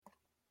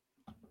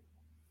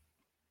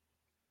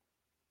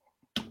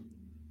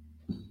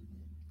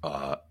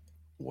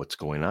What's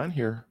going on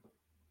here?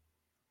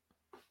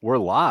 We're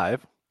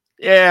live.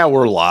 Yeah,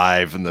 we're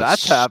live. And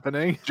That's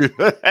happening.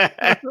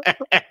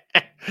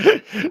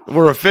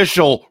 We're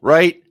official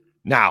right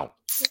now.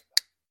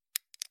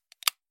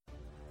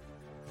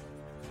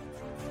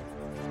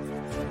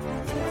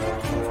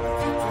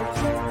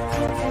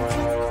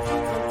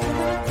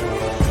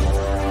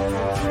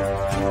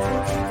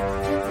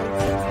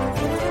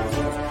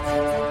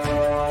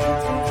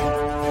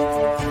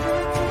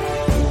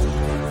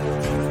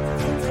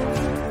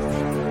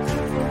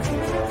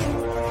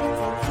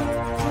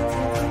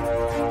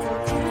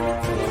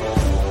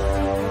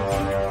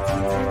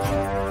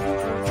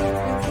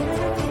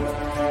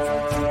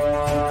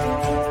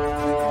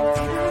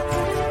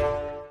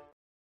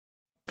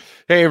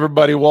 Hey,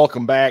 everybody.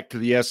 Welcome back to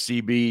the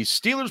SCB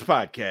Steelers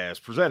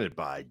podcast presented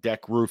by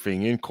Deck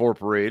Roofing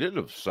Incorporated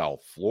of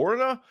South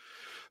Florida.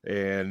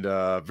 And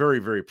very,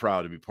 very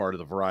proud to be part of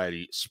the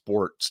Variety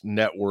Sports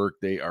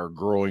Network. They are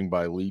growing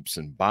by leaps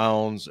and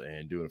bounds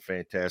and doing a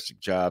fantastic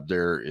job.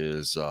 There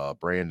is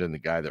Brandon, the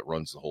guy that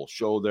runs the whole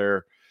show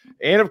there.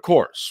 And, of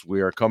course,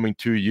 we are coming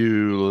to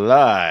you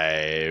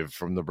live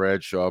from the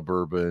Bradshaw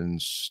Bourbon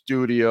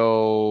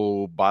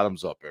studio.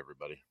 Bottoms up,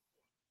 everybody.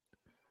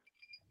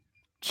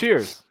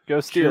 Cheers. Go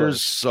Steelers.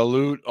 Cheers,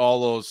 salute,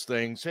 all those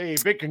things. Hey,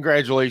 big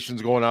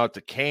congratulations going out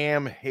to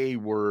Cam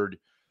Hayward.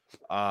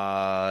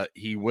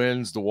 He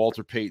wins the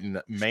Walter Payton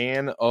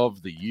Man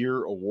of the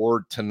Year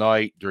award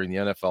tonight during the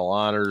NFL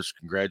Honors.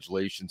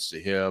 Congratulations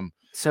to him.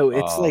 So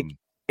it's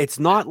it's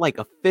not like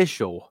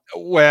official.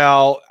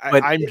 Well,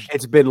 but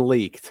it's been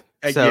leaked.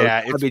 So,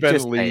 yeah, it's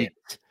been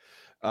leaked.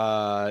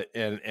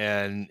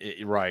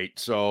 Right.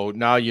 So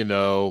now you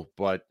know,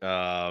 but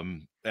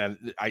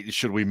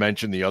should we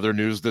mention the other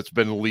news that's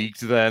been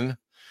leaked then?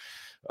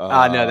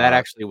 No, that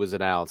actually was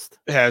announced.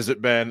 Has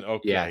it been?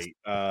 Okay. Yes.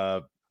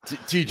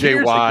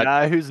 TJ Watt. A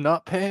guy who's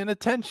not paying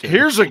attention.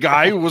 Here's a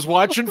guy who was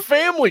watching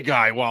Family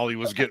Guy while he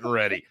was getting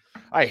ready.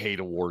 I hate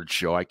award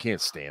show. I can't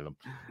stand them.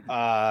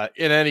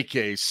 In any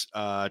case,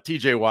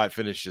 TJ Watt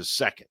finishes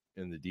second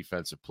in the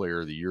Defensive Player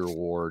of the Year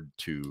award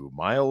to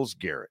Myles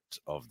Garrett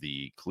of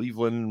the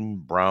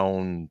Cleveland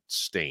Brown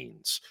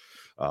Stains.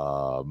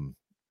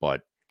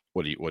 But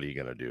what are you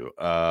going to do?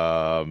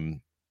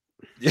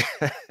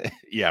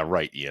 Yeah,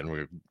 right, Ian.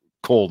 We're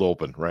cold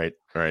open, right?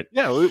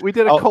 Yeah, we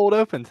did a cold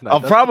open tonight.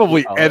 I'll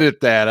probably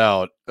edit that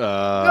out.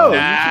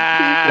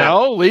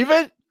 No, leave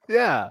it.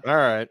 Yeah. All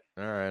right.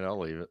 I'll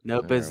leave it.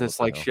 No business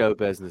like show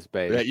business,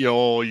 baby.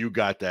 You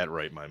got that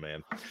right, my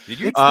man. Did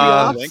you? It's the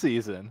off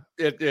season.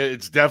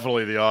 It's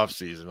definitely the off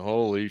season.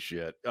 Holy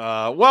shit!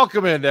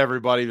 Welcome in to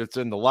everybody that's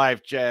in the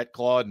live chat.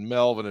 Claude and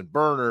Melvin and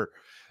Burner.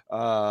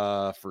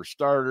 For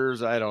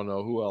starters, I don't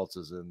know who else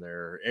is in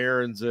there.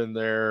 Aaron's in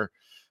there.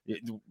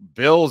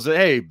 Bill's.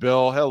 Hey,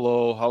 Bill.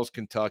 Hello. How's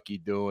Kentucky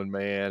doing,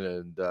 man?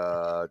 And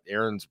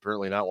Aaron's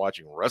apparently not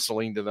watching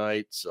wrestling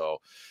tonight, so.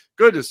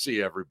 Good to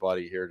see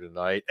everybody here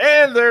tonight.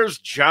 And there's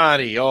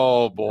Johnny.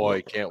 Oh,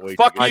 boy. Can't wait.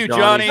 Fuck you,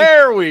 Johnny.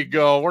 There we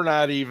go. We're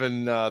not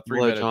even 3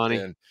 minutes Johnny.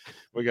 in.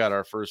 We got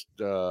our first.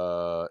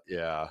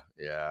 Yeah.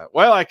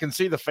 Well, I can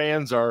see the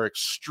fans are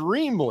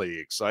extremely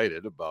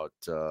excited about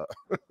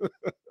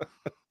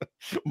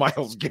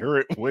Myles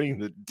Garrett winning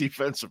the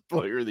Defensive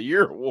Player of the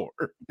Year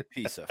award.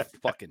 Piece of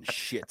fucking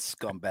shit,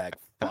 scumbag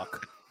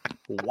fuck.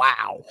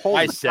 Wow.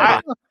 I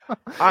said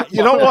it.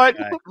 You know what?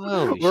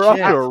 We're off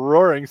to a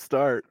roaring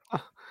start.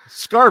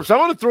 Scarps, I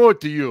want to throw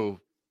it to you,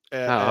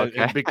 Okay.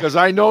 and because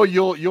I know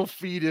you'll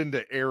feed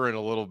into Aaron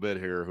a little bit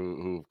here,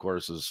 who of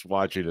course is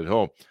watching at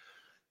home.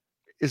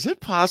 Is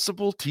it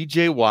possible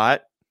TJ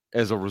Watt,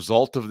 as a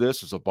result of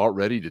this, is about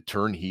ready to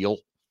turn heel?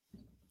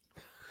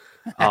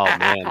 Oh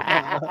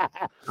man,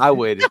 I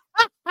would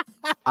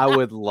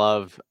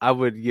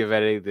give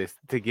anything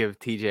to give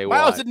TJ Watt.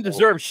 Miles didn't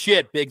deserve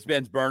shit, Big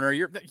Ben's burner.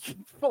 You're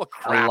full of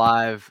crap.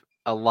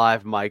 A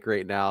live mic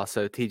right now,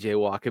 so TJ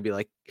Watt could be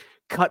like,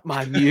 cut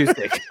my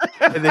music,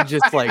 and then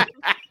just like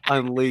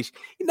unleash.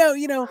 And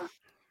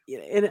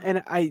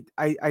I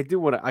do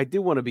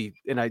want to be,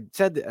 and I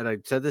said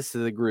this to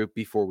the group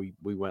before we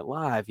went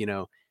live.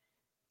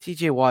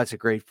 TJ Watt's a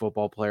great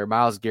football player.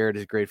 Myles Garrett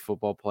is a great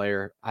football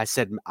player. I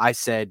said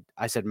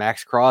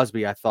Max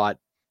Crosby, I thought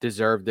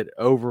deserved it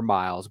over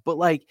Myles, but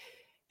Max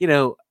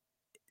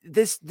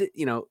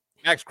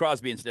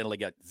Crosby incidentally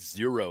got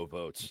 0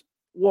 votes.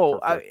 Or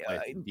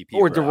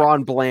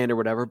Deron Bland or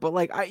whatever. But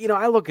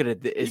I look at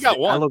it. You got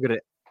one.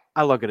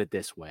 I look at it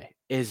this way: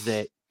 is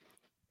that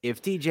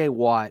if TJ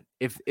Watt,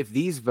 if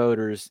these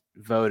voters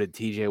voted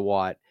TJ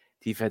Watt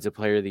Defensive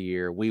Player of the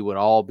Year, we would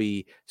all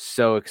be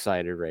so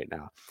excited right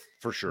now.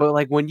 For sure.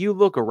 But when you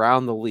look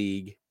around the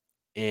league,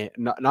 and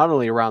not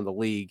only around the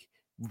league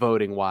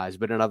voting wise,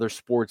 but in other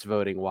sports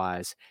voting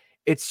wise,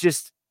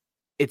 it's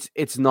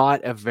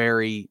not a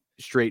very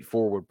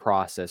straightforward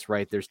process,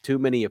 right? There's too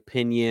many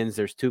opinions.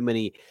 There's too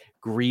many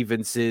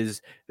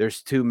grievances.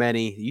 There's too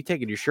many. You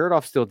taking your shirt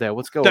off still, Dad?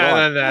 What's going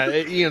on? No.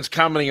 Ian's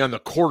commenting on the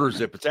quarter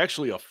zip. It's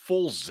actually a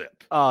full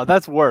zip. Oh,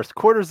 that's worse.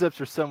 Quarter zips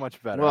are so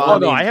much better. Well,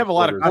 no, I have a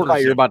lot of I quarter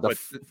thought you were zip, about to but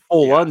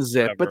full yeah,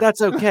 unzip, whatever. but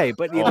that's okay.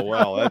 But you know,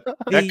 well,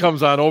 that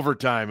comes on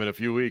overtime in a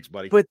few weeks,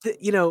 buddy. But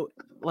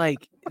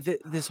like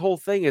this whole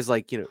thing is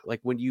like,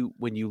 like when you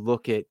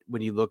look at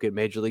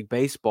Major League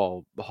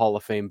Baseball Hall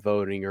of Fame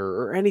voting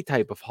or any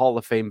type of Hall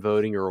of Fame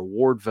voting or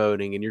award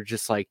voting, and you're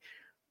just like,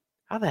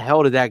 how the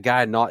hell did that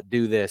guy not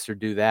do this or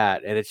do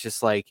that? And it's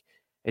just like,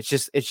 it's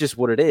just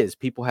what it is.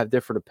 People have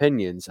different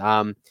opinions.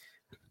 I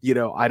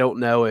don't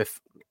know if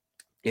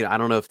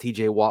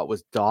TJ Watt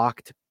was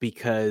docked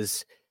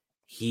because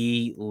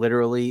he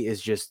literally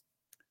is just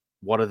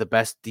one of the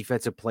best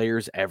defensive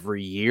players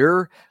every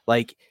year.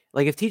 Like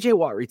if TJ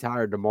Watt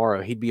retired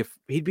tomorrow, he'd be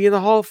in the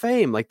Hall of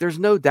Fame. Like there's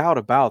no doubt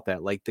about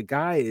that. Like the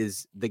guy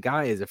is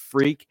a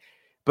freak.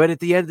 But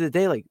at the end of the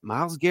day, like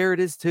Myles Garrett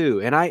is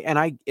too. And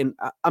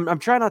I'm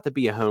trying not to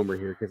be a homer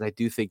here because I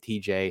do think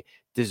TJ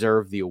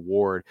deserved the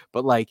award.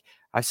 But like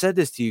I've said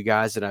this to you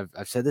guys, and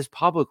I've said this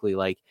publicly,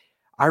 like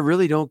I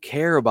really don't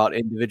care about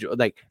individual.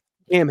 Like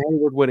Cam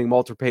Hayward winning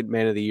multiple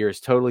Man of the Year is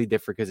totally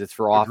different because it's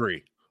for off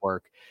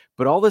work.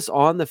 But all this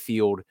on the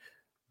field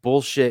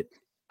bullshit,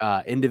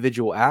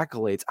 individual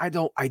accolades, I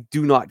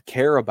do not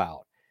care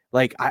about.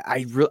 Like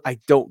I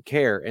don't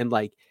care. And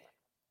like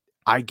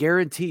I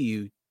guarantee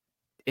you,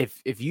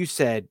 if you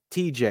said,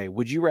 TJ,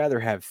 would you rather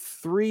have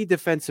 3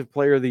 Defensive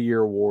Player of the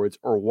Year awards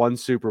or 1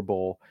 Super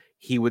Bowl?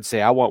 He would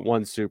say, I want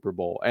 1 Super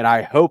Bowl. And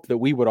I hope that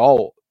we would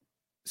all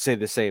say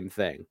the same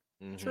thing.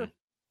 Mm-hmm. Sure.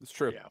 It's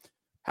true. Yeah.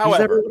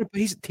 However,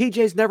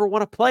 TJ's never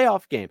won a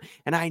playoff game.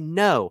 And I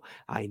know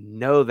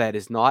that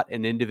is not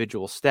an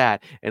individual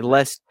stat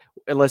unless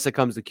it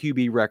comes to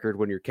QB record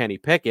when you're Kenny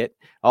Pickett.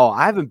 Oh,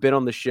 I haven't been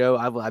on the show.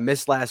 I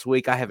missed last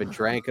week. I haven't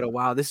drank in a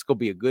while. This is going to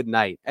be a good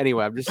night.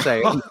 Anyway, I'm just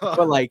saying.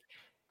 But like,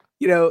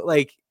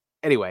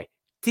 anyway,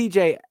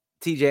 TJ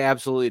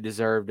absolutely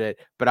deserved it,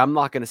 but I'm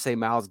not going to say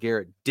Myles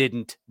Garrett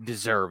didn't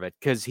deserve it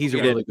because he's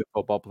a really good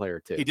football player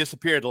too. He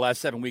disappeared the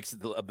last 7 weeks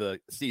of the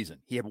season.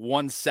 He had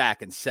 1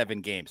 sack in 7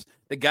 games.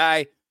 The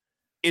guy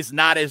is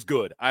not as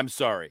good. I'm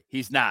sorry.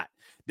 He's not.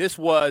 This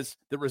was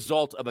the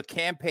result of a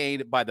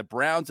campaign by the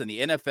Browns and the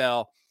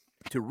NFL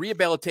to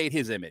rehabilitate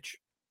his image,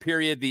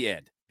 period, the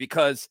end,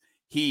 because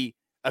he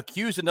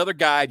accused another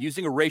guy of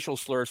using a racial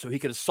slur so he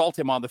could assault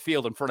him on the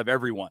field in front of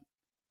everyone,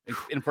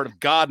 in front of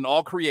God and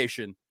all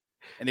creation.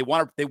 And they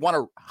want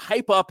to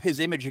hype up his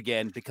image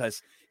again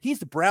because he's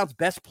the Browns'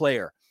 best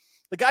player.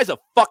 The guy's a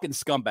fucking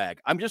scumbag.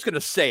 I'm just going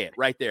to say it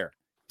right there.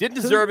 Didn't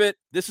deserve it.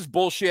 This is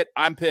bullshit.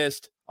 I'm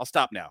pissed. I'll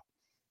stop now.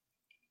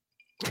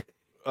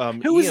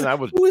 Ian, I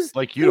would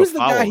like you to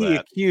follow that. Who's the guy he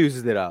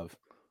accused it of?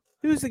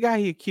 Who's the guy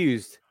he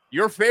accused?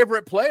 Your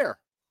favorite player.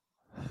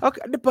 Okay,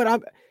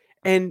 but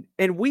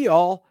we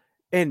all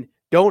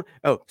don't.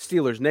 Oh,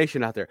 Steelers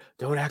Nation out there,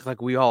 don't act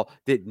like we all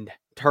didn't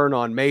turn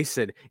on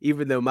Mason,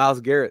 even though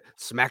Myles Garrett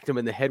smacked him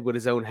in the head with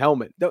his own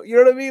helmet. Don't you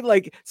know what I mean?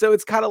 Like, so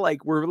it's kind of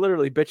like we're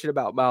literally bitching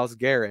about Myles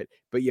Garrett,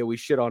 but yeah, we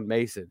shit on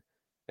Mason.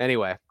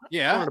 Anyway,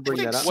 yeah, I want to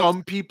bring that up.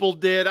 Some people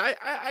did.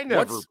 I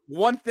never.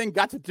 One thing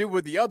got to do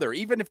with the other.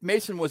 Even if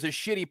Mason was a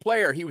shitty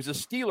player, he was a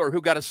Steeler who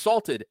got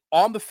assaulted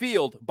on the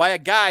field by a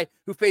guy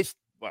who faced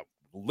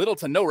little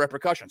to no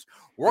repercussions.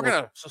 We're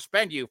going to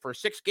suspend you for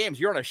 6 games.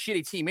 You're on a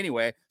shitty team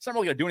anyway. It's not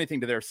really going to do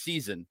anything to their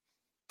season.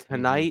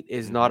 Tonight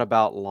is not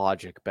about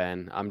logic,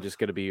 Ben. I'm just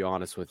going to be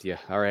honest with you.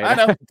 All right. I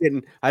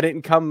know. I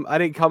didn't come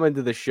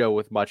into the show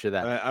with much of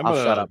that. I'm I'll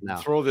shut up now.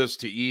 Throw this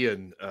to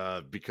Ian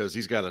because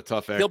he's got a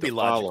tough act to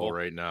follow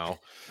right now.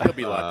 He'll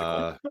be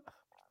logical.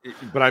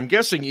 But I'm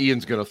guessing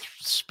Ian's going to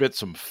spit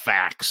some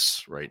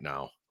facts right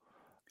now.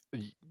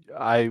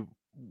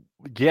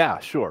 Yeah,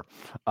 sure.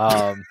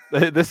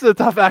 This is a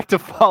tough act to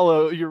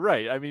follow. You're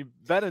right. I mean,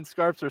 Ben and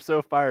Scarps are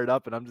so fired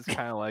up, and I'm just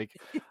kind of like,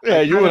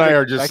 yeah, you and I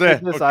are just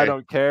saying, okay. I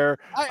don't care.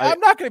 I'm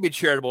not going to be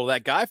charitable to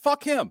that guy.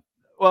 Fuck him.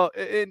 Well,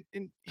 and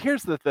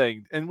here's the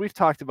thing, and we've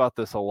talked about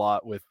this a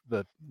lot with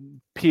the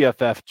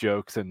PFF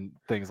jokes and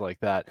things like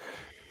that.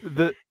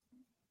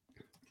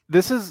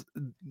 This is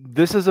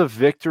a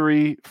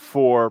victory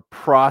for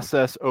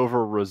process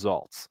over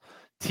results.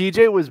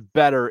 TJ was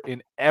better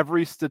in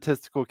every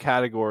statistical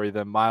category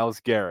than Myles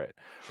Garrett.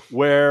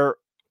 Where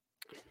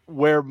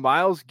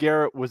Myles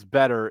Garrett was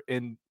better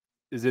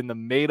is in the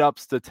made-up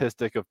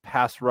statistic of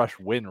pass rush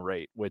win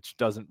rate, which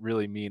doesn't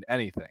really mean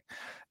anything.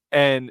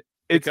 And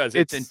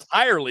it's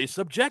entirely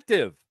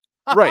subjective.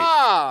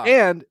 Right.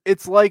 And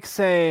it's like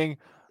saying,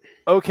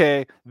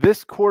 okay,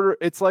 this quarter,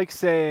 it's like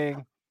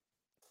saying,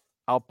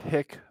 I'll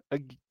pick a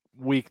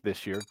week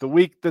this year, the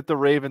week that the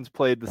Ravens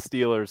played the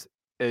Steelers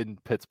in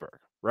Pittsburgh.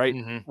 Right?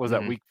 Mm-hmm, was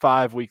that week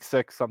 5, week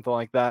 6, something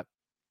like that?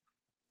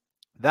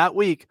 That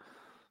week,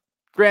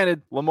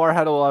 granted, Lamar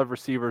had a lot of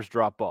receivers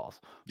drop balls.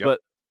 Yep.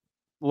 But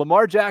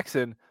Lamar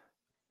Jackson,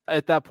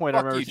 at that point, I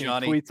remember seeing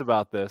tweets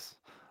about this.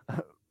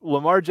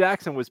 Lamar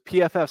Jackson was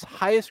PFF's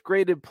highest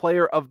graded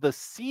player of the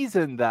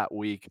season that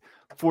week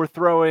for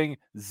throwing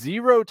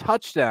 0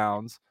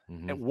 touchdowns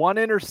and 1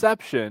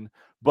 interception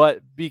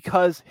but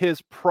because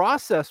his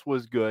process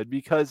was good,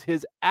 because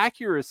his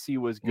accuracy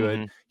was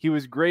good, he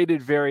was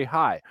graded very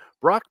high.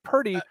 Brock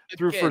Purdy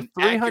threw for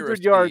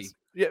 300 yards.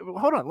 Yeah,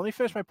 hold on. Let me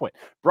finish my point.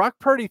 Brock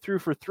Purdy threw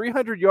for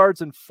 300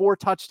 yards and 4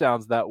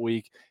 touchdowns that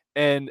week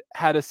and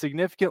had a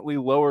significantly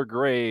lower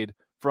grade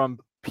from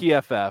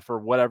PFF or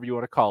whatever you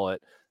want to call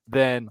it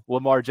than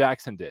Lamar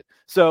Jackson did.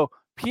 So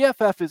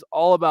PFF is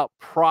all about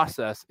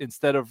process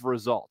instead of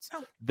results.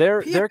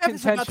 Their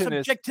contention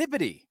is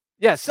subjectivity.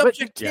 Yes,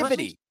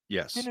 subjectivity.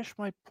 Yes. Finish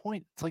my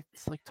point.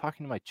 It's like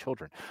talking to my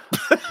children.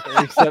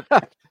 Except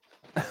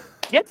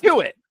get to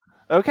it.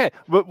 Okay,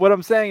 but what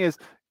I'm saying is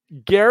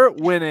Garrett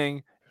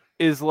winning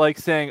is like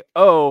saying,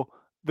 "Oh,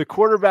 the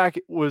quarterback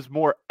was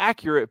more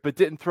accurate but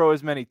didn't throw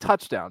as many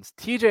touchdowns.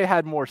 TJ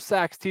had more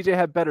sacks. TJ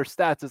had better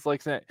stats." It's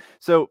like saying,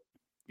 so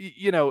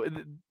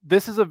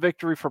this is a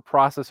victory for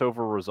process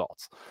over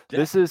results. Yeah.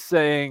 This is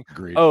saying,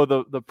 Agreed. Oh,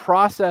 the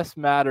process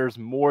matters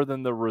more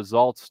than the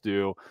results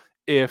do.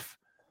 If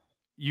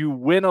you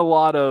win a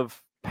lot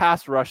of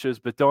pass rushes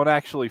but don't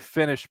actually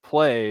finish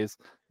plays,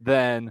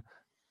 then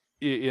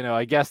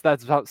I guess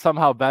that's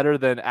somehow better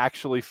than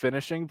actually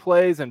finishing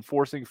plays and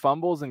forcing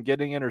fumbles and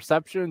getting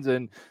interceptions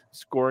and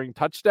scoring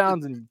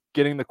touchdowns and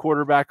getting the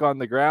quarterback on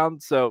the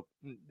ground. So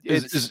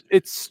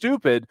it's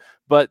stupid,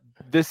 but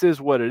this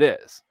is what it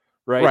is,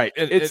 right? Right.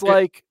 It's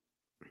like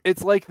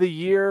the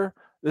year.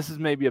 This is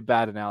maybe a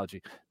bad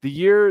analogy. The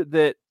year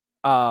that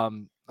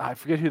I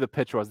forget who the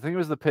pitcher was. I think it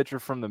was the pitcher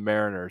from the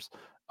Mariners.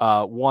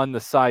 Won the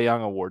Cy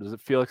Young Award. Is it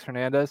Felix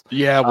Hernandez?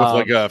 Yeah, with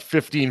like a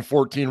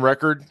 15-14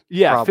 record.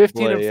 Yeah, probably,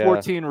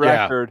 15-14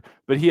 record,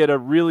 but he had a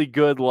really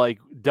good like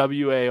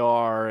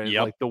WAR and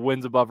like the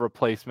wins above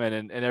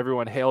replacement, and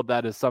everyone hailed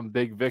that as some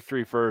big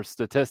victory for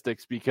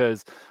statistics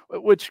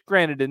which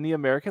granted in the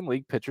American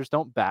League pitchers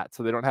don't bat,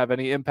 so they don't have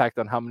any impact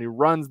on how many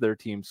runs their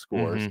team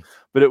scores.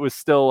 But it was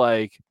still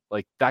like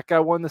that guy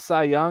won the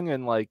Cy Young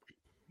and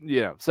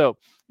so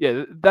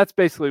yeah, that's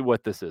basically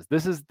what this is.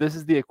 This is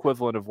the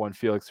equivalent of when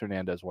Felix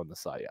Hernandez won the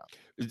Cy Young.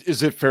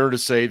 Is it fair to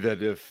say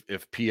that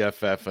if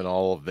PFF and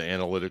all of the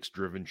analytics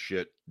driven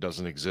shit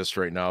doesn't exist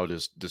right now,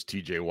 does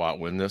TJ Watt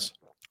win this?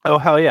 Oh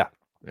hell yeah.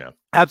 Yeah.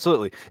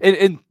 Absolutely.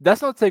 And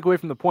that's not to take away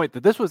from the point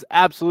that this was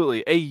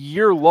absolutely a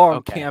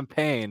year-long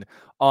campaign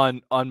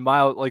on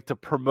Miles, to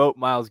promote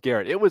Myles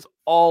Garrett. It was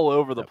all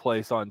over the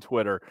place on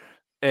Twitter.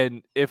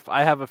 And if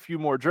I have a few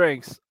more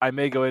drinks, I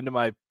may go into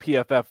my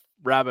PFF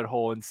rabbit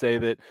hole and say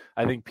that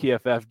I think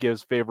PFF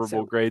gives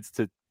favorable grades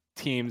to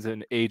teams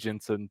and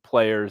agents and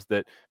players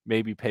that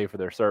maybe pay for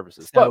their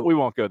services. But we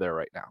won't go there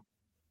right now.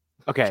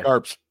 Okay.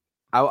 Sharps.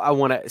 I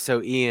want to,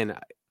 so Ian,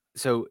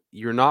 so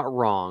you're not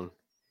wrong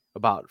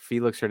about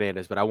Felix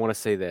Hernandez, but I want to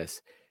say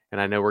this, and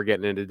I know we're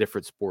getting into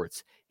different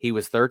sports. He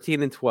was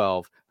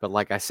 13-12, but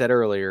like I said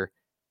earlier,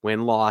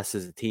 win-loss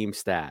is a team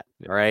stat,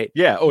 all right?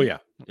 Yeah. Oh, yeah.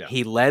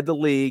 He led the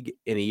league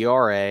in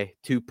ERA,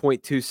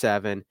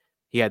 2.27.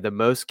 He had the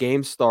most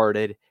games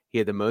started. He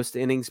had the most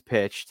innings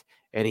pitched,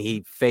 and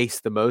he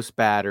faced the most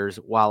batters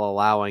while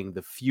allowing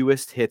the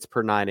fewest hits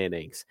per 9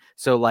 innings.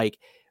 So,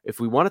 if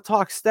we want to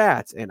talk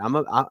stats, and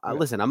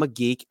listen, I'm a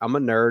geek, I'm a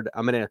nerd,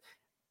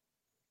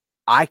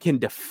 I can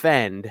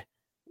defend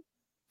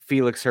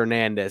Felix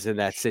Hernandez in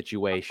that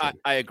situation.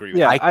 I agree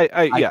with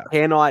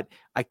that.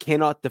 I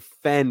cannot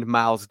defend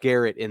Myles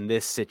Garrett in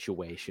this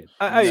situation.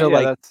 I agree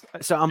with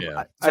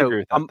that.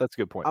 That's a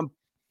good point.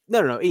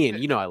 No,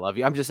 Ian, I love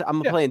you.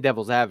 I'm playing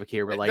devil's advocate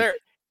here, but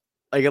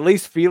at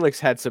least Felix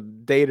had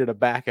some data to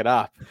back it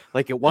up.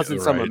 It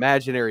wasn't some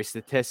imaginary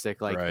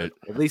statistic. At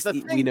least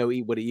we know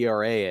what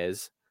ERA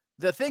is.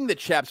 The thing that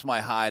chaps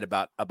my hide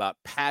about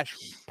pass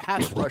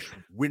rush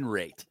win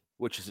rate,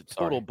 which is a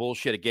total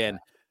bullshit again,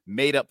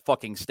 made up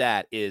fucking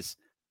stat, is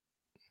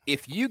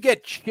if you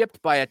get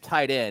chipped by a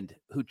tight end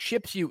who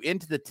chips you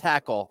into the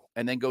tackle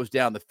and then goes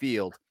down the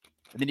field,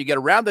 and then you get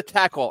around the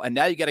tackle and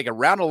now you got to get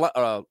around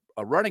a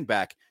running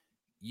back,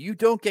 you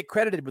don't get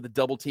credited with a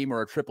double team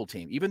or a triple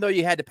team, even though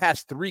you had to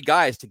pass 3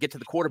 guys to get to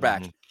the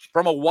quarterback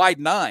from a wide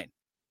 9.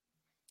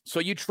 So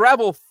you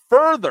travel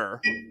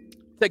further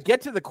to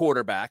get to the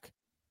quarterback.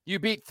 You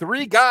beat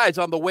 3 guys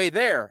on the way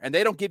there, and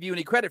they don't give you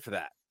any credit for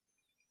that.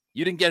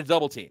 You didn't get a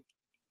double team.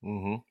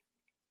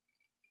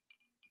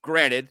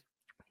 Granted,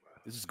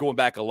 this is going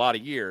back a lot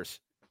of years,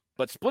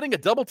 but splitting a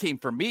double team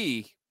for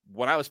me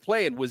when I was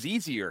playing was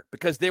easier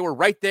because they were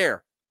right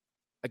there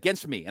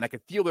against me, and I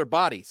could feel their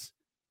bodies.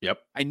 Yep.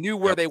 I knew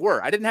where they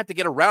were. I didn't have to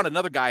get around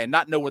another guy and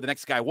not know where the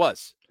next guy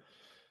was.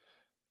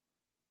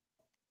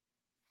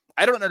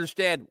 I don't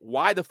understand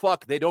why the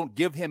fuck they don't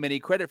give him any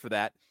credit for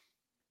that.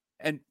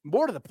 And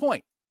more to the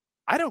point,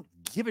 I don't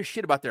give a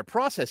shit about their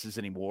processes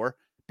anymore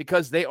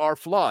because they are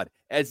flawed.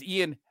 As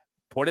Ian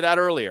pointed out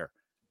earlier,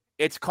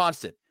 it's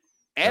constant.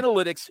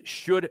 Analytics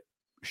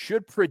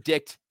should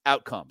predict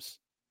outcomes.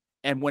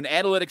 And when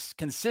analytics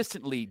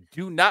consistently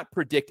do not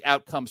predict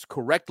outcomes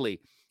correctly,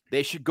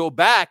 they should go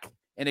back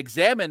and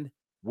examine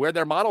where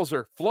their models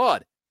are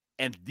flawed.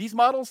 And these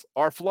models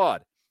are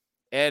flawed.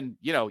 And,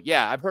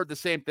 I've heard the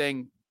same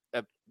thing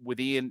with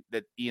Ian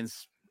that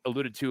Ian's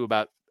alluded to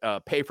about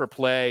pay for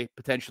play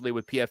potentially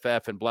with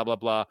PFF and blah, blah,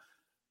 blah.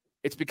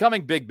 It's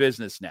becoming big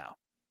business now.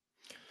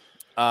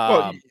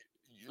 Well,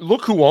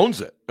 look who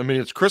owns it. I mean,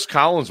 it's Chris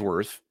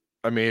Collinsworth.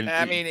 Tell me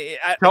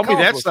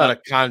that's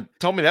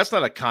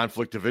not a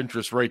conflict of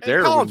interest right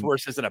there.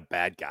 Collinsworth isn't a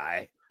bad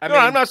guy.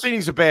 I'm not saying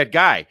he's a bad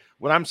guy.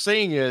 What I'm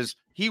saying is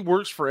he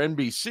works for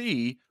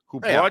NBC, who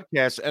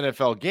broadcasts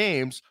NFL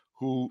games,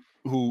 who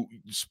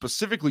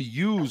specifically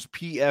use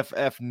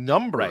PFF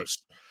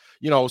numbers.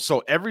 Right.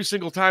 So every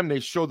single time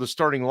they show the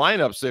starting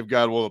lineups, they've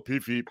got a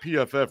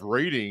PFF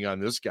rating on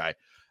this guy.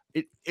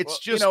 It's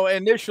just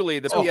initially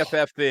the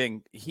PFF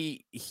thing.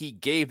 He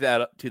gave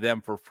that up to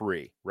them for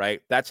free,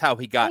 right? That's how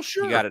he got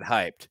he got it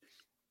hyped.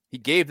 He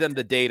gave them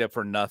the data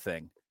for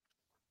nothing.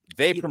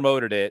 They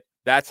promoted it.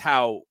 That's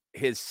how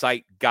his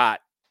site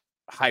got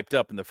hyped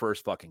up in the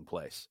first fucking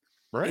place.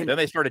 Right. And then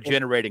they started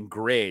generating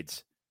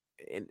grades,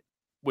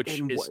 which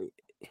is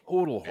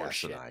total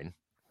horseshit.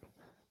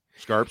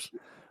 Scarps.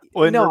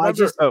 Well, no,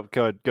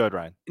 go ahead,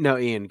 Ryan. No,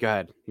 Ian, go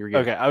ahead. You're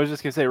good. Okay, I was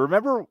just gonna say,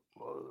 remember,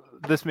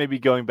 this may be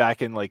going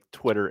back in like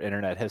Twitter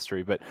internet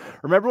history, but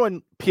remember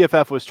when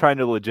PFF was trying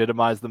to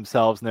legitimize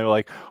themselves and they were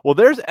like, well,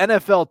 there's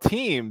NFL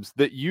teams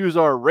that use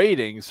our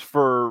ratings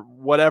for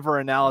whatever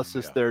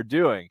analysis they're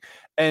doing.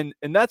 And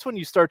that's when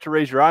you start to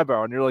raise your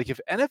eyebrow and you're like, if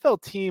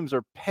NFL teams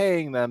are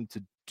paying them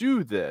to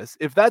do this,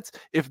 if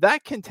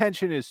that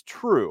contention is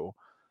true,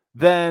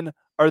 then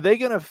are they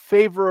going to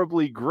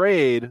favorably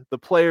grade the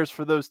players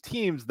for those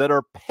teams that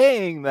are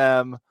paying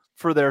them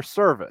for their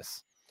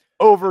service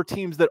over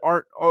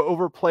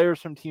players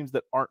from teams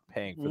that aren't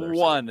paying for their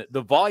service?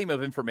 The volume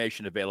of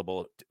information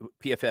available to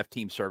PFF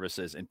team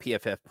services and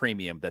PFF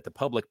premium that the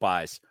public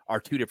buys are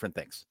two different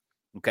things.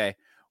 Okay.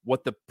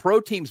 What the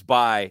pro teams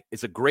buy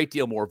is a great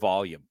deal more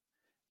volume.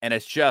 And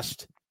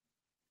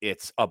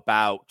it's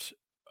about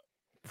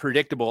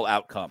predictable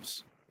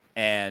outcomes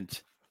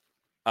and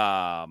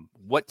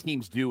what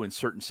teams do in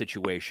certain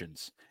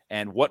situations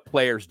and what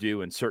players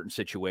do in certain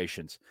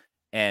situations.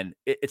 And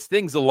it's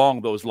things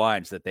along those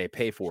lines that they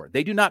pay for.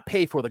 They do not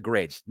pay for the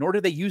grades, nor do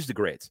they use the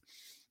grades.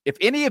 If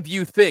any of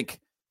you think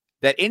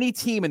that any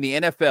team in the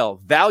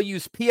NFL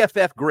values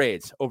PFF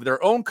grades over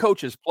their own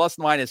coaches'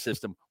 plus-minus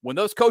system, when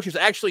those coaches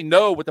actually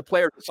know what the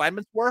players'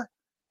 assignments were,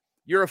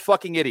 you're a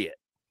fucking idiot.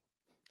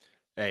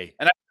 Hey.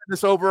 And I've said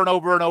this over and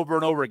over and over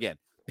and over again.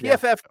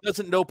 PFF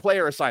doesn't know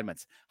player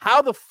assignments.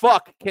 How the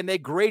fuck can they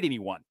grade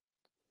anyone?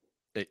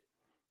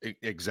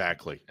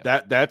 Exactly.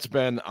 That's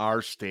been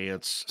our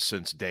stance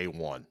since day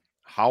one.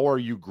 How are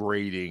you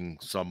grading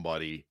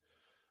somebody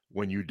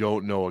when you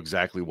don't know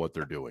exactly what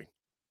they're doing?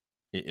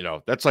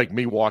 That's like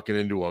me walking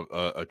into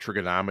a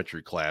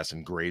trigonometry class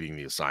and grading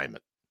the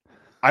assignment.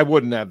 I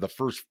wouldn't have the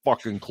first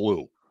fucking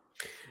clue.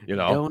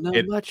 Don't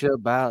know much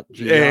about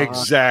geography.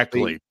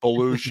 Exactly.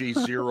 Belushi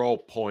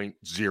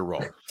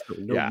 0.0. Don't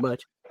know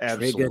much.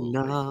 Absolutely.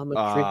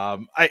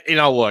 Trigonometry.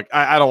 Look,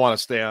 I don't want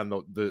to stay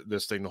on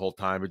this thing the whole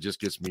time. It just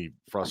gets me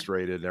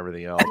frustrated and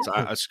everything else.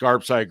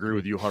 Scarps, I agree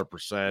with you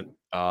 100%.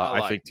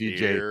 I think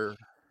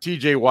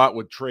TJ Watt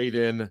would trade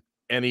in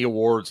any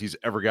awards he's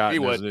ever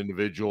gotten as an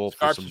individual.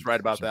 Scarps is right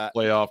about that.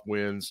 Playoff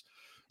wins.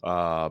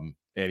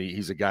 And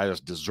he's a guy that's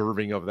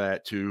deserving of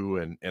that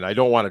too. And I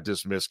don't want to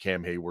dismiss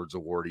Cam Hayward's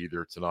award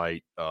either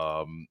tonight.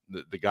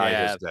 The guy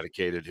has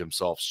dedicated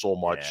himself so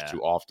much to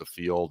off the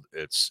field.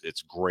 It's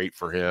great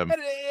for him.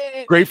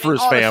 Great for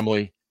his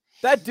family.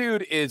 That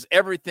dude is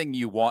everything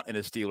you want in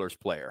a Steelers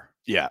player.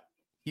 Yeah.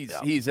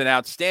 He's an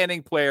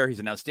outstanding player. He's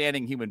an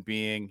outstanding human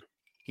being.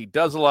 He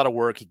does a lot of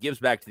work. He gives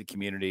back to the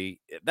community.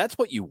 That's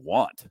what you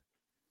want.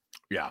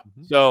 Yeah.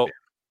 So,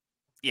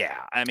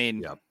 I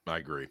mean. Yeah, I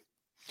agree.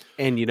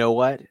 And you know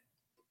what?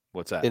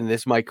 What's that? And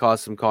this might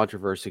cause some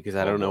controversy because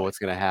I don't know what's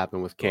going to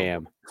happen with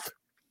Cam.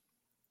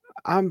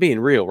 I'm being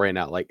real right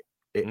now. Like,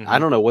 I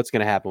don't know what's going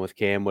to happen with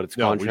Cam, what its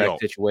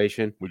contract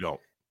situation. We don't.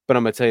 But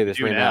I'm going to tell you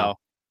this right now.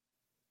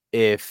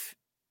 If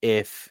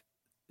the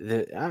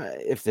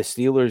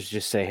Steelers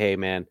just say, "Hey,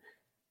 man,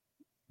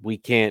 we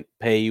can't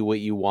pay you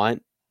what you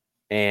want,"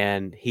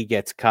 and he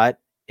gets cut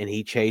and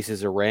he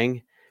chases a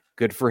ring,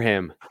 good for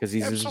him because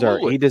he's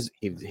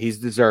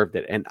deserved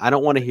it. And I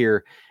don't want to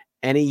hear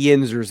any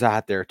Yinzers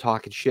out there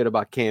talking shit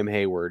about Cam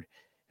Hayward,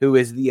 who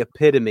is the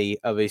epitome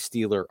of a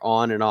Steeler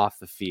on and off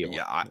the field.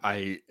 Yeah,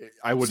 I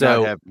would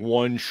not have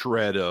one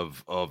shred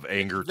of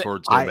anger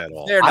towards him at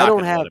all. I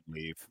don't have him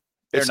leave.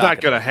 It's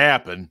not going to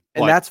happen,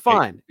 and that's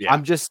fine.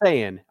 I'm just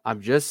saying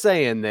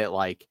that,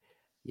 like,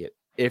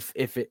 if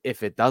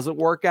it doesn't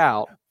work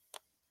out,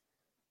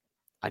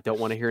 I don't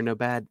want to hear no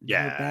bad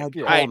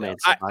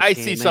comments. I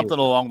see something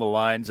along the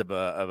lines of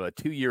a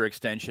 2-year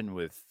extension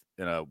with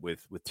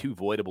two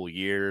voidable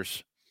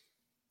years,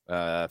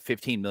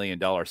 $15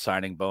 million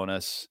signing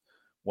bonus,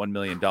 $1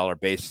 million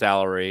base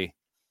salary,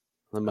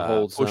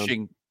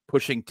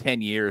 pushing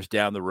 10 years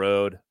down the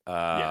road.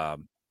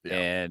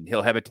 And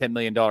he'll have a $10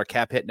 million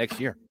cap hit next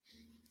year.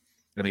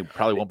 And he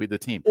probably won't be the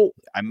team.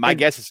 My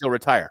guess is he'll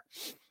retire.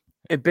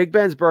 And Big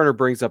Ben's burner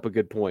brings up a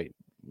good point.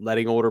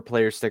 Letting older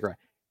players stick around.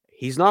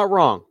 he's not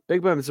wrong.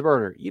 Big Ben's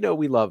burner. You know,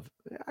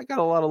 I got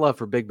a lot of love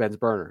for Big Ben's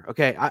burner.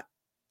 Okay.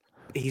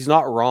 He's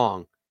not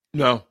wrong.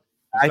 No.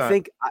 I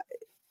think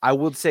I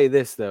would say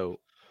this, though,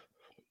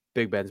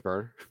 Big Ben's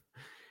burner,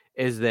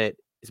 is that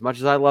as much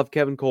as I love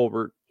Kevin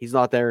Colbert, he's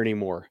not there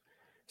anymore.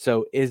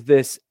 So is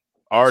this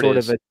Art sort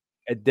is. of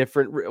a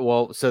different –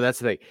 well, so that's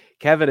the thing.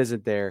 Kevin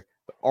isn't there,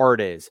 but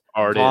Art is.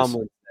 Art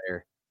Tomlin's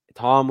there.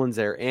 Tomlin's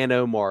there and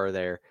Omar are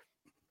there.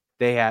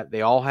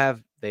 They all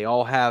have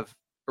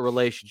a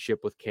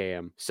relationship with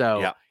Cam. So,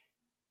 Yeah.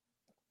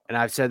 And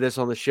I've said this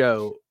on the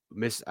show.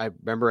 I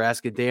remember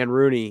asking Dan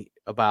Rooney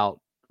about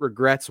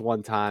regrets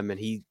one time, and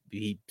he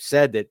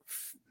said that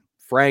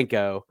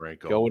Franco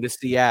going to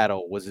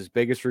Seattle was his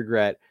biggest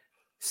regret.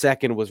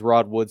 Second was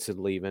Rod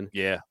Woodson leaving.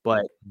 Yeah.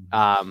 But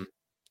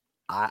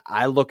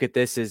I look at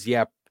this as,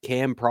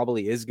 Cam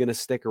probably is going to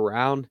stick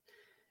around.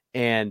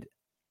 And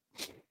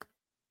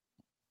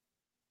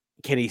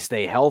can he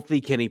stay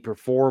healthy? Can he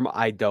perform?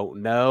 I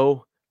don't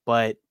know.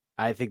 But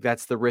I think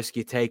that's the risk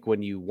you take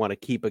when you want to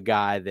keep a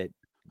guy that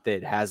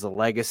has a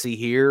legacy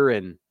here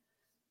and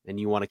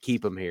you want to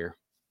keep him here.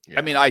 Yeah.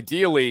 I mean,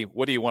 ideally,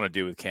 what do you want to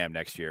do with Cam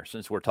next year,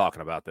 since we're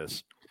talking about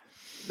this?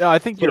 No, I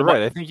think you're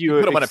right. I think you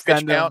put him on a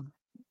pitch count.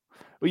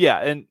 Well, yeah,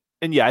 and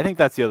yeah, I think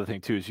that's the other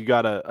thing too. Is you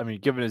gotta. I mean,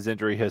 given his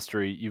injury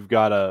history, you've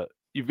gotta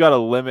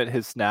limit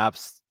his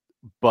snaps.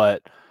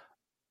 But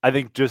I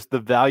think just the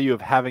value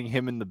of having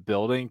him in the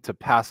building to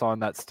pass on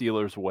that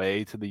Steelers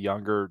way to the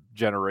younger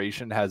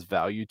generation has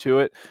value to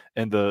it,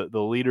 and the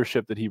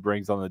leadership that he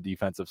brings on the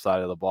defensive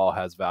side of the ball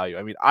has value.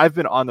 I mean, I've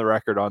been on the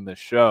record on this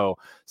show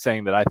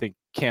saying that I think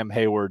Cam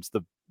Hayward's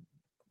the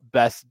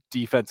best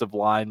defensive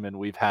lineman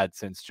we've had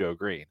since Joe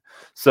Green.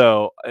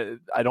 So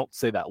I don't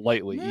say that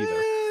lightly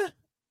either.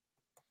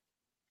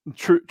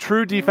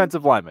 True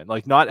defensive lineman,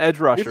 like not edge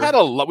rusher.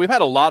 We've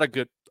had a lot of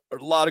good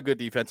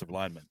defensive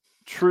linemen.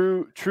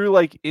 True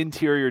like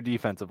interior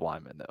defensive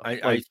lineman though.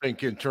 I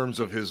think in terms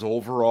of his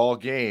overall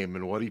game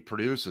and what he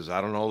produces,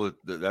 I don't know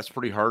that's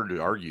pretty hard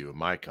to argue in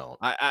my count.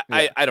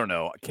 I don't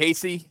know.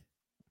 Casey.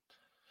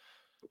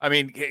 I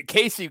mean,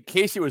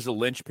 Casey was a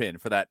linchpin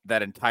for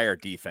that entire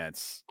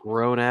defense.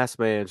 Grown ass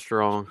man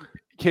strong.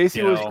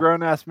 Casey was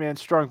grown ass man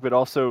strong, but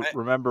also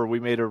remember we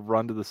made a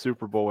run to the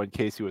Super Bowl when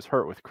Casey was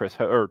hurt with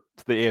or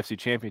to the AFC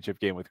Championship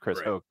game with Chris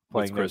Hoke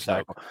playing nose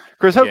tackle.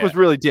 Chris Hoke was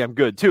really damn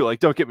good too. Like,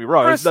 don't get me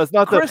wrong, that's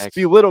not the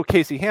belittle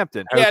Casey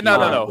Hampton. Yeah,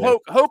 no.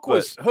 Hoke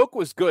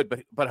was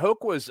good, but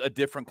Hoke was a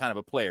different kind of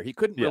a player. He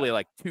couldn't really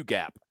like two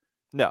gap.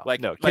 No.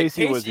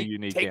 Casey was a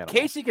unique animal.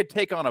 Casey could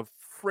take on a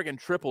friggin'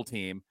 triple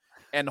team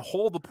and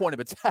hold the point of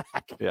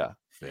attack. Yeah.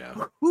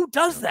 Who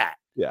does that?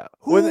 Yeah.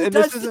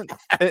 This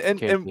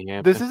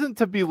isn't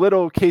to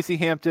belittle Casey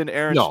Hampton,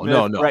 Aaron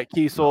Smith, Brett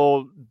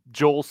Kiesel,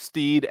 Joel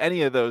Steed,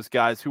 any of those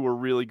guys who were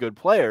really good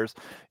players,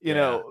 you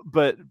know,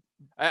 but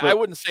I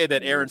wouldn't say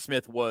that Aaron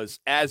Smith was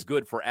as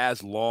good for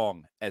as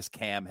long as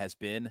Cam has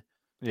been.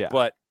 Yeah.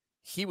 But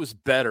he was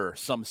better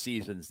some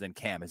seasons than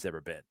Cam has ever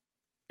been.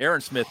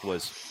 Aaron Smith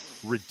was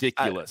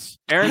ridiculous.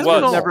 Aaron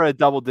was never a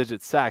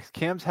double-digit sacks.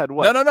 Cam's had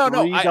what? No.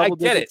 I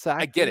get it.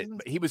 I get it.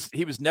 But he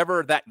was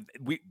never that.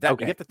 You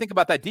have to think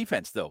about that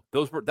defense though.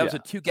 That was a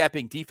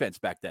two-gapping defense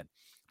back then.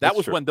 That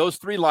was when those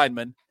three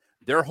linemen,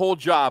 their whole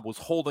job was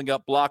holding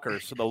up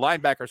blockers so the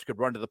linebackers could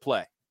run to the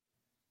play.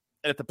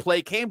 And if the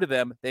play came to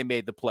them, they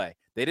made the play.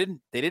 They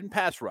didn't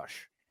pass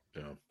rush.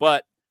 Yeah.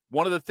 But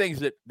one of the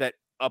things that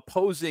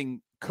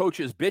opposing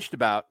coaches bitched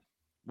about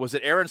was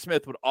that Aaron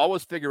Smith would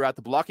always figure out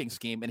the blocking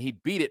scheme and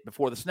he'd beat it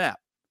before the snap.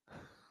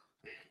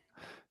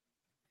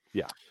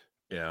 Yeah.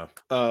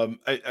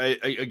 I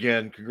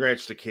again,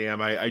 congrats to Cam.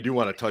 I do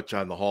want to touch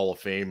on the Hall of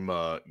Fame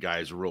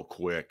guys real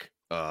quick.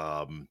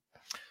 Devin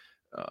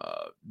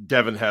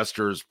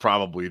Hester is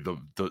probably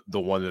the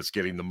one that's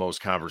getting the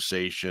most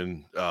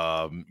conversation,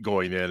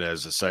 going in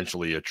as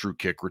essentially a true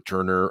kick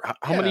returner.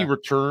 How many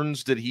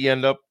returns did he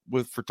end up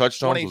with for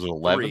touchdowns? Was it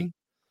 11?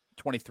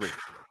 23.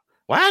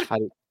 What?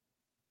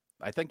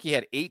 I think he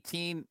had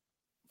 18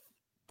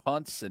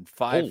 punts and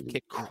 5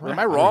 kick. Am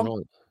I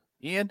wrong?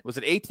 Ian, was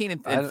it 18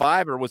 and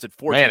 5 or was it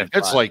 14? Man, if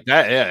it's like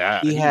that, yeah.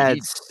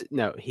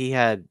 He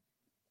had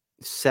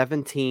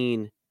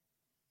 17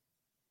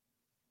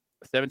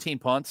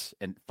 punts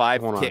and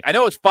 5 kick. I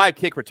know it's 5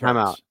 kick returns. Time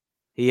out.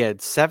 He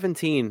had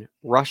 17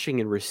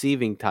 rushing and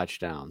receiving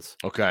touchdowns.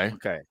 Okay.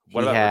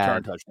 What about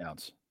return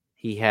touchdowns?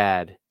 He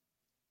had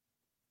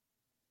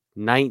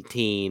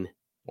 19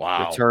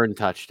 return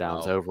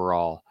touchdowns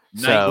overall.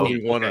 So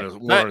he won a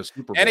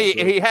Super Bowl. And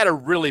he had a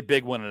really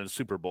big one in a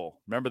Super Bowl.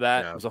 Remember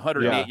that? It was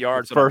 108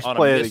 yards. First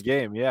play of the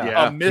game,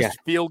 A missed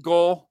field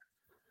goal.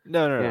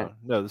 No.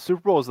 The Super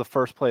Bowl was the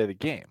first play of the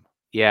game.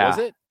 Yeah. Was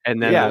it? And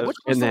then which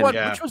was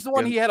the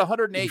one he had a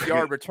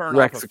 108-yard return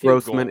Rex off a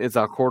field Grossman goal? is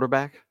our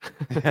quarterback.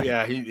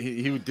 Yeah,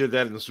 he did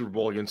that in the Super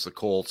Bowl against the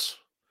Colts.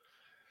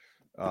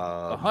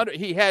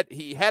 He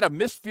had a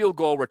missed field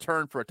goal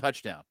return for a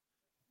touchdown.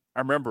 I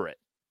remember it.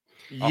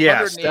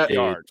 Yes, 108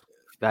 yards.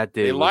 That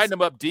dude. They lined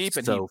him up deep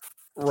and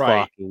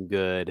fucking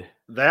good.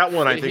 That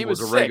one I think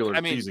was a regular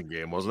season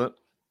game, wasn't it?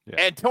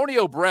 Yeah.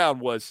 Antonio Brown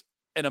was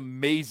an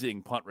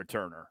amazing punt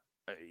returner.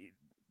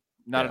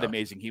 Not an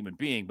amazing human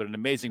being, but an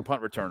amazing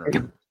punt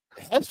returner.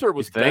 Hester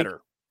was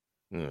better.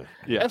 Yeah.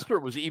 Hester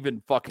was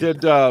even fucking.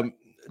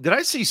 Did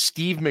I see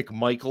Steve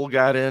McMichael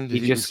got in?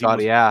 He was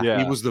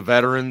the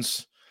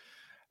veterans.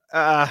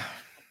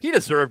 He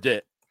deserved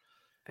it.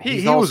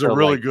 He was a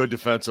really good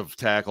defensive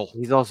tackle.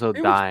 He's also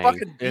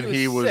dying,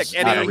 he was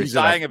sick. And he's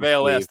dying of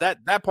ALS.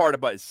 That part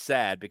about it is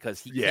sad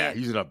because he's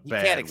in a bad way.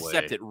 He can't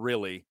accept it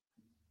really.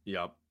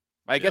 Yep.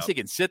 I guess he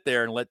can sit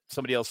there and let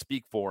somebody else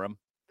speak for him.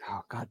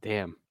 Oh,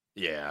 goddamn.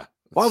 Yeah.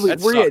 We're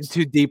getting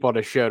too deep on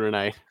the show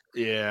tonight.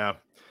 Yeah.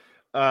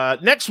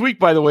 Next week,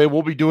 by the way,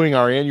 we'll be doing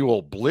our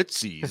annual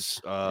Blitzies.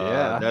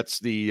 That's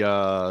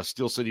the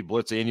Steel City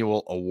Blitz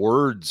annual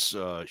awards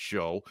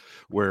show,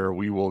 where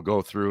we will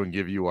go through and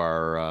give you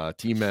our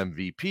team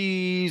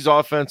MVPs,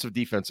 offensive,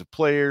 defensive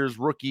players,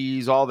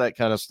 rookies, all that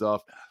kind of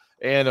stuff,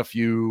 and a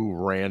few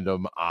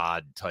random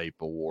odd type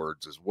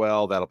awards as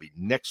well. That'll be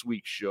next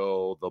week's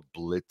show, the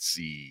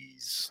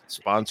Blitzies,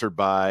 sponsored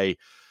by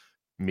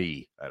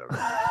me. I don't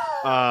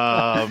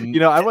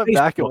know. I went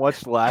back and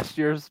watched last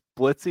year's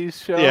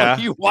Blitzies show. Yeah.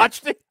 You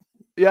watched it?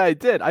 Yeah, I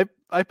did.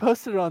 I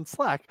posted it on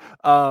Slack.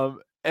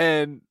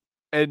 And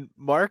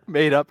Mark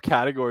made up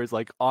categories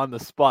like on the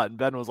spot, and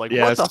Ben was like,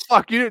 "What the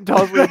fuck? You didn't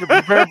tell us we had to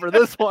prepare for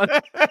this one."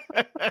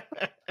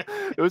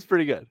 It was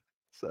pretty good.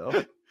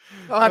 So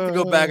I'll have to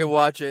go back and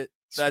watch it.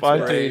 That's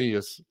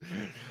spontaneous.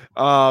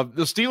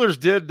 The Steelers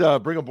did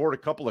bring aboard a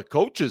couple of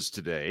coaches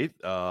today,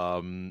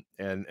 and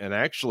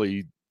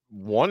actually.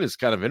 One is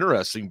kind of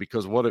interesting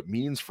because what it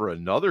means for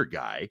another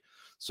guy.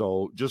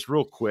 So just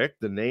real quick,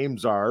 the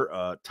names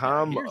are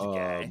Tom.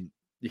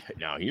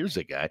 Here's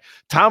a guy.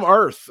 Tom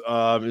Arth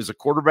is a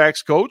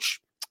quarterback's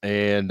coach,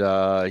 and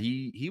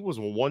he was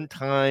a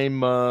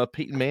one-time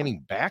Peyton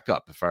Manning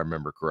backup, if I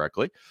remember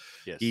correctly.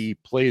 Yes. He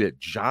played at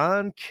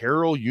John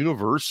Carroll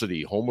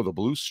University, home of the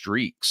Blue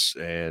Streaks,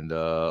 and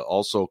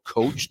also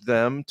coached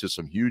them to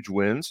some huge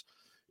wins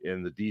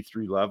in the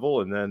D3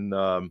 level. And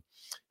then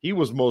he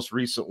was most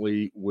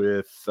recently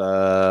with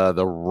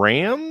the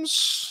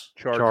Rams?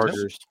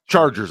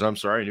 Chargers. I'm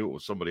sorry. I knew it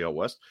was somebody out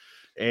west.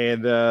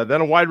 And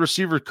then a wide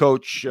receiver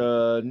coach,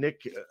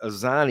 Nick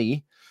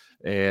Azzani.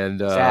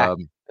 And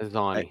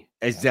Azzani.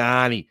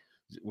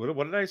 What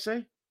did I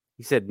say?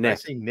 He said Nick. Did I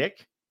say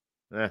Nick?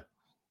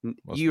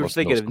 You were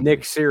thinking of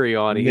Nick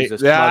Sirianni.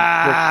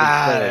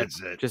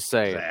 That's it. Just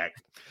saying.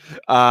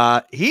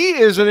 He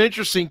is an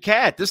interesting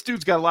cat. This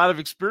dude's got a lot of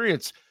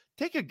experience.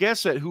 Take a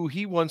guess at who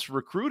he once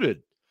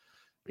recruited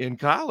in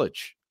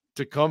college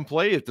to come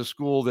play at the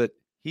school that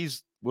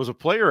was a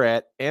player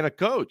at and a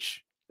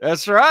coach.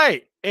 That's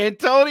right.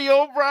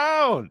 Antonio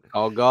Brown.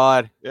 Oh,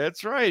 God.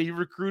 That's right. He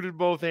recruited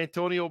both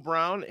Antonio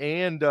Brown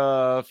and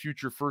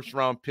future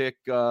first-round pick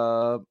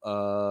Joe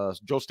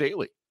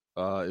Staley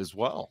as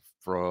well.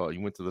 He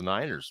went to the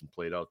Niners and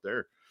played out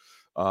there.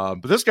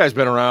 But this guy's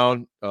been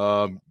around.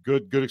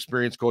 Good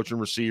experience coaching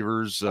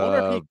receivers.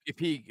 I wonder if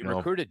he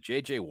recruited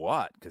J.J.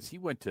 Watt because he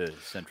went to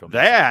Central.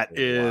 That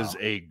is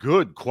a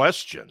good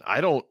question.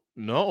 I don't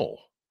know.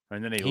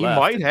 And then he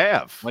might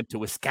have went to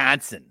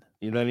Wisconsin.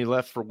 And then he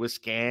left for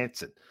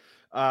Wisconsin.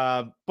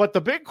 But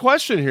the big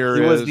question here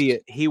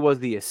he was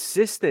the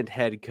assistant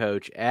head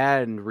coach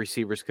and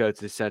receivers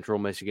coach at Central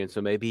Michigan. So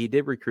maybe he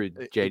did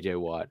recruit J.J.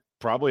 Watt.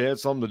 Probably had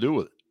something to do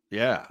with it.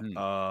 Yeah.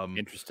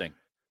 Interesting.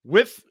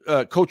 With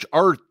Coach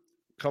Art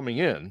coming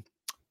in,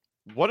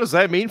 what does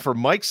that mean for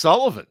Mike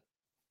Sullivan?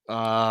 He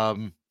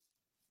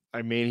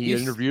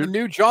interviewed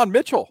new John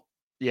Mitchell.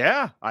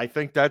 Yeah, I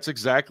think that's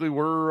exactly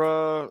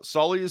where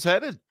Sully is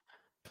headed.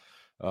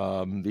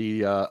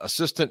 The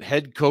assistant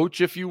head coach,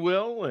 if you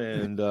will,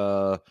 and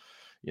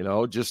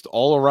just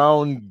all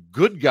around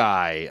good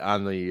guy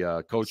on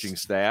the coaching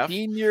staff.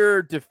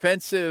 Senior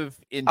defensive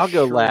insurance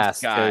I'll go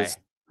last guy.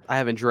 I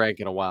haven't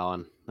drank in a while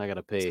and I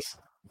gotta pee.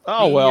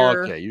 Oh, well,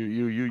 okay.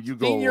 You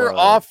go. Senior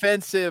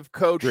offensive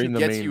coach who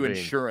gets you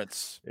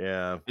insurance.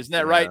 Yeah. Isn't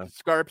that right,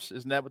 Scarps?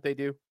 Isn't that what they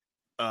do?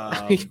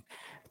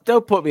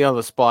 Don't put me on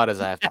the spot as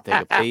I have to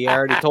take a pee. I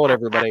already told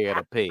everybody I got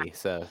to pee.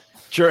 So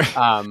sure.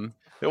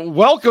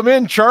 Welcome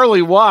in,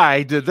 Charlie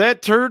Y. Did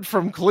that turd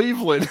from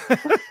Cleveland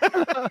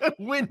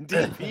win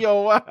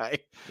DPOI?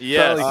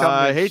 Yes.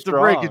 I hate to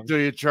break it to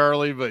you,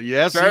 Charlie, but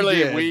yes,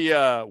 Charlie, we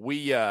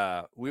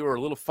were a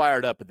little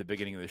fired up at the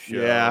beginning of the show.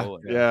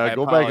 Yeah.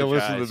 Go back and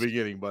listen to the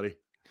beginning, buddy.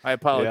 I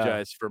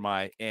apologize for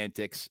my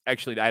antics.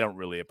 Actually, I don't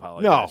really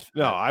apologize.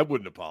 No, I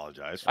wouldn't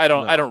apologize. I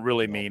don't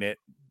really mean it.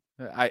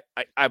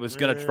 I was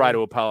going to try to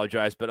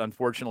apologize, but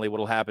unfortunately what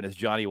will happen is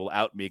Johnny will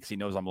out me because he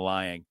knows I'm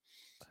lying.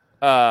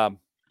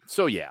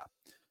 So yeah.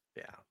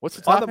 What's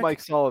the topic? On the Mike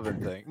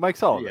Sullivan thing? Mike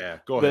Sullivan. Yeah,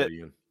 go ahead,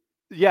 Ian.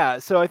 Yeah,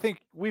 so I think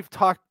we've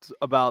talked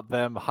about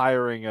them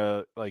hiring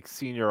a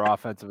senior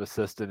offensive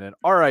assistant, and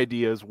our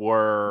ideas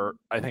were,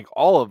 I think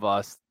all of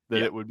us,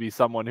 that it would be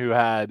someone who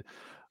had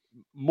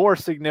more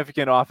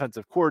significant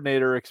offensive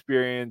coordinator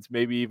experience,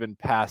 maybe even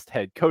past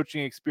head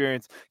coaching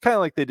experience, kind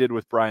of like they did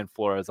with Brian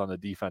Flores on the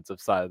defensive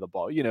side of the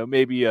ball.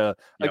 Maybe a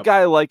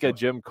guy like a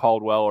Jim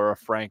Caldwell or a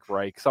Frank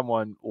Reich,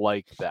 someone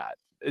like that.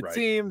 It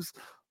seems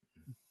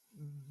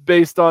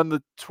based on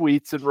the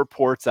tweets and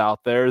reports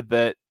out there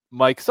that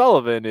Mike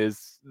Sullivan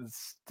is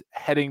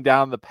heading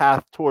down the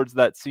path towards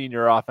that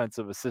senior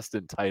offensive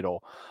assistant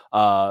title,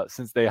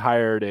 since they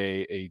hired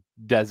a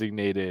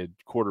designated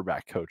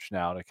quarterback coach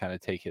now to kind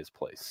of take his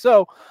place.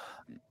 So,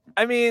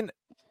 I mean,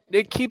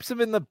 it keeps him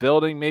in the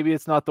building. Maybe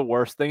it's not the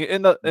worst thing.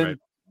 And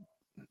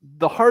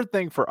the hard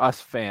thing for us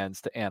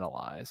fans to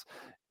analyze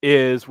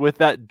is with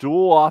that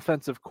dual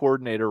offensive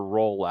coordinator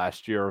role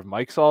last year of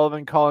Mike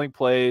Sullivan calling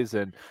plays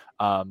and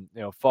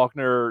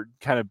Faulkner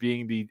kind of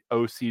being the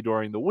OC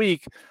during the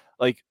week,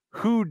 like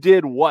who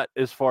did what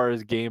as far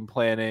as game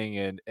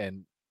planning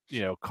and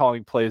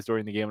calling plays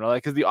during the game and all that,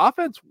 because the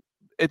offense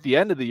at the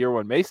end of the year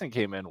when Mason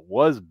came in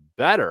was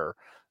better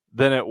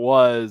than it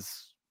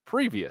was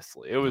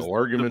previously. It was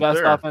the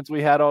best offense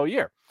we had all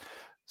year.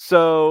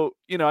 So,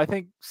 I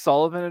think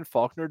Sullivan and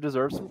Faulkner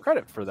deserve some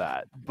credit for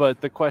that. But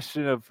the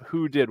question of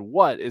who did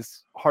what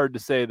is hard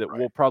to say that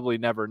we'll probably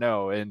never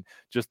know, and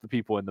just the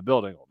people in the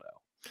building will know.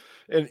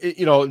 And,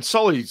 and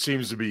Sully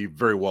seems to be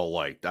very well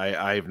liked.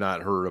 I have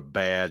not heard a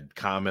bad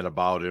comment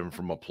about him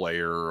from a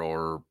player,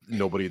 or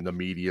nobody in the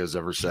media has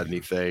ever said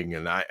anything.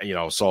 And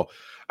so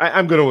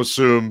I'm going to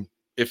assume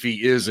if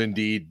he is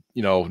indeed,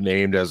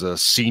 named as a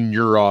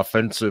senior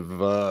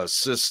offensive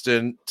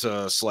assistant /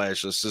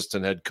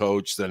 assistant head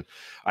coach, then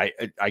I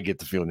get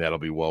the feeling that'll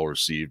be well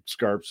received.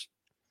 Scarps.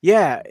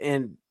 Yeah.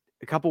 And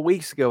a couple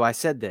weeks ago, I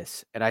said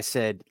this, and I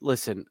said,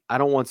 listen, I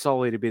don't want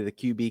Sully to be the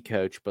QB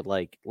coach, but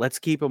let's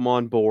keep him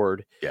on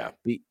board. Yeah.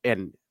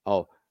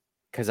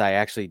 Because I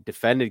actually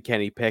defended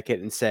Kenny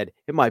Pickett and said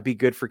it might be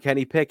good for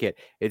Kenny Pickett.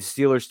 And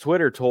Steelers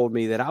Twitter told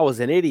me that I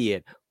was an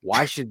idiot.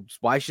 Why should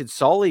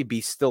Sully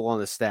be still on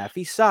the staff?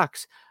 He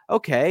sucks.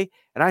 Okay.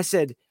 And I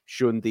said,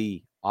 shouldn't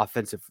the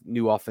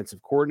new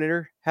offensive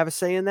coordinator have a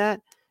say in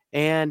that?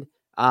 And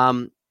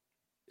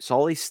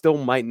Sully still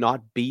might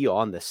not be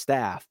on the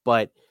staff,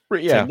 but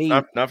yeah, to me,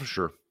 not for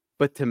sure.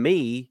 But to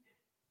me,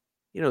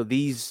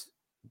 these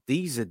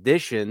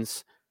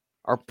additions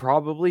are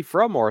probably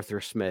from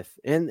Arthur Smith,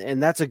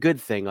 and that's a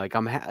good thing. Like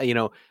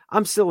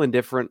I'm still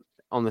indifferent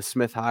on the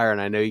Smith hire, and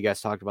I know you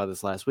guys talked about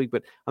this last week,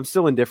 but I'm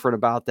still indifferent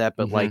about that.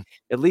 But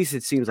at least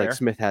it seems like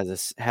Smith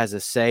has a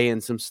say in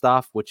some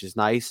stuff, which is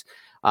nice.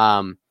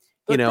 The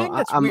thing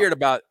that's weird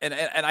about, and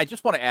I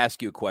just want to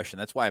ask you a question.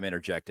 That's why I'm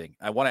interjecting.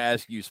 I want to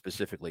ask you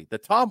specifically. The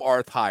Tom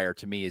Arth hire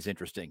to me is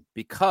interesting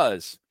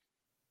because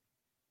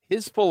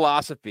his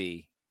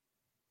philosophy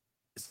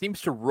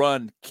seems to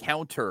run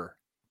counter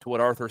to what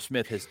Arthur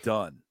Smith has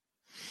done.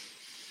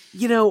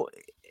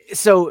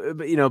 So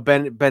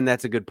Ben,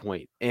 that's a good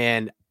point.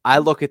 And I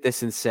look at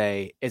this and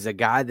say, as a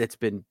guy that's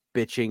been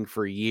bitching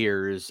for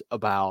years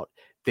about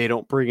they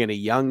don't bring any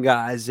young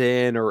guys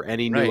in or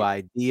any new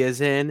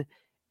ideas in,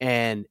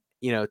 and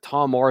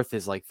Tom Arth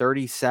is like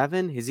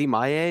 37. Is he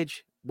my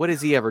age? What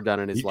has he ever done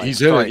in his life?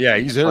 He's in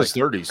his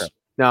 30s.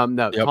 No.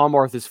 Yep. Tom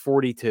Arth is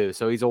 42,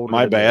 so he's older.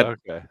 My bad.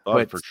 Okay,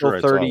 but for still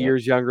 30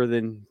 years younger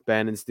than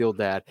Ben and Steel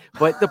Dad.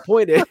 But the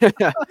point is,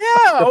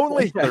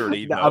 only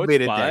 30. No, I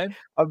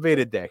made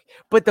a dick.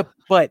 But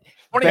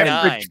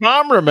 29.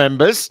 Tom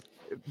remembers.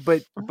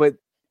 But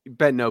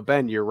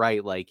Ben, you're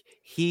right. Like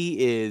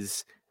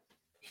he's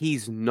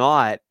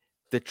not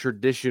the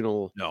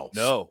traditional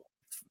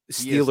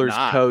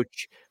Steelers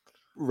coach,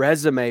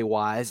 resume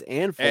wise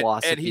and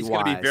philosophy and he's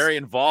going to be very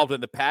involved in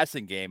the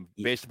passing game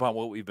based upon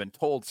what we've been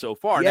told so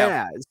far.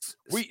 Yeah,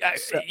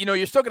 now,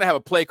 you're still going to have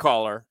a play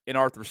caller in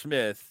Arthur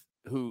Smith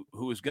who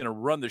is going to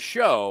run the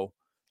show,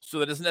 so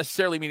that doesn't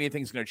necessarily mean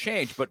anything's going to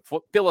change. But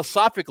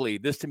philosophically,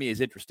 this to me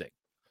is interesting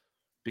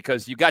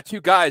because you got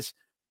two guys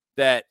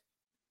that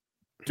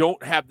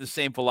don't have the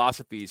same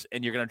philosophies,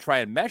 and you're going to try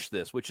and mesh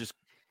this, which is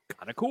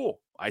kind of cool.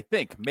 I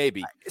think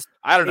maybe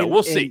I don't know.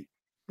 We'll see.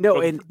 No,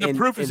 but the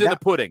proof is in the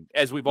pudding,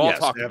 as we've all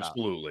talked about.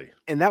 Absolutely.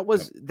 And that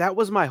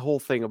was my whole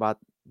thing about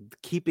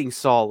keeping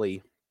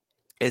Sully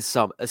as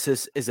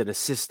an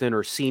assistant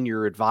or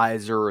senior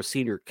advisor or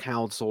senior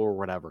counsel or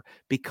whatever,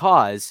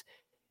 because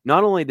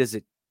not only does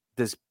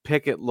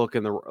Pickett look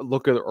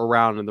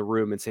around in the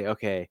room and say,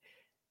 okay,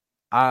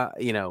 I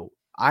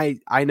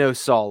know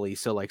Sully,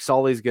 so like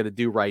Sully's going to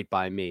do right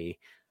by me,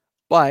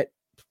 but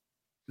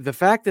the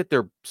fact that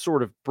they're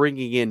sort of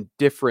bringing in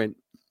different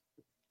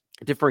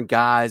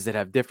guys that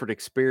have different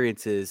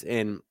experiences.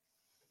 And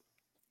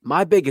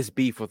my biggest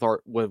beef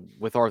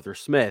with Arthur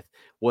Smith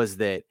was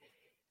that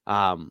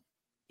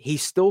he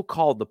still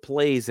called the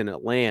plays in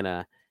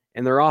Atlanta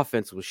and their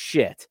offense was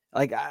shit.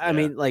 I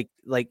mean,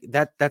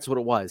 that's what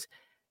it was.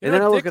 And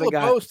then I look at a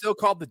guy who still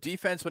called the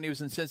defense when he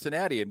was in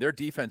Cincinnati, and their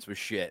defense was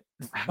shit.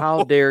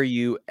 How dare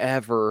you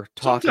ever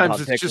talk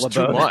Sometimes about it's Dick just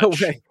LeBeau too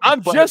much.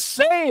 I'm just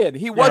saying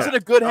he wasn't a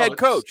good head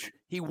coach.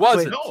 He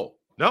wasn't.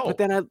 No.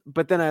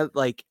 But then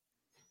I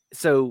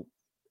so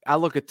I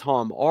look at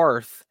Tom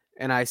Arth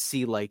and I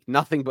see like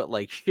nothing but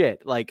like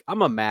shit. Like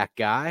I'm a Mac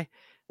guy.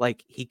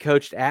 Like he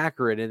coached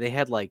Akron and they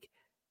had like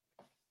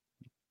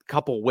a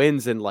couple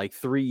wins in like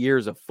 3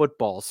 years of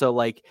football. So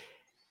like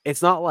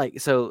it's not like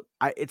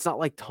it's not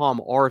like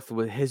Tom Arth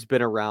has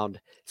been around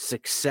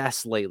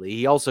success lately.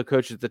 He also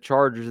coaches the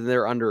Chargers, and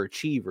they're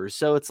underachievers.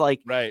 So it's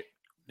like, Right.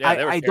 Yeah,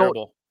 they were I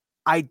terrible.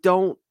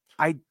 don't.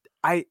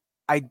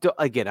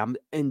 Again, I'm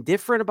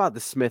indifferent about the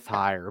Smith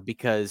hire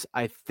because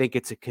I think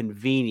it's a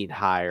convenient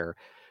hire.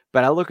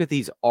 But I look at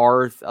the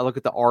Arth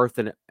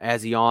and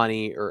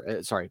Azani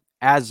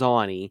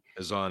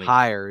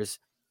hires,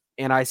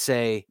 and I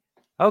say,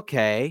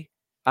 okay,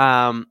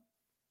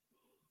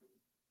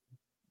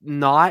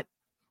 not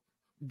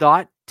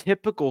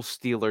typical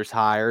Steelers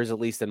hires, at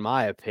least in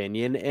my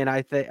opinion. And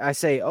I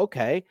say,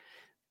 okay,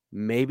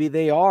 maybe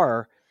they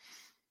are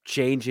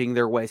changing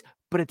their ways.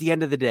 But at the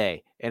end of the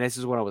day, and this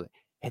is what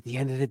at the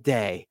end of the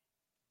day,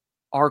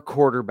 our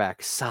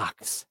quarterback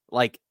sucks.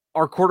 Like,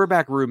 our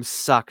quarterback room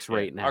sucks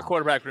right now. Our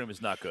quarterback room is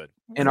not good.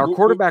 And our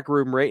quarterback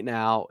room right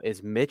now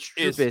is Mitch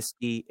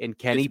Trubisky and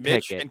Kenny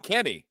Pickett. And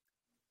Kenny.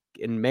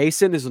 And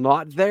Mason is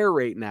not there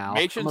right now.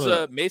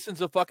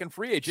 Mason's a fucking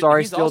free agent.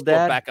 Sorry, still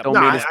dead.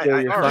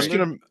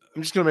 I'm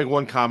just gonna make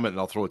one comment and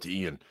I'll throw it to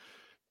Ian.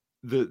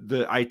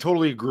 I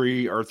totally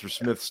agree. Arthur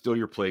Smith's still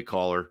your play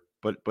caller,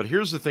 but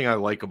here's the thing I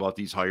like about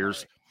these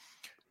hires: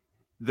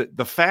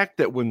 the fact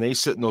that when they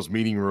sit in those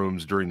meeting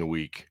rooms during the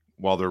week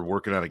while they're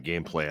working on a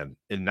game plan,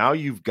 and now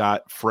you've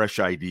got fresh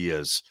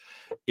ideas.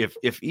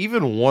 If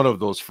even one of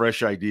those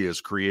fresh ideas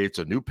creates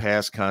a new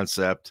pass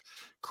concept,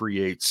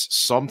 creates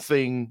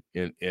something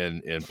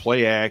in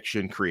play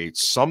action,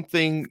 creates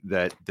something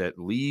that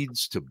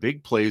leads to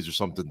big plays or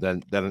something,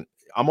 then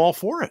I'm all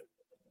for it.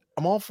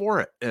 I'm all for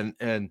it.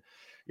 And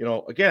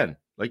again,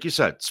 like you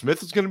said,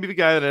 Smith is going to be the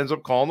guy that ends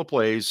up calling the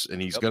plays,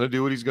 and he's going to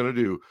do what he's going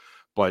to do.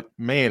 But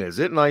man, is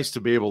it nice to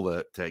be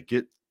able to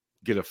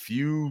get a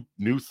few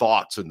new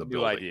thoughts in the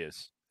building, new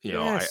ideas.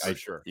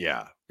 Sure.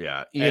 Yeah.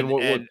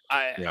 Ian,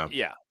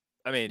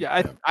 I mean,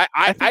 I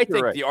think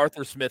right. the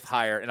Arthur Smith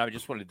hire, and I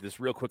just want to do this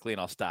real quickly and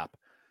I'll stop,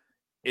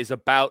 is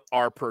about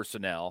our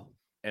personnel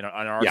and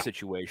on our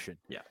situation.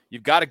 Yeah.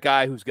 You've got a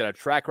guy who's got a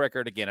track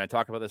record. Again, I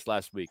talked about this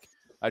last week,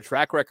 a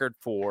track record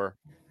for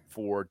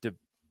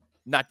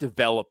not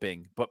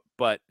developing,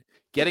 but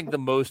getting the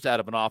most out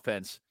of an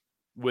offense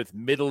with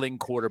middling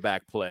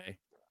quarterback play.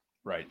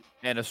 Right.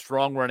 And a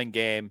strong running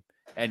game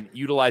and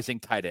utilizing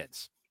tight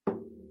ends.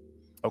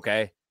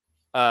 Okay.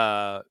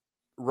 Ryan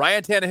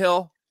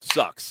Tannehill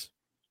sucks.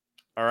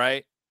 All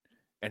right.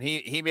 And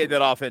he made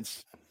that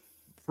offense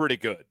pretty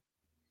good.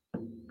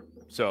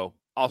 So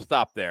I'll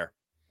stop there.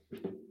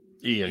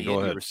 Ian, go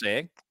ahead. You were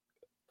saying?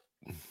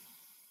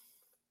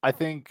 I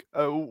think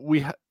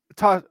we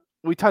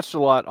touched a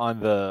lot on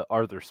the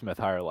Arthur Smith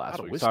hire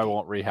last week, so I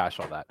won't rehash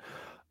all that.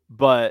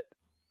 But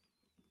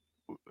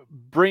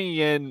bringing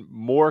in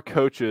more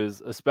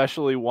coaches,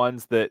 especially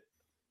ones that,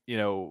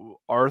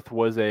 Arth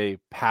was a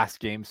pass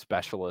game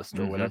specialist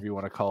or whatever you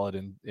want to call it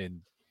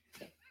in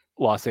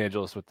Los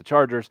Angeles with the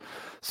Chargers.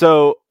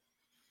 So,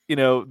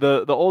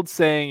 the old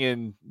saying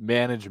in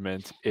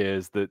management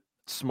is that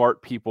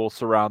smart people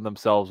surround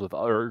themselves with,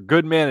 or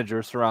good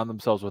managers surround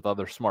themselves with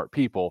other smart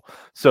people,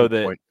 so Good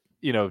that point.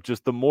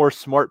 just the more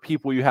smart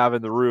people you have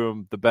in the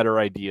room, the better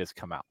ideas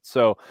come out.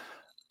 So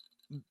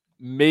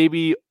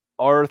maybe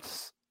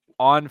Arth's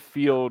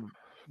on-field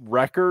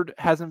record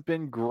hasn't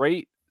been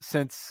great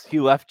since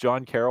he left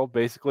John Carroll,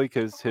 basically,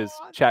 because his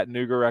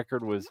Chattanooga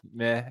record was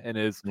meh and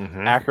his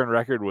Akron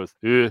record was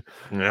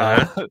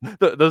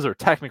those are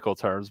technical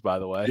terms, by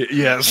the way.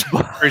 Yes,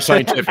 very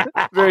scientific.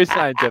 Very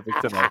scientific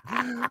to me.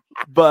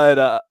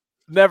 But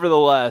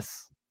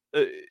nevertheless,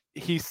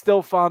 he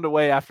still found a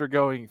way after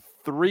going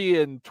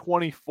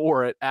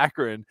 3-24 at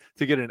Akron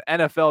to get an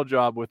NFL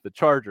job with the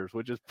Chargers,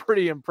 which is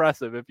pretty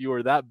impressive if you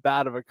were that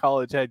bad of a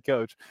college head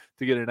coach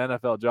to get an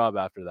NFL job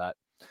after that.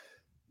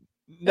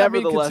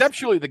 Nevertheless,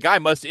 conceptually, the guy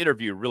must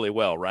interview really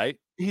well, right?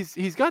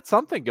 He's got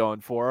something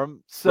going for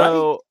him.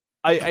 So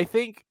right? I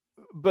think,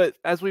 but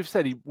as we've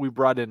said, we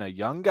brought in a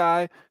young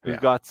guy who's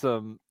got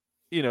some,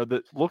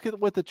 look at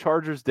what the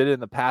Chargers did in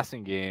the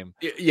passing game.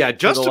 Yeah,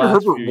 Justin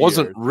Herbert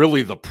wasn't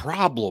really the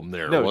problem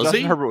there, was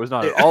Justin he? Herbert was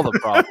not at all the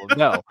problem.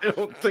 No, I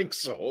don't think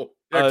so.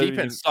 Their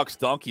defense sucks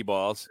donkey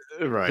balls.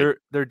 Right.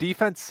 Their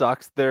defense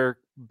sucks. Their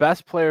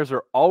best players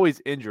are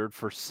always injured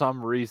for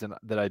some reason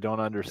that I don't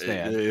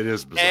understand. It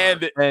is bizarre.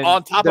 And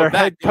on top their of that,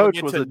 head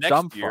coach was a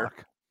dumb year,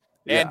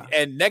 fuck.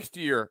 And next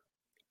year,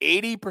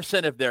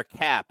 80% of their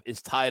cap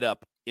is tied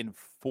up in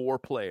 4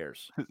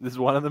 players. Is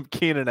one of them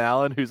Keenan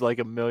Allen, who's like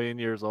 1,000,000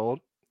 years old?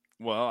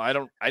 Well, I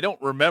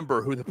don't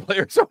remember who the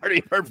players are, to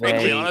be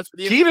perfectly honest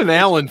with you. Keenan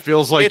Allen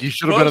feels like he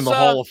should have been in the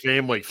Hall of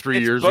Fame like 3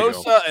 years ago.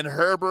 Bosa and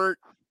Herbert,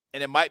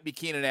 and it might be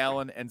Keenan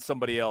Allen and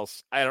somebody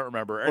else. I don't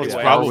remember. Well, anyway, it's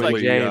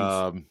probably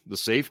James. The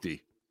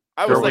safety.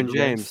 I was Derwin like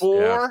James.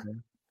 4.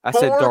 I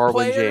said 4 Darwin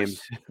players?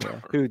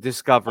 James, who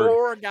discovered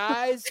 4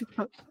 guys.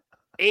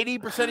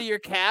 80% of your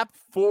cap,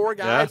 4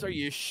 guys. Are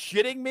you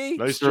shitting me?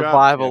 Nice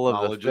survival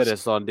job, of the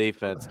fittest on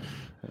defense.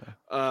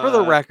 For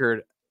the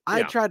record,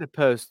 I tried to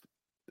post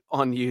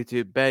on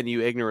YouTube, Ben,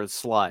 you ignorant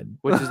slut,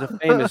 which is a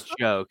famous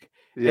joke.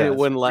 And it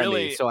wouldn't let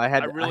me. So I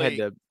had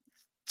to.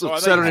 It's a Oh, I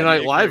thought you Saturday had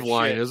Night the Live ignorant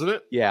line, shit. isn't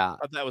it? Yeah. I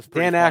thought that was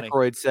pretty Dan funny.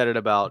 Aykroyd said it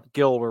about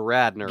Gilbert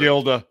Radner,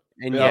 Gilda.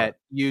 and Yeah.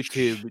 yet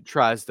YouTube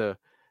tries to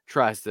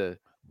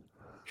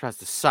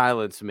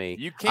silence me.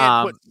 You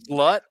can't put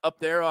slut up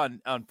there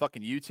on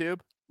fucking YouTube.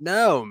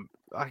 No,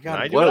 I got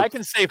I it. do. But I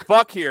can say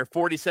fuck here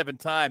 47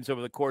 times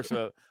over the course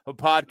of a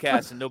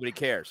podcast and nobody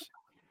cares.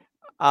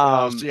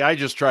 See, I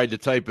just tried to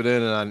type it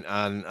in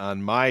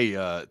on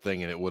my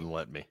thing and it wouldn't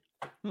let me.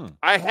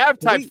 I have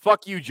typed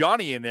 "fuck you,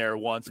 Johnny" in there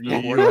once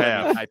before. You to let me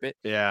have. type it.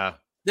 Yeah.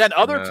 Then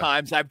other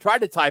times I've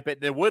tried to type it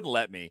and it wouldn't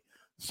let me.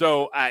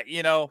 So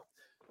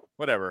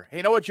whatever. Hey,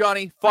 you know what,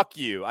 Johnny? Fuck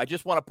you. I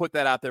just want to put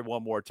that out there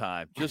one more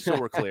time, just so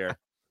we're clear.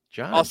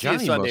 I'll see you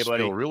Johnny Sunday, must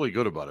buddy. feel really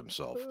good about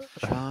himself.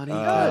 Johnny,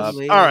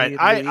 all right,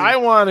 I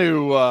want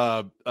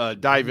to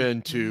dive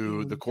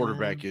into the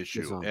quarterback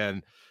issue,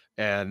 and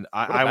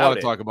I want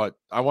to talk about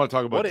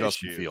What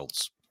Justin issue?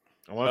 Fields.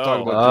 I want to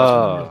talk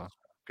about Justin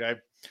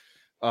Fields.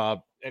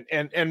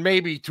 Okay, and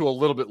maybe to a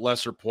little bit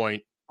lesser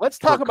point. Let's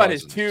talk Kirk about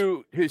Cousins.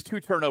 his two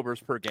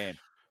turnovers per game.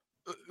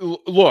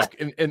 Look,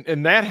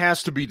 and that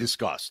has to be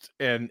discussed.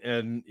 And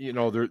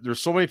there's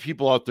so many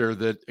people out there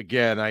that,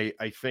 again, I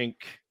think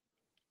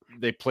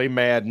they play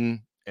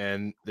Madden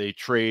and they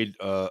trade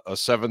a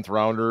 7th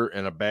rounder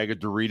and a bag of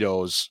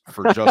Doritos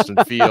for Justin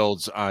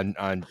Fields on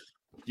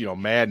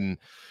Madden,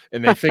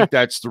 and they think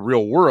that's the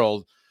real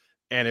world,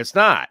 and it's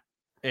not.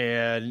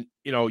 And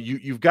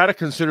you've got to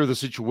consider the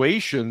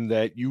situation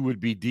that you would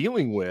be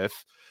dealing with,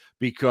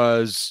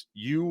 because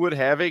you would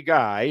have a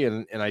guy,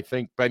 and I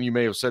think, Ben, you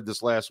may have said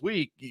this last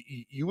week,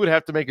 you would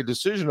have to make a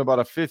decision about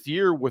a 5th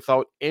year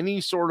without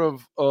any sort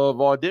of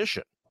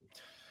audition.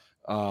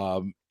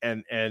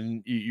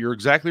 And you're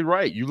exactly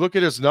right. You look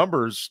at his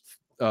numbers,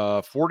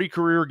 40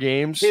 career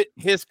games,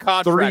 his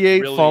contract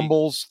 38 really,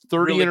 fumbles,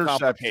 30 really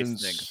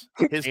interceptions.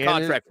 His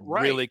contract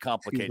really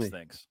complicates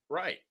things.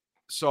 Right.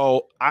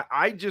 So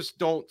I just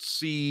don't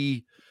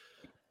see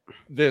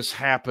this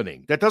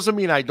happening. That doesn't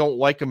mean I don't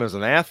like him as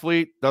an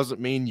athlete.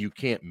 Doesn't mean you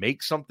can't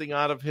make something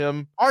out of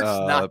him. Art's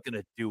not going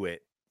to do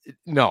it.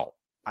 No,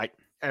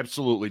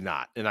 absolutely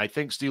not. And I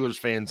think Steelers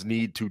fans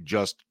need to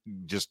just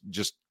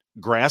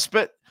grasp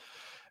it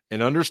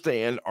and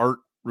understand Art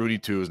Rudy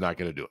 2 is not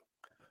going to do it.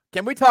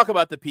 Can we talk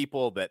about the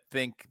people that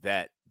think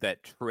that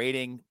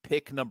trading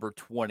pick number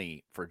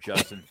 20 for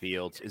Justin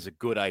Fields is a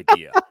good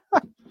idea?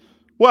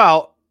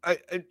 Well,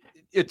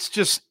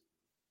 it's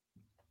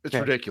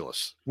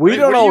ridiculous. We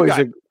don't always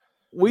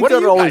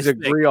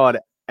agree think? on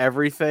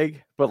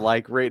everything, but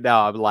like right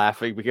now I'm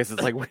laughing because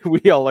it's like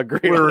we all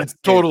agree. We're on in this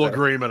total thing.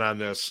 agreement on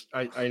this.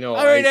 I know.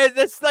 I mean,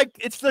 it's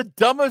the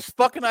dumbest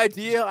fucking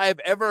idea I've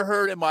ever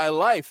heard in my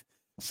life.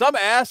 Some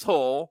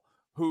asshole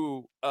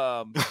who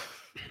I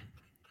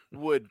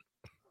would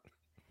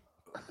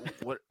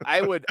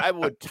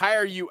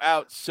tire you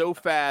out so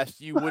fast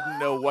you wouldn't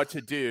know what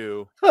to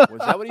do. Was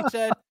that what he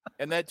said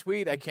in that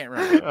tweet? I can't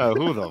remember.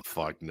 Who the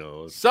fuck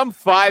knows? Some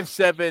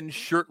 5'7"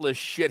 shirtless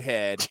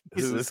shithead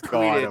who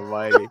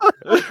tweeted,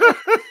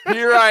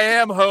 "Here I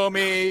am,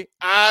 homie.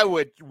 I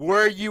would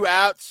wear you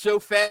out so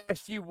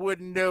fast you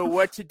wouldn't know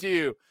what to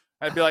do."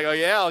 I'd be like, "Oh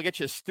yeah, I'll get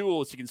you a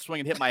stool so you can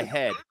swing and hit my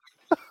head."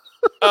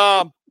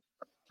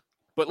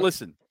 But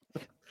listen,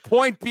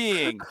 point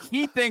being,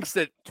 he thinks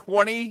that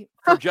 20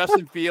 for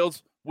Justin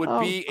Fields would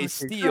be a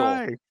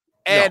steal,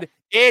 and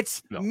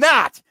it's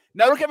not.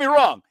 Now, don't get me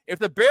wrong. If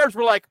the Bears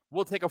were like,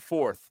 "We'll take a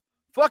 4th,"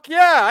 fuck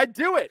yeah, I'd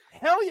do it.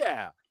 Hell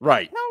yeah.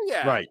 Right. Hell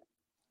yeah.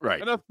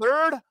 Right. And a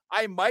 3rd,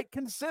 I might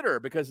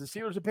consider, because the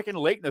Steelers are picking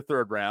late in the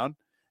 3rd round,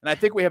 and I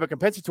think we have a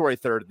compensatory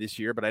 3rd this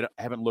year, but I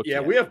haven't looked. Yeah,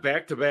 yet. we have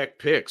back-to-back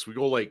picks. We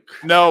go like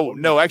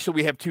no. Actually,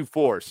 we have 2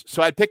 4s.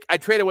 So I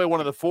trade away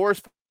one of the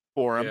 4s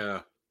for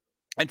him,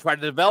 and try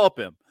to develop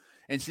him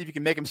and see if you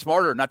can make him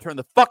smarter and not turn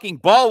the fucking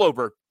ball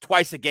over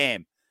twice a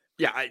game.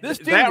 Yeah, this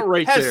dude that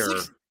right there.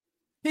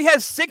 He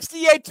has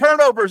 68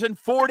 turnovers in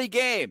 40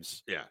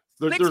 games. Yeah,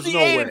 there's no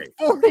way. In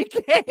 40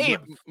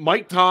 games.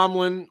 Mike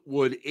Tomlin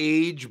would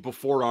age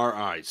before our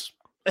eyes.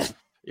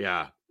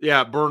 Yeah,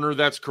 Burner,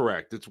 that's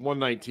correct. It's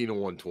 119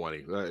 and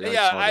 120.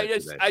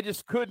 I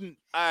just couldn't.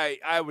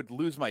 I would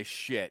lose my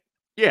shit.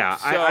 Yeah,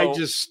 So,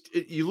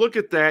 you look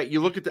at that,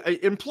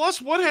 and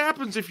plus, what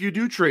happens if you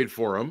do trade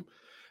for him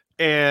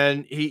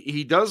and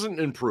he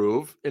doesn't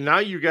improve, and now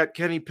you got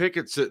Kenny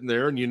Pickett sitting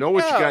there, and you know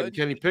what you got in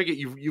Kenny Pickett?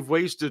 You've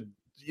wasted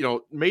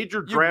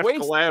major draft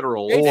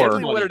collateral.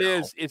 Basically, what it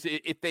is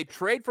if they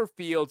trade for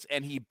Fields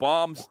and he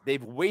bombs,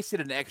 they've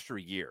wasted an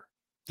extra year.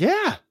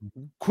 Yeah,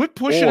 quit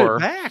pushing it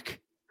back.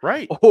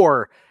 Right,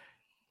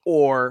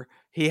 or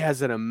he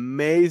has an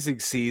amazing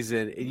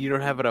season and you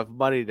don't have enough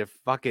money to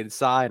fucking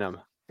sign him.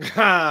 It's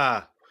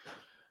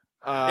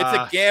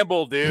a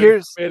gamble,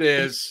 dude. It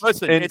is.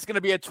 Listen, it's going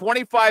to be a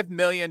 $25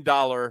 million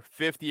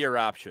 5th-year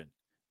option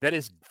that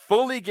is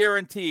fully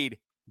guaranteed,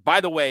 by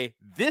the way,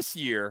 this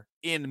year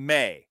in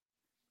May.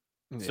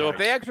 So if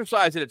they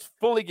exercise it, it's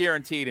fully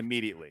guaranteed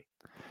immediately.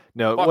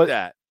 No, Fuck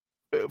that.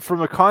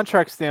 From a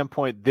contract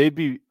standpoint, they'd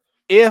be,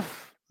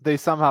 if they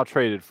somehow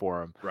traded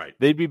for him. Right.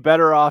 They'd be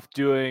better off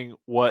doing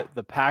what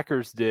the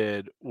Packers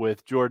did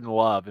with Jordan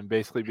Love and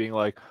basically being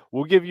like,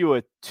 we'll give you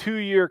a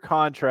 2-year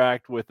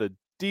contract with a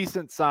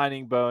decent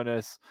signing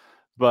bonus,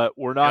 but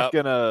we're not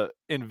going to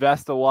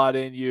invest a lot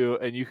in you,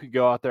 and you can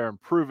go out there and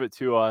prove it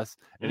to us.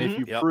 And if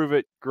you prove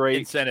it, great.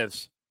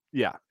 Incentives.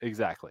 Yeah,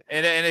 exactly.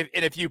 And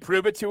if you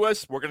prove it to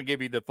us, we're going to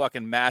give you the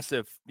fucking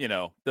massive,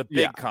 the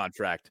big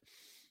contract,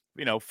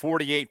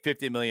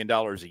 $48-50 million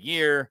a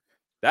year.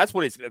 That's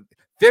what it's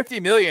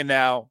 $50 million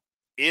now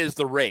is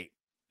the rate.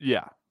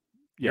 Yeah.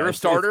 You're a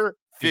starter,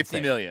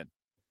 $50 million.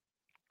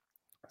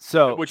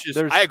 So,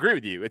 I agree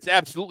with you. It's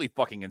absolutely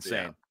fucking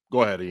insane. Yeah.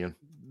 Go ahead, Ian.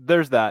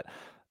 There's that.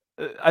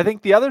 I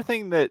think the other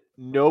thing that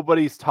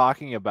nobody's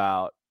talking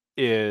about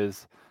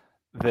is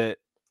that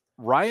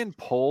Ryan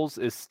Poles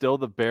is still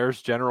the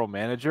Bears general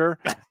manager.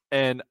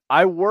 And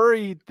I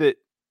worry that,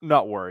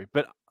 not worry,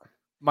 but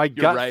my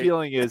gut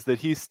feeling is that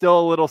he's still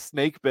a little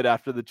snake bit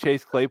after the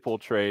Chase Claypool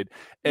trade.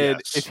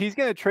 And if he's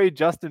going to trade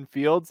Justin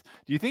Fields,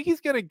 do you think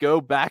he's going to go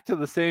back to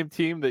the same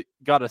team that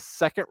got a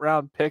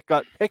second-round pick,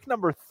 got pick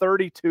number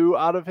 32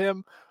 out of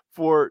him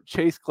for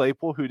Chase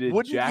Claypool, who did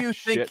Wouldn't jack you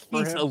think shit for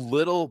he's him? a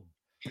little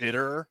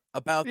bitter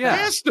about Yeah. that?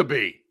 Has to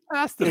be.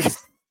 I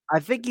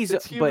think he's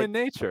it's human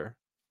nature.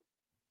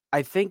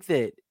 I think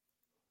that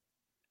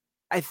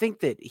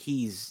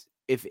he's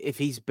if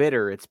he's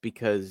bitter, it's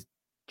because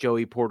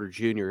Joey Porter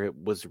Jr.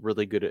 was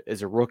really good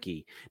as a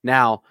rookie.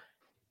 Now,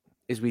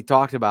 as we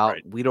talked about,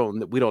 we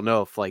don't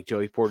know if like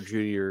Joey Porter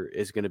Jr.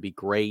 is going to be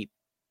great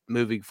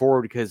moving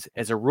forward, because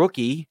as a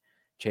rookie,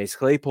 Chase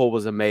Claypool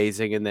was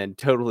amazing and then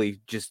totally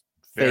just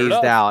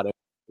phased out.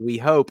 We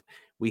hope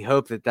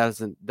that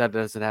doesn't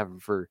happen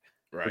for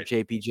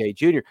JPJ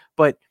Jr.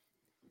 But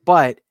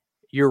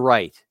you're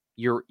right.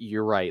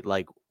 You're right.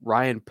 Like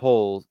Ryan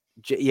Poles,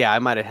 I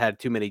might have had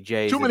too many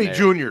J's. Too many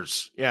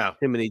juniors. Yeah.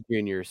 Too many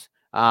juniors.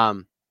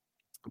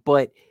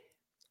 But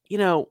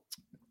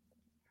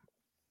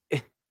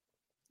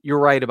you're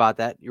right about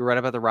that. You're right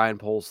about the Ryan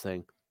Poles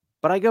thing.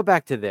 But I go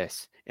back to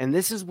this, and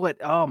this is what,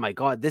 oh my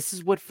God, this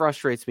is what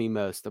frustrates me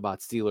most about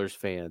Steelers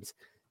fans.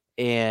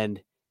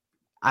 And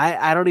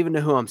I don't even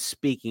know who I'm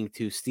speaking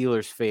to,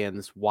 Steelers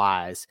fans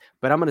wise,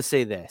 but I'm going to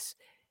say this.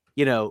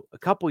 A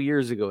couple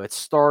years ago, it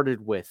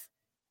started with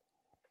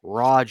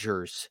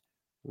Rodgers,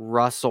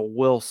 Russell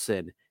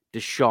Wilson,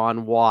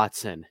 Deshaun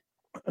Watson.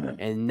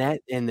 And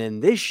then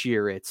this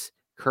year it's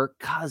Kirk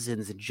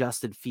Cousins and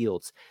Justin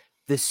Fields.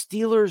 The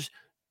Steelers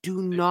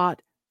do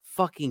not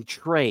fucking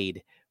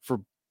trade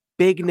for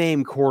big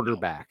name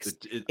quarterbacks.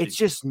 It's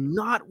just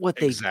not what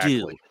they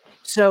do.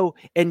 So,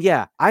 and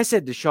I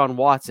said Deshaun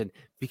Watson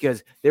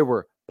because there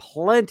were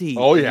plenty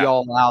of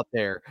y'all out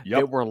there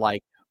that were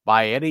like,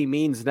 by any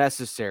means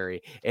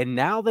necessary. And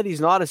now that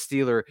he's not a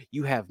Steeler,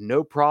 you have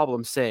no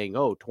problem saying,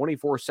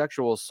 24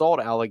 sexual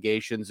assault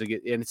allegations. And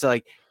it's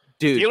like,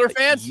 dude. Steeler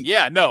fans?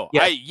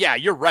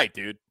 You're right,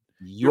 dude.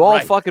 You all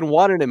fucking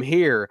wanted him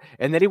here.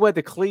 And then he went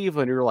to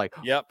Cleveland. You're like,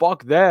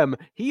 fuck them.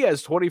 He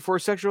has 24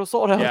 sexual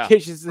assault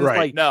allegations. It's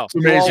like, no. It's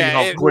amazing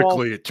how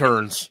quickly it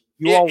turns.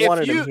 You all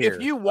wanted him here.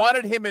 If you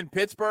wanted him in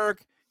Pittsburgh,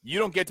 you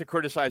don't get to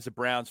criticize the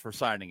Browns for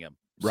signing him.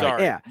 Right.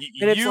 Sorry. Yeah.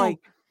 And it's like,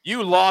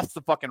 you lost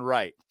the fucking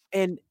right.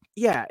 And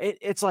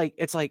it's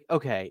like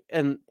okay,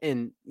 and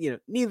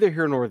neither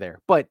here nor there,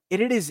 but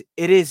it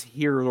is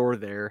here nor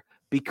there,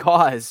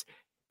 because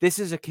this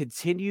is a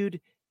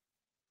continued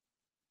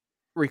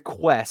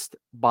request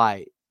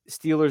by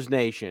Steelers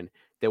Nation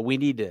that we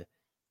need to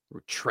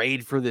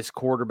trade for this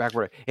quarterback,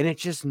 and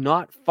it's just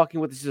not fucking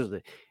what the Steelers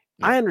did.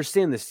 Yeah. I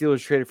understand the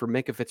Steelers traded for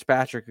Minka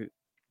Fitzpatrick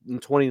in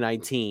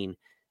 2019.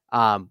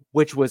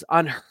 Which was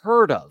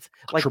unheard of,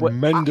 like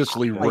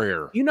tremendously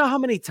rare. You know how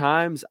many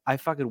times I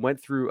fucking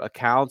went through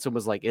accounts and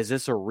was like, "Is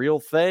this a real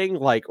thing?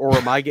 Like, or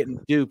am I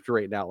getting duped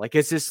right now? Like,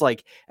 is this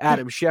like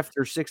Adam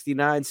Schefter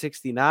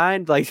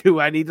 69? Like, do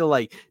I need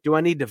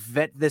to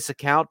vet this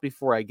account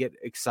before I get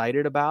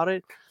excited about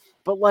it?"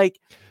 But like,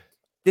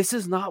 this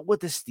is not what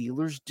the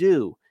Steelers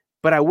do.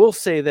 But I will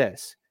say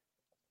this: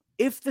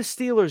 if the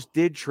Steelers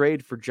did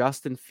trade for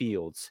Justin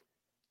Fields,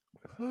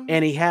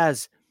 and he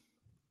has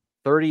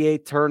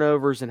 38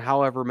 turnovers in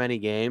however many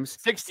games.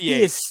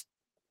 68.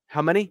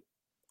 How many?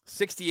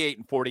 68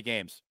 in 40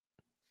 games.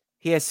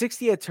 He has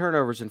 68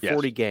 turnovers in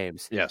 40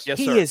 games. Yes.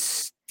 He is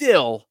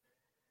still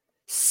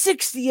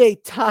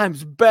 68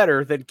 times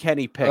better than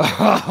Kenny Pickett.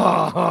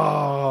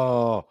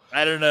 I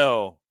don't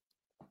know.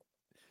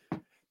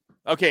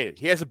 Okay,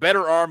 he has a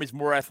better arm. He's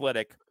more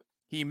athletic.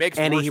 He makes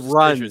and worse he decisions.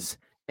 Runs,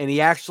 and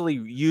he actually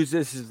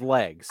uses his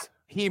legs.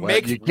 He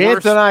makes you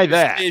can't deny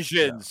that.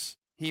 Decisions.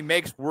 Yeah. He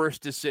makes worse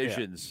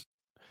decisions.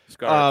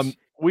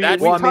 We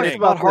talked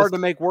about hard to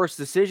make worse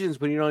decisions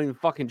when you don't even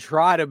fucking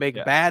try to make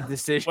bad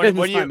decisions.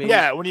 When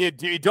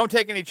you don't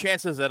take any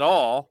chances at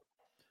all.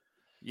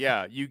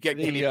 Yeah, you get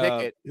Kenny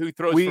Pickett, who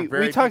throws for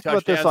very few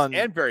touchdowns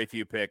and very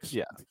few picks.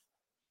 Yeah,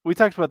 we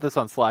talked about this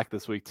on Slack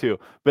this week too.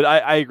 But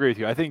I agree with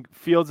you. I think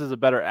Fields is a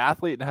better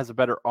athlete and has a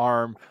better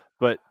arm,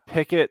 but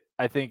Pickett,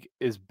 I think,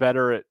 is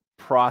better at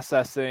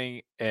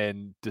processing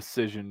and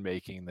decision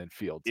making than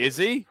Fields. Is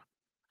he?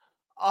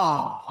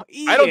 Oh,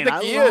 Ian, I don't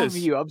think he love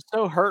is. you. I'm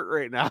so hurt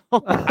right now.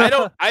 I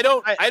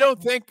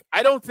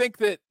don't think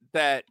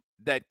that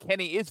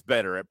Kenny is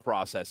better at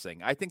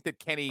processing. I think that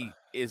Kenny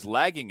is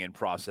lagging in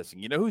processing.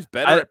 You know who's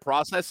better at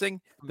processing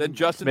than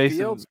Justin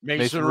Fields?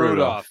 Mason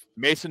Rudolph.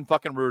 Mason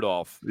fucking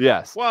Rudolph.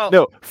 Yes. Well,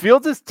 no,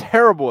 Fields is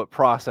terrible at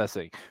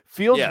processing.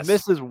 Fields Yes.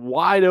 misses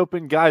wide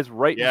open guys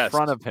right in Yes.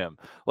 front of him.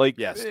 Like,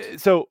 Yes.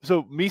 so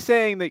me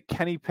saying that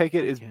Kenny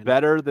Pickett is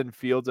better than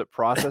Fields at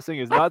processing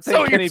is not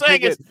saying So Kenny you're saying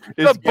Pickett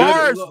the is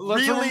bar good. is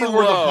Let's really remember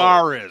where the low.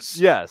 bar is.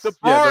 Yes. The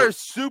yeah, bar the- is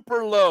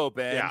super low,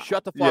 Ben. Yeah.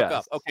 Shut the fuck Yes.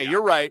 up. Okay,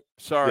 you're right.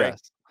 Sorry.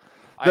 Yes.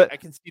 I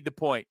can see the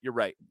point. You're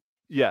right.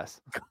 Yes.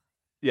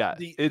 Yeah.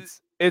 The-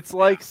 It's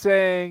like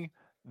saying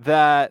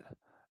that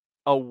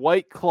a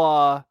White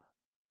Claw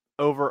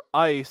over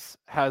ice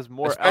has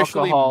more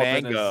Especially alcohol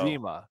than mango. a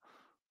Zima.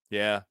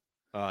 Yeah.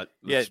 Let's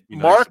Yeah. be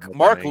nice Mark about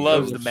Mark mangoes.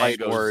 loves the Those fight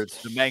mangoes,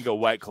 words. the mango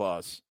White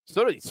Claws.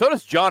 So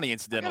does Johnny, I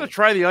incidentally. gotta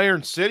try the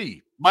Iron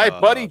City. My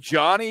buddy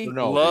Johnny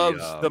no, loves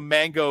the, the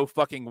mango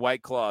fucking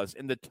White Claws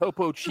and the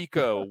Topo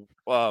Chico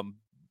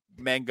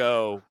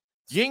mango.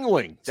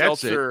 Yingling. That's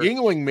seltzer it.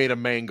 Yingling made a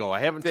mango. I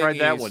haven't tried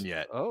that thingies. one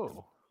yet.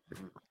 Oh.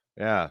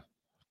 Yeah.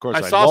 Of course,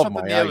 I saw love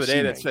something my the other IC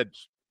day that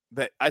mangoes.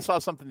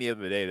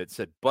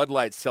 said Bud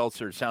Light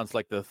Seltzer sounds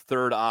like the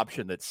third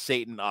option that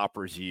Satan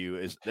offers you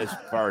as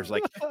far as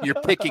like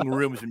you're picking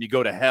rooms when you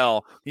go to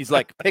hell. He's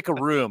like, pick a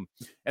room,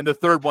 and the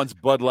third one's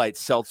Bud Light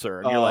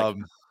Seltzer, and you're like,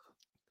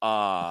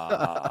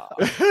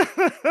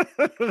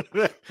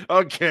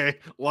 okay,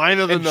 line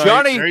of the And night.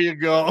 Johnny- there you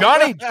go.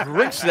 Johnny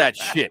drinks that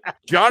shit.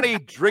 Johnny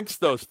drinks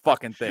those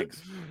fucking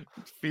things,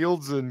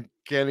 Fields and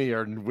Kenny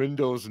are in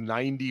Windows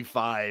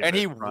 95, and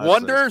he at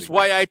wonders processing.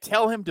 why I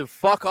tell him to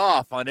fuck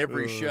off on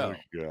every show.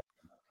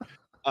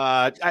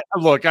 God.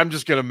 Look, I'm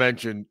just going to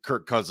mention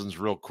Kirk Cousins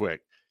real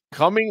quick.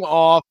 Coming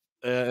off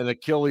an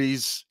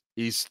Achilles,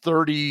 he's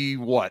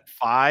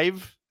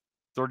 35,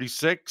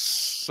 36,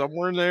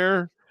 somewhere in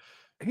there.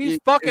 He's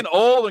fucking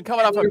old and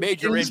coming off a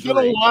major He's injury.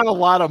 going to want a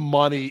lot of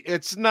money.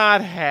 It's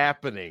not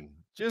happening.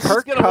 Just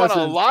He's going to want a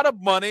Cousins- lot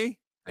of money,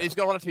 and he's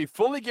going to want it to be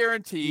fully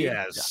guaranteed.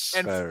 yes,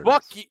 And Fair.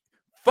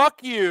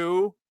 fuck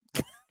you.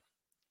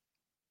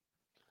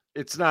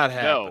 it's not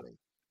happening.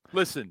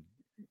 Listen,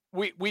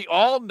 we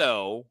all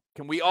know.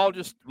 Can we all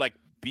just like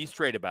be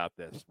straight about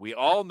this? We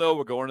all know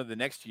we're going to the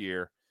next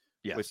year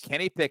Yes, with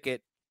Kenny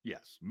Pickett.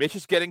 yes. Mitch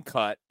is getting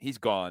cut. He's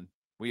gone.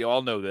 We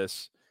all know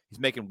this. He's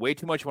making way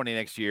too much money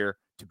next year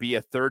to be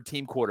a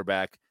third-team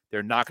quarterback.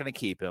 They're not going to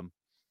keep him,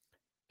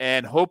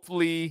 and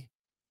hopefully,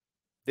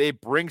 they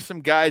bring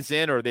some guys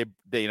in, or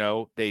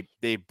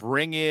they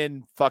bring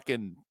in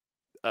fucking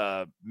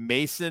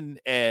Mason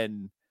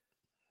and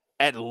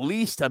at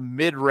least a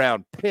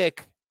mid-round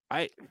pick.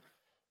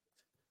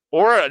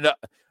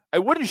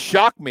 It wouldn't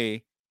shock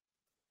me,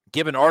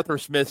 given Arthur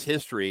Smith's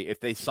history, if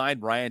they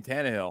signed Ryan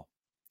Tannehill.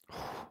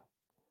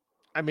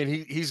 I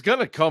mean, he's going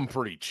to come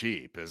pretty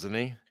cheap, isn't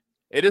he?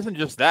 It isn't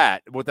just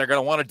that. What they're going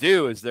to want to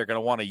do is they're going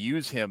to want to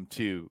use him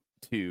to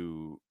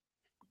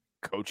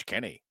coach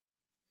Kenny.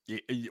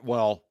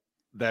 Well,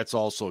 that's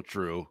also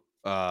true.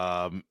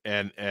 And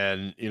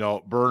you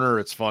know, Burner,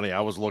 it's funny. I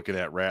was looking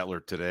at Rattler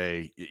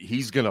today.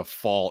 He's going to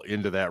fall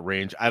into that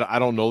range. I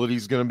don't know that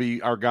he's going to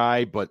be our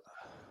guy, but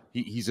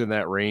he's in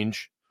that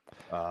range.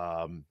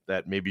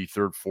 That maybe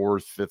third,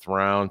 fourth, fifth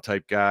round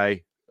type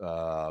guy.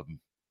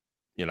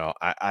 You know,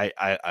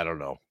 I don't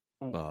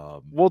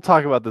know. We'll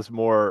talk about this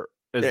more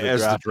as the the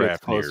draft draft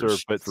gets closer,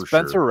 nears, but for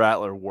Spencer sure.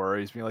 Rattler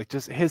worries me. Like,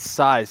 just his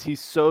size,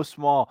 he's so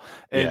small,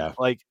 and Yeah.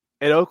 like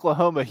at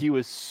Oklahoma, he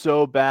was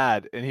so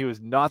bad, and he was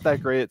not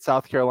that great at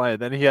South Carolina.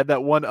 Then he had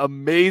that one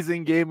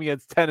amazing game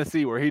against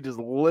Tennessee where he just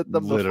lit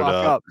them the Lit it fuck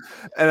up. up,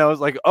 and I was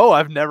like, oh,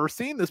 I've never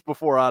seen this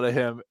before out of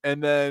him.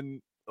 And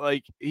then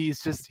like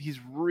he's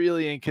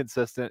really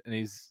inconsistent, and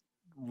he's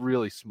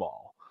really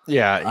small.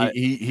 Yeah,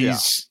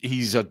 he's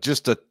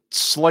just a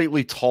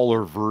slightly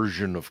taller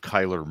version of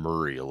Kyler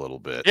Murray a little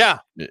bit. Yeah,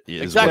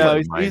 is exactly. what No, it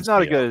he's reminds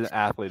not me a good of. an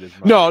athlete as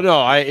much. No,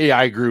 I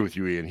agree with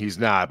you, Ian. He's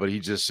not, but he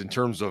just, in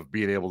terms of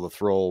being able to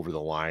throw over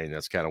the line,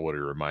 that's kind of what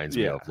he reminds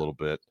me of a little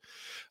bit.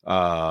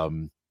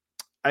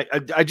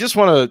 I just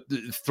want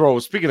to throw,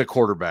 speaking of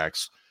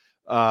quarterbacks,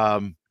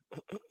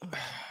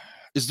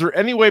 is there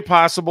any way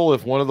possible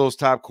if one of those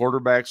top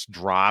quarterbacks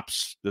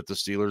drops that the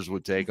Steelers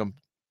would take him?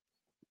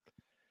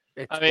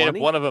 I mean, if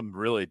one of them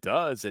really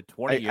does at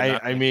 20, you're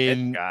not I gonna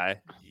mean, get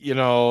guy. You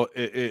know,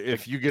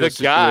 if you get The a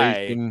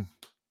situation,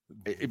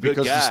 because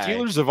the guy.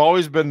 Steelers have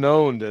always been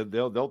known that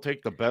they'll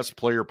take the best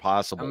player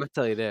possible. I'm gonna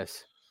tell you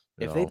this: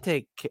 if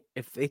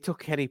they took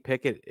Kenny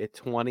Pickett at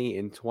 20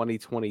 in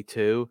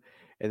 2022,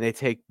 and they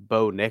take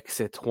Bo Nix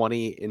at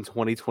 20 in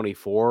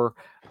 2024,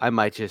 I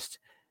might just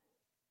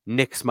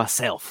nix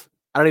myself.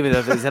 I don't even know.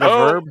 Is that a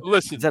verb?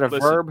 Listen, Is that a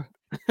verb?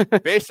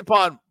 Based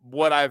upon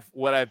what I've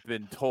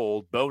been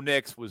told, Bo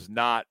Nix was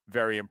not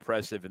very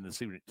impressive in the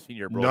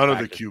Senior Bowl. None of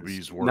the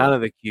practices. QBs were. None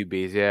of the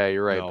QBs. Yeah,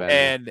 you're right, No.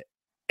 Ben.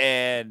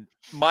 And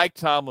Mike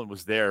Tomlin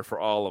was there for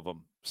all of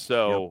them.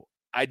 So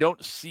I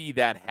don't see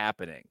that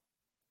happening.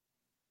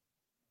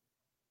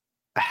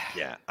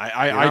 Yeah,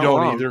 I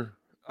don't either.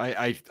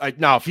 I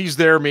now if he's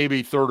there,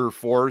 maybe third or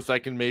fourth, I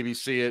can maybe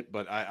see it,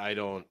 but I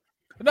don't.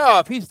 No,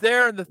 if he's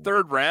there in the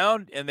third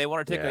round and they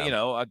want to take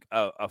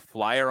a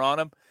flyer on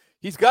him,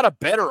 he's got a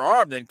better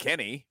arm than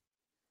Kenny.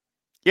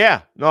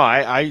 Yeah, no,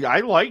 I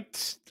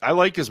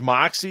like his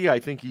moxie. I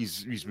think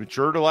he's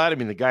matured a lot. I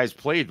mean, the guy's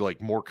played like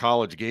more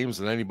college games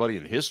than anybody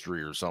in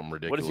history or something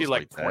ridiculous. What is he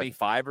like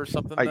 25 or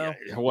something?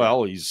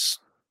 Well, he's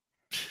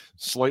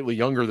slightly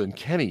younger than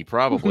Kenny,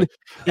 probably.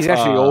 He's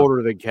actually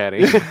older than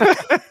Kenny.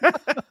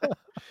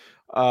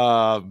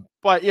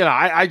 But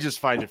I just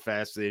find it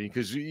fascinating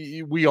because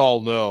we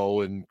all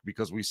know, and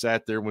because we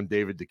sat there when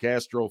David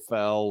DeCastro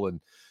fell, and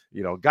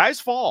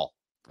guys fall.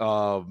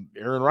 Aaron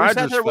Rodgers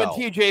sat there fell.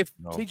 when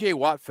TJ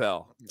Watt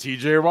fell.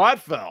 TJ Watt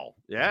fell.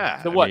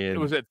 Yeah. So what?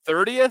 Was it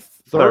 30th?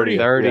 30.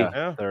 30.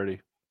 Yeah, 30.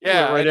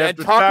 Yeah, right and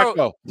after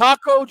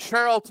Taco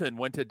Charlton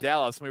went to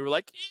Dallas, and we were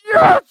like,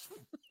 yes!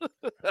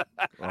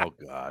 Oh,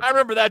 God. I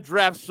remember that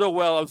draft so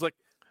well. I was like,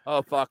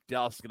 oh, fuck,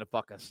 Dallas is going to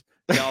fuck us.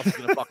 Dallas is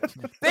going to fuck us.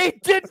 They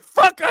did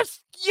fuck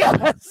us.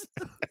 Yes.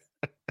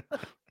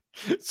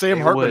 Sam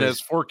Hartman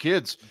has 4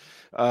 kids.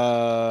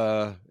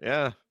 Yeah,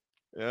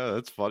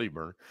 that's funny,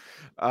 Burner.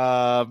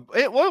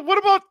 What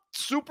about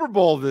Super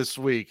Bowl this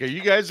week? Are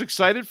you guys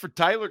excited for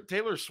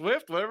Taylor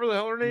Swift, whatever the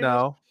hell her name is?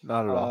 No,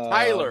 not at all.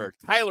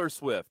 Tyler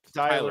Swift.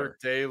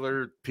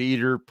 Taylor,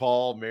 Peter,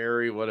 Paul,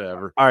 Mary,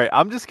 whatever. All right,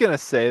 I'm just going to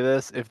say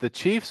this. If the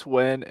Chiefs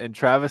win and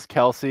Travis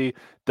Kelce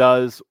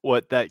does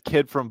what that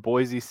kid from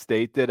Boise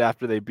State did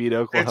after they beat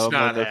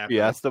Oklahoma in the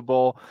Fiesta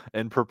Bowl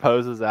and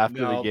proposes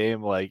after the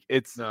game,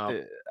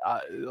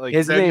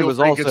 his name was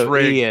also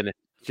Ian.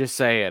 Just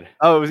saying.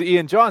 Oh, it was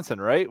Ian Johnson,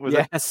 right?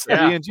 Yes.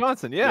 Ian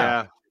Johnson,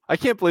 yeah. I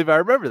can't believe I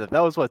remember that. That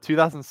was,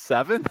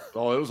 2007?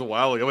 Oh, it was a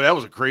while ago. That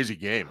was a crazy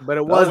game. But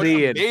it was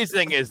Ian.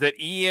 Amazing is that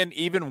Ian,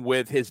 even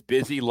with his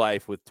busy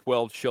life with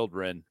 12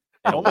 children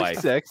and a wife,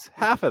 6,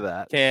 half of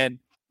that,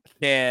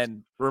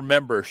 can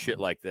remember shit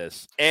like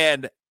this.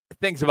 And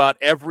thinks about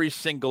every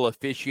single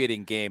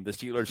officiating game the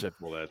Steelers have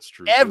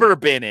ever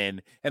been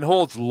in and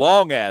holds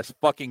long-ass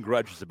fucking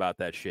grudges about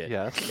that shit.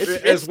 Yes.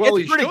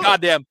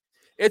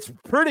 It's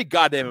pretty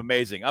goddamn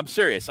amazing. I'm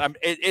serious.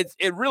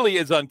 It really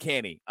is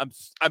uncanny. I'm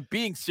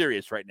being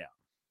serious right now.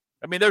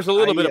 I mean, there's a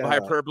little bit of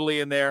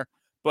hyperbole in there,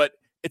 but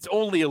it's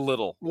only a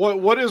little.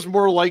 What is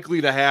more likely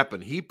to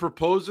happen? He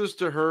proposes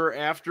to her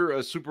after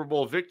a Super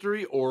Bowl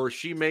victory, or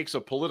she makes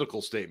a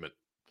political statement?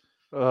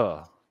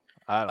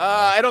 I don't know.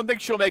 I don't think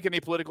she'll make any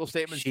political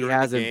statements. She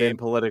hasn't been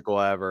political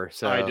ever.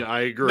 So I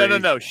agree.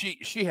 No. She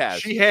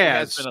has. She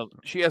has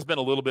been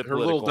a little bit. Her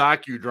political. little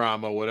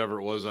docudrama, whatever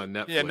it was on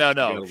Netflix. Yeah,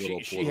 no.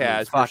 She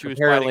has. Fuck,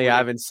 apparently, I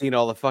haven't seen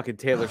all the fucking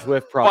Taylor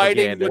Swift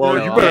propaganda.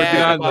 Well, you better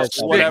get on the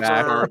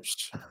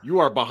sticks. You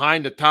are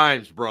behind the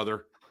times,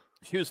 brother.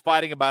 She was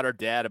fighting about her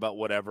dad about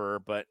whatever,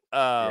 but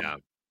I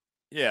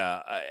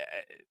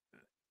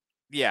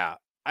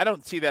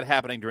don't see that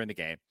happening during the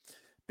game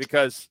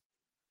because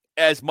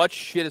as much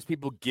shit as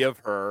people give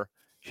her,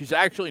 she's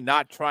actually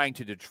not trying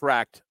to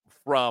detract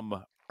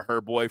from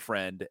her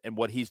boyfriend and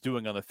what he's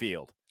doing on the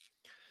field.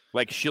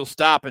 Like, she'll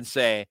stop and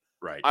say,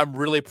 right, I'm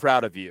really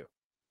proud of you,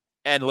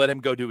 and let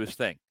him go do his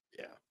thing.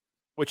 Yeah.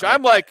 Which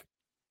I'm like,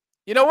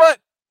 you know what?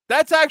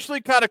 That's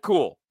actually kind of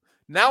cool.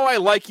 Now I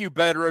like you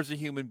better as a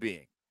human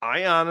being.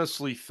 I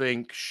honestly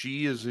think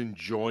she is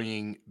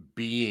enjoying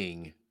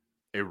being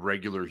a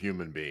regular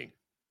human being.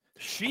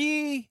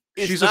 She's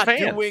not a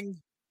fan.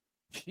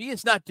 She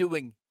is not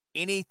doing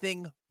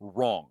anything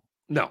wrong.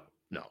 No.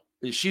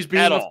 She's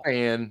being a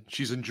fan.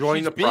 She's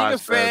enjoying the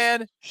process. Being a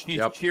fan.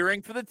 She's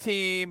cheering for the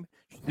team.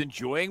 She's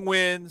enjoying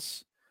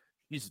wins.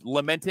 She's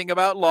lamenting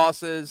about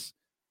losses.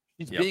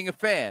 She's being a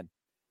fan.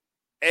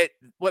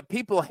 What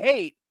people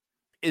hate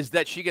is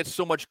that she gets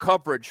so much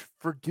coverage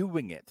for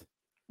doing it.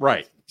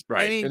 Right.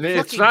 I mean, and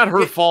it's not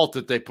her fault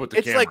that they put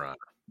the camera on her.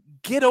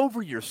 Get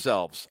over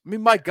yourselves. I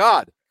mean, my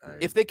God,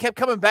 if they kept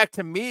coming back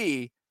to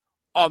me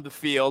on the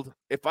field,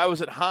 if I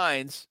was at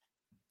Heinz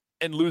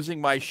and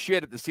losing my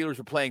shit if the Steelers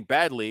were playing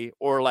badly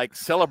or like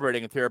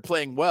celebrating if they were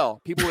playing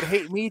well, people would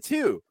hate me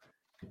too.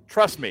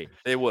 Trust me,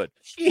 they would.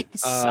 She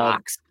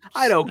sucks.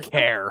 I don't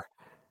care.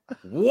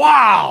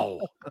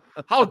 Wow.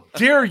 How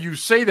dare you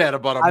say that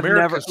about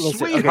America's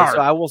sweetheart? Okay, so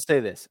I will say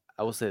this.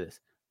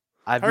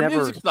 Her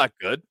music's not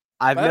good.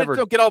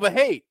 Don't get all the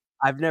hate.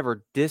 I've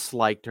never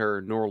disliked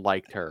her nor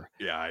liked her.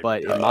 Yeah.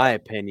 But in my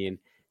opinion,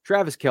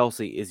 Travis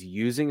Kelce is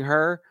using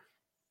her.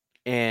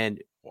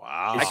 And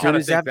wow, I kind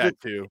of think that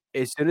too.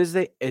 As soon as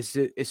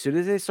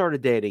they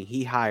started dating,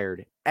 he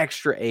hired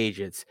extra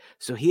agents.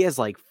 So he has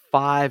like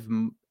 5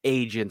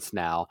 agents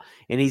now,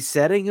 and he's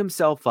setting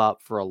himself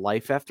up for a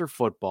life after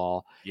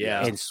football.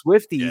 Yeah, and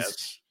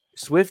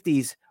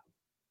Swifties,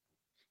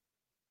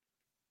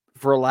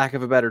 for a lack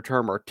of a better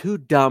term, are too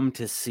dumb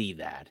to see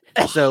that.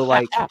 So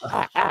like,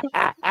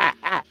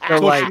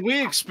 should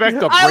we expect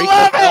a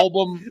breakup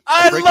album?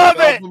 I love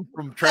it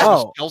from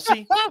Travis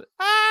Kelce.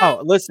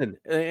 Oh, listen,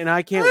 and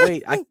I can't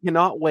wait. I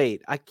cannot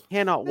wait.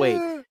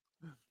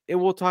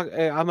 we'll talk.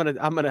 I'm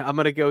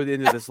gonna go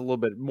into this a little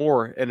bit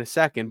more in a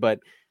second, but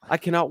I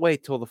cannot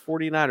wait till the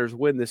 49ers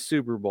win the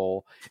Super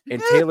Bowl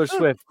and Taylor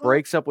Swift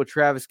breaks up with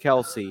Travis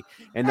Kelce.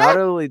 And not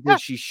only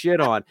does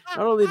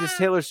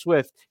Taylor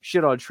Swift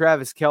shit on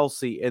Travis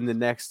Kelce in the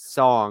next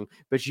song,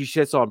 but she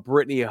shits on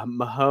Brittany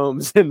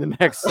Mahomes in the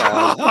next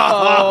song.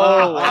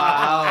 Oh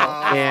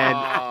wow!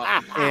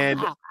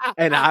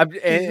 And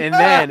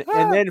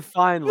then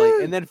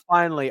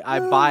finally I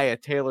buy a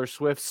Taylor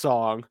Swift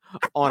song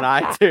on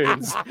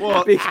iTunes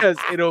because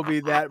it'll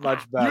be that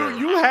much better.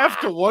 You have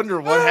to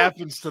wonder what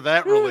happens to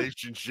that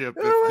relationship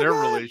if their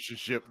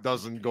relationship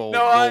doesn't go.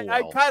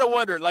 I kind of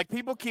wonder. Like,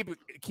 people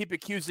keep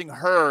accusing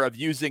her of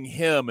using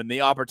him and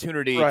the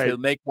opportunity to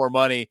make more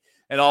money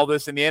and all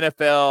this in the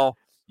NFL,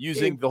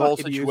 using the whole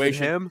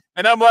situation.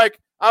 And I'm like,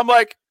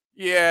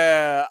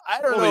 yeah,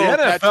 I don't know.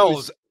 The NFL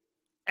is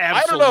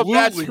I don't know if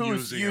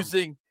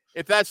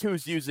that's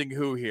who's using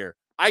who here.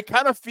 I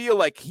kind of feel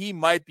like he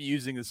might be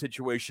using the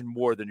situation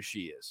more than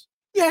she is.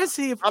 Yes,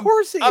 of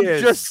course he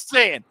is.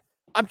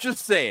 I'm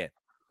just saying.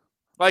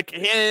 Like,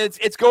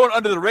 it's going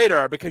under the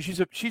radar because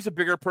she's a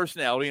bigger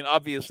personality, and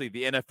obviously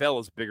the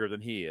NFL is bigger than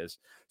he is.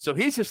 So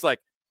he's just like,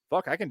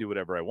 fuck, I can do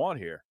whatever I want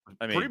here.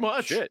 I mean, pretty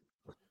much. Shit.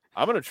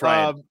 I'm gonna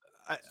try and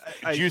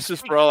juice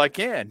this for all I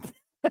can.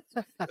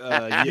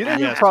 You know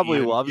who probably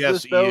loves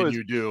this though?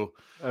 You do.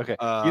 Okay.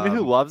 You know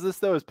who loves this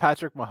though is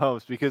Patrick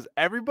Mahomes, because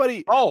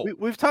everybody.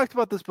 We've talked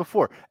about this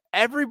before.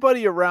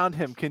 Everybody around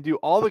him can do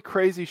all the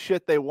crazy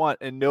shit they want,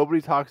 and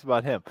nobody talks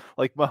about him.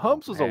 Like,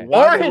 Mahomes was a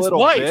whiny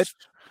little bitch.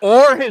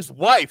 Or his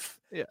wife.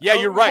 Yeah,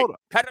 you're right. Hold on.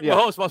 Patrick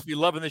Mahomes must be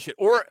loving this shit.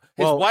 Or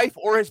his wife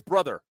or his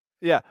brother.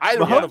 Yeah,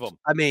 either one of them.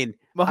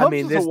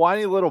 Mahomes was a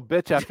whiny little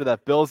bitch after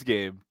that Bills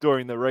game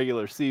during the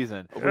regular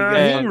season.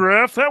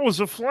 Ref, that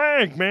was a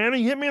flag, man.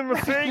 He hit me in the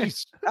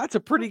face. That's a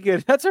pretty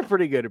good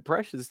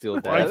impression,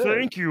 still. I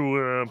thank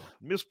you.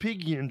 Miss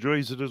Piggy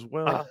enjoys it as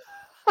well.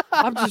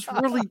 I'm just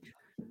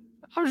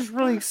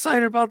really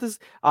excited about this.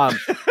 You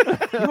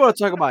want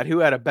to talk about who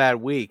had a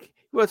bad week?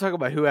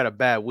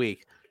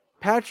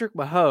 Patrick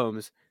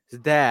Mahomes'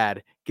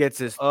 dad gets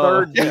his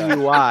third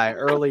DUI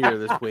earlier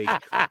this week.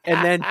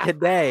 And then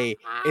today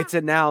it's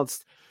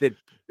announced that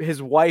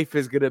his wife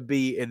is going to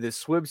be in the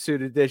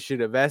swimsuit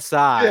edition of SI.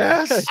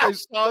 Yes, I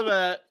saw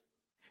that.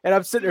 And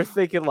I'm sitting there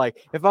thinking,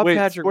 like, if I'm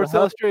Patrick Sports Mahomes,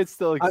 Illustrated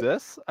still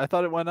exists? I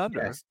thought it went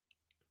under. Yes.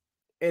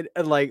 And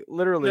like,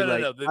 literally,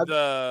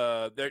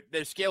 no.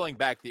 They're scaling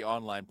back the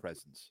online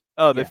presence.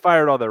 Oh, they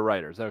fired all their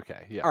writers.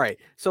 Okay, yeah. All right.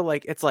 So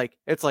like, it's like,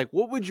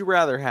 what would you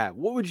rather have?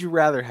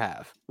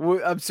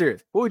 I'm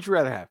serious. What would you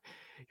rather have?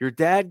 Your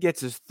dad gets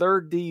his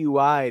third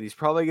DUI and he's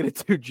probably going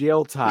to do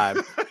jail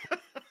time,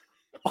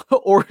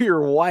 or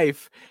your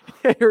wife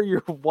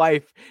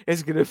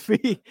is going to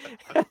be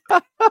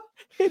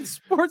in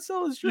Sports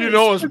Illustrated. You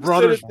know, his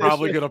brother's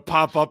probably going to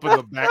pop up in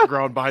the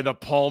background behind a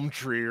palm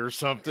tree or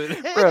something.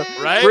 Bro,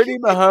 right? Brittany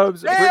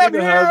Mahomes.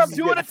 I'm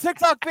doing a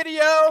TikTok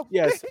video.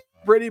 Yes.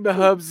 Brittany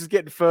Mahomes is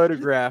getting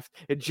photographed,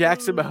 and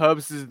Jackson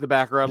Mahomes is in the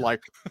background,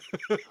 like,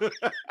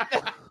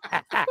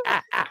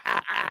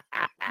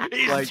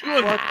 he's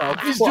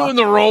doing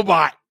the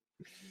robot.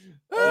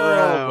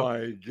 Oh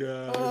my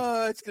god!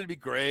 Oh, it's gonna be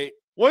great.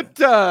 What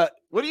do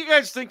you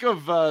guys think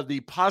of the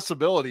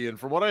possibility? And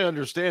from what I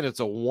understand, it's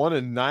a 1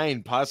 in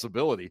 9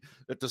 possibility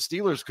that the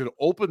Steelers could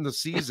open the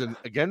season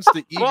against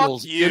the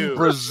Eagles in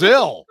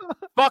Brazil.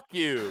 Fuck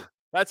you.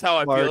 That's how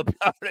I feel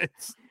about it.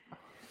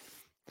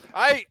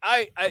 I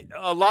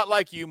a lot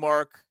like you,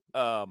 Mark.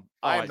 I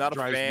am not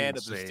a fan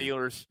of the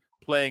Steelers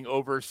playing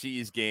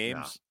overseas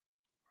games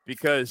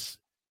because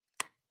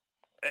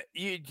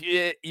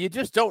you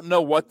just don't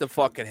know what the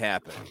fuck can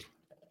happen.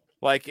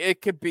 Like,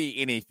 it could be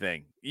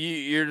anything.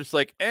 You're just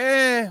like,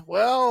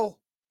 well,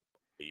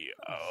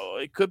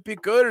 it could be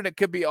good and it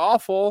could be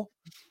awful.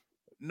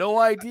 No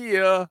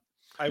idea.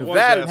 And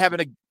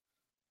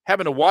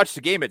having to watch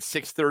the game at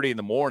 6:30 in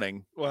the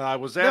morning. Well, I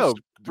was asked. No,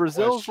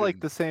 Brazil's like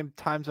the same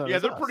time zone. Yeah,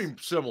 as they're us. pretty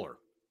similar.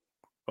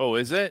 Oh,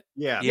 is it?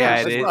 Yeah.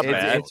 Yeah,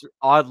 it's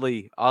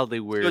oddly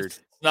weird. So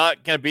it's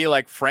not going to be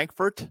like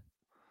Frankfurt?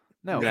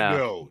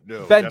 No.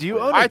 Ben, do you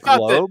own a thought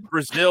globe? that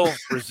Brazil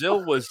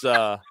was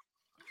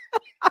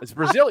is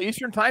Brazil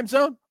Eastern time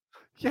zone?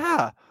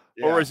 Yeah.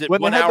 Or is it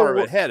 1 hour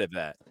ahead of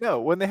that?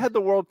 No, when they had the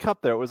World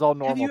Cup there, it was all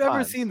normal. Have you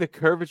ever seen the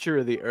curvature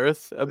of the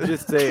Earth? I'm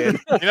just saying.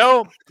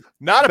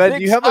 Not a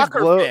big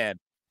soccer fan.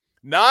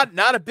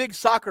 Not a big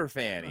soccer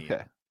fan.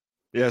 Okay.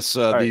 Yes,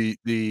 the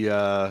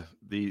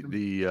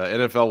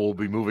NFL will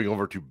be moving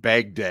over to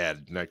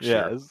Baghdad next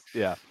year.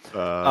 Yeah.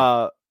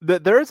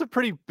 There is a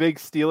pretty big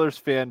Steelers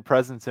fan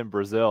presence in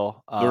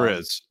Brazil. There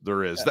is,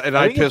 and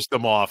I pissed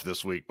them off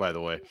this week, by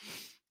the way.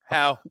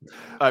 How?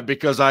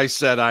 Because I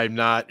said I'm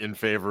not in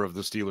favor of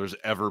the Steelers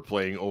ever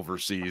playing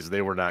overseas.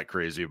 They were not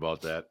crazy about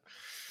that.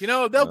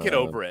 They'll get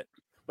over it.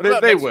 What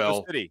about they Mexico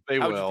will. City? They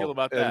How will. would you feel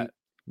about that?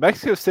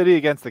 Mexico City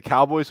against the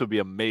Cowboys would be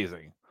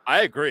amazing.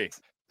 I agree.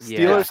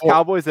 Steelers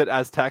Cowboys at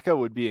Azteca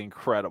would be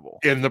incredible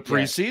in the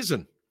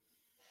preseason.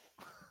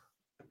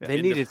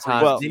 They need to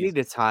time. They need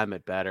to time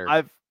it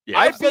better. Yeah.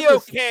 I'd be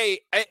okay.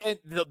 And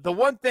the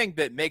one thing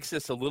that makes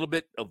this a little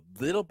bit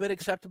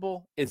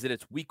acceptable is that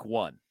it's week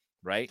 1,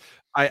 right?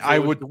 I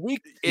So would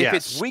if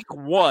it's week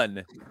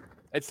 1,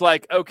 it's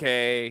like,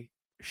 okay,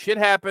 shit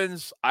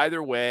happens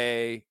either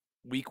way.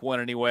 Week 1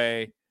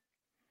 anyway.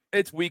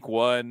 It's week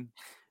 1.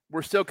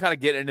 We're still kind of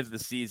getting into the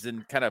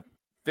season, kind of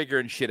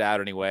figuring shit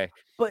out anyway.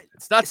 But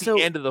it's not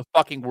the end of the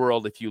fucking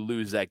world if you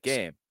lose that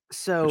game.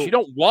 So but you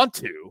don't want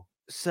to.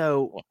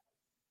 So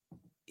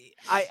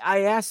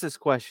I asked this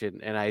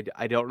question, and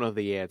I don't know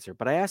the answer,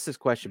 but I asked this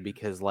question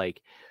because,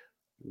 like,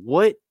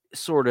 what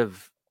sort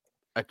of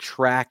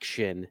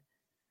attraction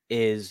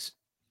do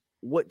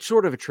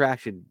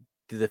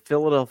the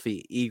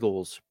Philadelphia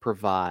Eagles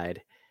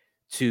provide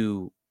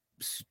to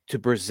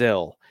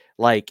Brazil?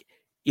 Like,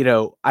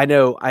 I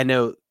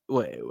know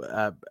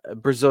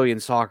Brazilian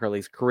soccer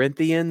leagues,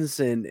 Corinthians,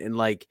 and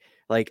like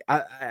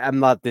I'm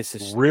not this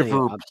is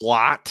River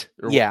Plate.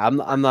 Yeah,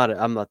 I'm not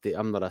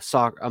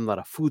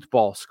a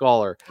football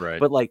scholar. Right.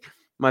 But like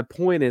my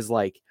point is,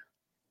 like,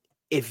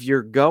 if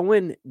you're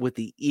going with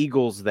the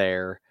Eagles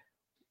there,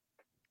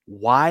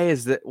 why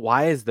is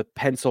the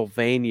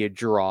Pennsylvania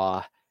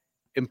draw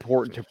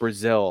important to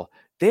Brazil?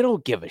 They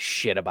don't give a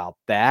shit about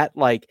that.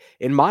 Like,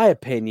 in my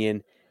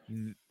opinion,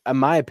 the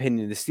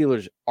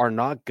Steelers are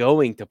not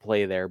going to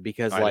play there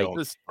because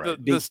the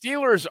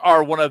Steelers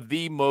are one of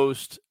the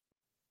most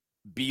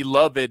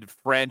beloved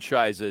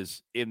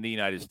franchises in the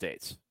United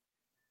States.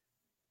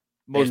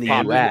 Most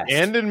popular,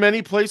 and in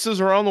many places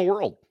around the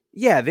world.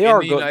 Yeah, they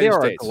are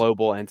a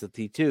global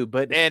entity too,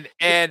 but and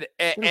in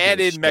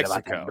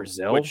Mexico,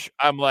 Brazil, which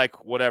I'm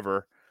like,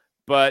 whatever.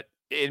 But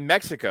in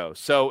Mexico,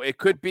 so it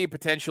could be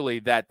potentially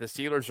that the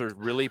Steelers are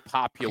really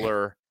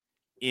popular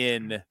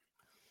in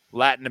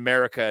Latin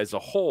America as a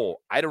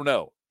whole. I don't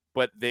know,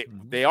 but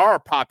they are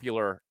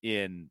popular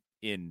in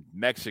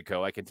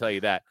Mexico. I can tell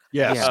you that.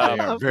 Yes, they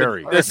are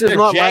very. This is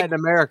not Latin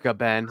America,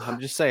 Ben. I'm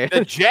just saying.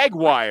 The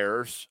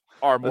Jaguars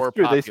are more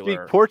popular. They speak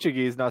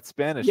Portuguese, not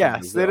Spanish.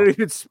 Yes, they don't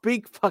even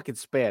speak fucking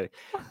Spanish.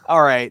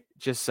 All right,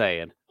 just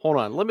saying. Hold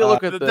on, let me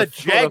look at the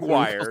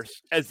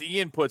Jaguars, as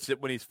Ian puts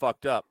it when he's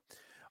fucked up,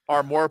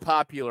 are more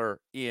popular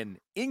in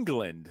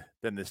England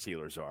than the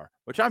Steelers are,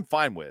 which I'm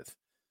fine with.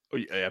 Oh,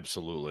 yeah,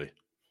 absolutely.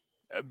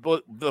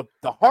 But the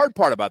hard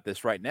part about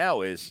this right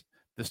now is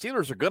the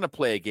Steelers are going to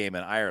play a game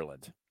in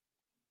Ireland.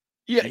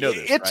 Yeah,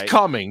 it's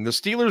coming. The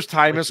Steelers'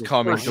 time is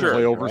coming to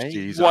play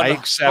overseas. Right? I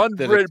accept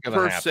that it's going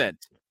to happen.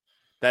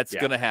 That's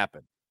going to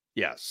happen.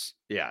 Yes.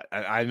 Yeah.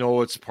 I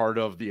know it's part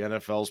of the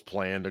NFL's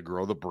plan to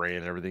grow the brand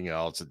and everything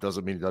else. It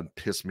doesn't mean it doesn't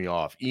piss me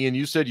off. Ian,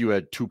 you said you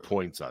had 2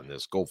 points on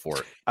this. Go for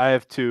it. I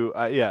have 2.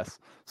 Yes.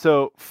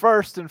 So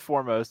first and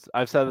foremost,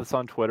 I've said this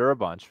on Twitter a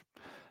bunch,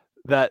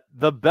 that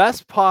the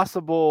best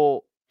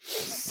possible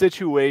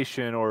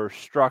situation or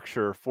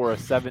structure for a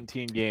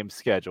 17-game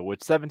schedule,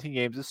 which 17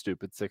 games is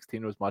stupid.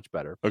 16 was much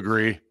better.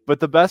 Agree. But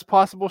the best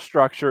possible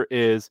structure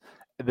is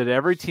that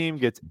every team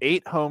gets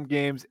 8 home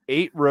games,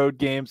 8 road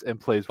games, and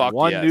plays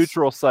one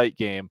neutral site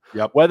game.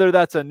 Yep. Whether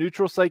that's a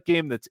neutral site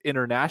game that's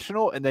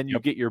international and then you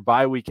get your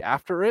bye week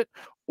after it,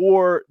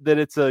 or that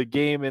it's a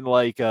game in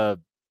like a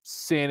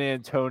San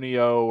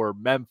Antonio or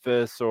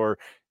Memphis or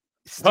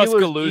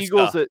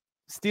Steelers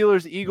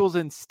Eagles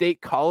in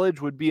State College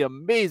would be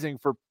amazing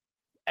for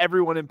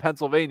everyone in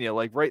Pennsylvania,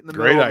 like right in the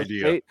middle of the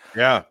state.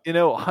 Yeah.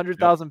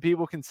 100,000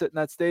 people can sit in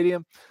that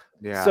stadium.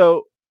 Yeah.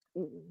 So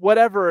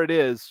whatever it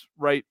is,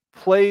 right,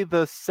 play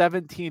the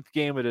 17th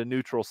game at a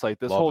neutral site.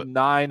 This whole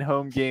 9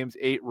 home games,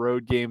 8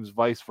 road games,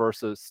 vice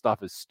versa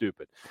stuff is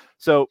stupid.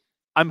 So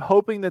I'm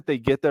hoping that they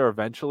get there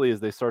eventually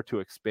as they start to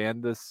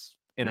expand this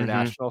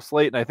international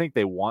slate, and I think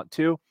they want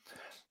to.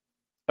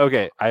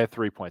 Okay, I have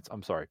 3 points.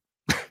 I'm sorry.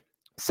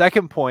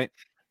 Second point,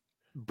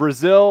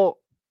 Brazil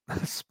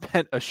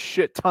spent a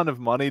shit ton of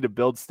money to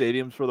build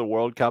stadiums for the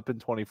World Cup in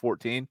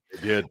 2014.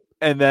 They did.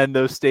 And then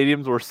those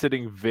stadiums were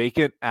sitting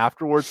vacant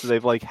afterwards, so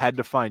they've like had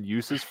to find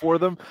uses for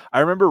them. I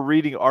remember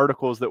reading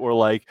articles that were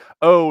like,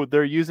 "Oh,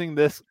 they're using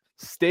this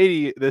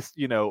stadium, this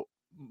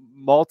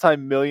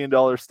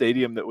multi-million-dollar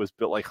stadium that was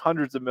built, like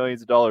hundreds of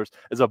millions of dollars,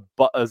 as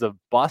a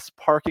bus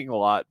parking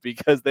lot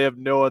because they have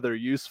no other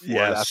use for it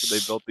after they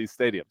built these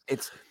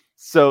stadiums."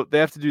 So they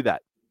have to do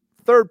that.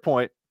 Third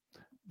point,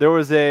 there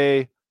was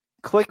a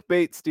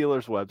clickbait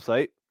Steelers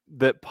website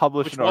that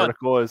published an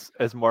article,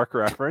 as Mark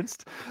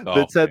referenced,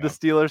 that said the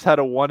Steelers had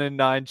a 1 in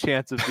 9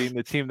 chance of being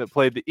the team that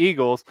played the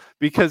Eagles,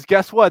 because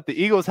guess what?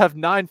 The Eagles have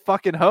 9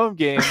 fucking home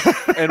games,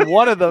 and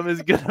one of them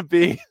is going to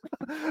be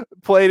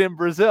played in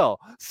Brazil.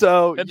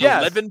 So, an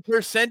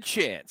 11%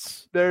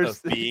 chance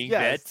of being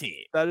that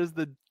team. That is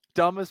the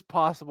dumbest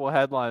possible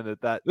headline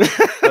that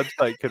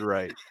website could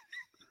write.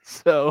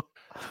 So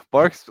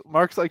Mark's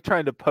like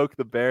trying to poke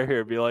the bear here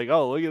and be like,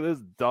 "Oh, look at this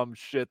dumb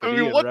shit." I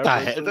mean, what the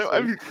heck?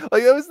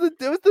 Like it was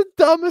the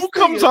dumbest. Who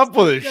comes up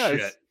with this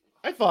shit?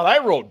 I thought I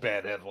wrote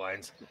bad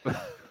headlines.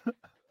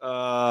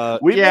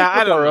 We make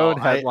our own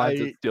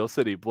headlines at Steel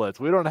City Blitz.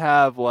 We don't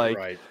have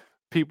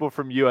people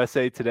from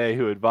USA Today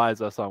who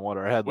advise us on what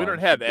our headlines. We don't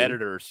have should be.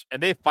 editors,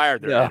 and they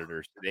fired their No.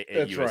 editors at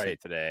That's USA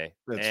right. Today.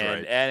 That's and,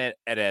 right. And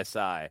at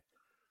SI.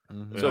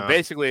 Mhm. So Yeah.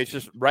 basically, it's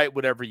just write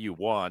whatever you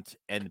want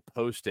and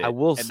post it. I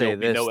will and say there'll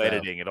be this, no though.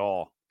 editing at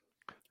all.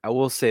 I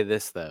will say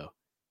this, though.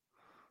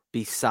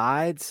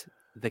 Besides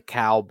the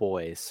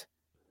Cowboys,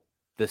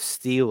 the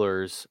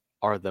Steelers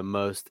are the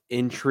most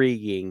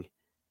intriguing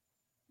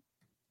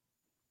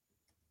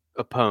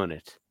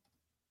opponent.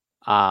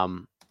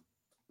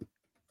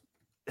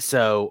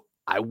 So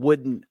I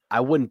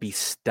wouldn't be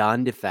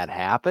stunned if that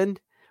happened,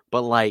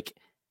 but like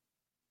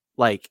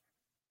what?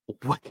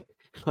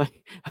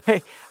 Like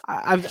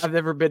I've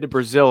never been to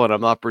Brazil and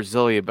I'm not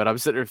Brazilian, but I'm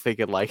sitting there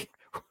thinking like,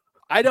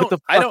 I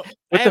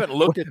haven't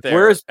looked at their.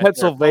 Where's at their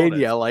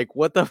Pennsylvania? opponents.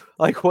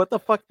 Like what the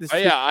fuck? This Oh,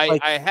 yeah,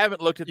 like, I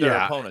haven't looked at their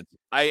Yeah. opponents.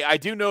 I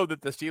do know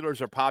that the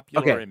Steelers are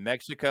popular Okay. in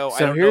Mexico. So I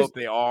don't know here's- if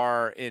they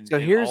are in. So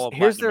in here's all of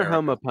here's Latin their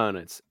home America.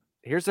 opponents.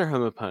 Here's their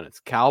home opponents: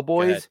 Go ahead.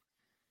 Cowboys,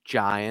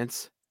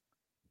 Giants,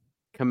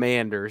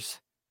 Commanders,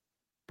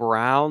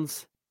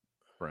 Browns,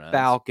 Browns.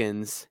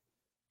 Falcons,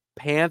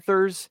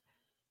 Panthers,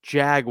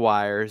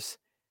 Jaguars,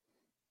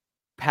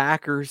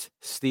 Packers,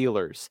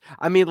 Steelers.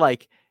 I mean,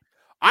 like,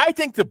 I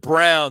think the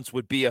Browns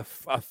would be a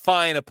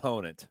fine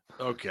opponent.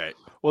 Okay.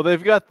 Well,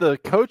 they've got the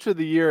coach of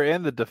the year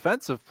and the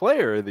defensive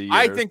player of the year.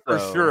 I think for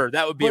so- sure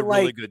that would be a But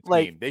really like- good team.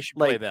 like- They should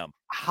play like- them.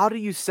 how do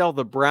you sell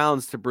the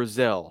Browns to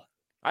Brazil?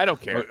 I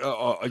don't care.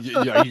 Are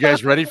you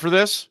guys ready for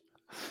this?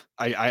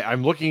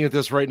 I'm looking at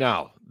this right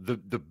now. The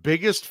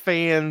biggest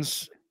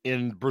fans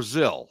in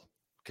Brazil,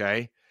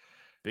 okay?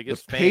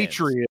 Biggest the fans.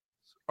 Patriots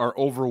are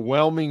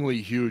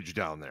overwhelmingly huge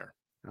down there.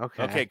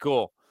 Okay. Okay,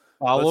 cool.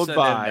 Followed Let's send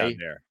them by down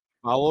there.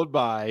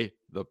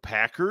 the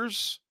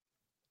Packers,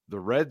 the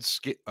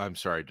Redskins. I'm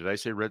sorry, did I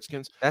say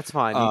Redskins? That's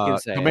fine. You can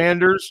say it.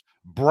 Commanders,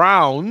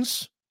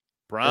 Browns,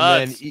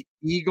 Browns. and then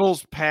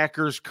Eagles,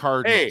 Packers,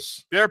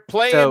 Cardinals. They're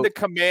playing So- the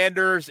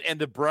Commanders and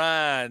the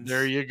Browns.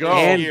 There you go.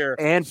 And- Here.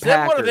 and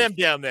Send one of Packers. them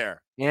down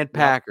there. And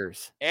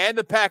Packers. And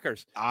the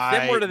Packers.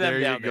 Send one of them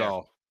there down you there.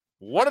 go.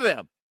 One of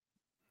them.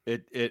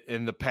 It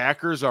and the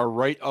Packers are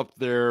right up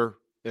there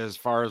as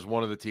far as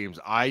one of the teams.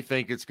 I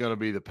think it's going to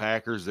be the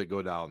Packers that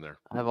go down there.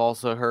 I've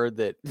also heard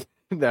that.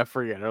 No,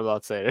 forget it. I'm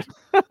not saying it.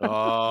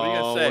 Oh, you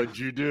gonna say? what'd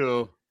you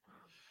do?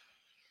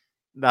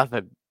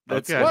 Nothing.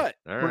 That's Okay. what?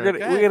 All We're right. gonna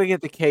Go we're ahead. gonna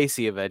get to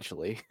Casey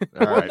eventually.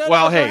 All right. no,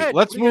 Well, go hey, ahead.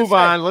 let's What are you move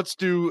gonna say? on. Let's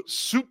do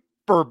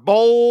Super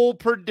Bowl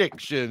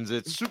predictions.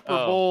 It's Super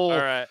Bowl. All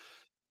right.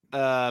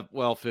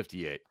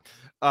 58.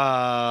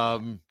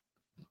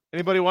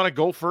 Anybody want to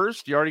go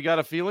first? You already got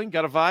a feeling?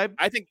 Got a vibe?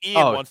 I think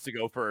Ian Oh. wants to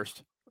go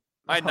first.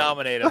 I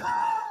nominate him.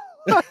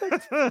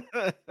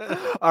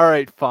 All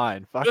right,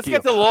 fine. Fuck Let's you.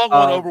 get the long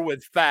one Um, over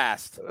with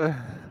fast. Go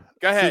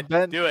ahead.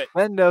 Ben, Do it.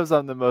 Ben knows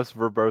I'm the most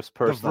verbose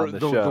person on the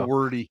show. The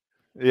wordy.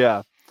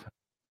 Yeah.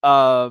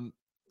 My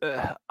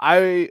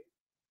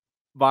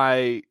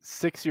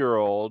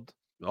 6-year-old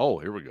Oh,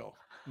 here we go.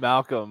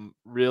 Malcolm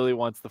really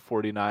wants the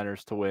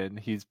 49ers to win.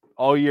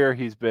 All year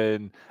he's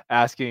been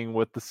asking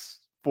what the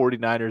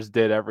 49ers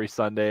did every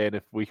Sunday and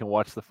if we can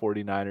watch the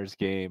 49ers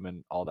game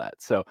and all that.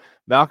 So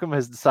Malcolm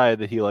has decided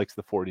that he likes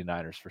the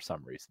 49ers for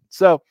some reason.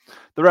 So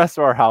the rest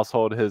of our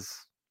household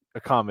has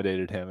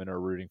accommodated him and are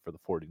rooting for the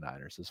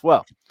 49ers as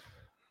well.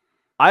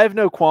 I have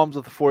no qualms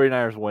with the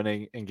 49ers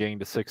winning and getting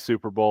to 6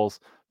 Super Bowls.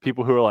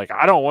 People who are like,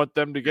 I don't want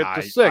them to get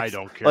to 6. I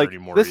don't care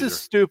anymore. This either. is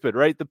stupid,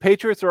 right? The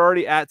Patriots are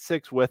already at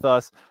 6 with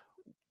us.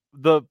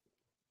 The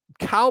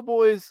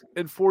Cowboys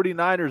and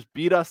 49ers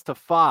beat us to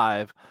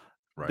 5.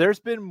 Right. There's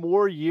been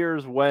more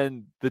years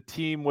when the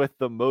team with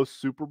the most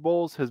Super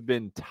Bowls has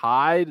been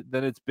tied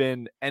than it's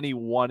been any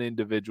one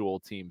individual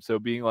team. So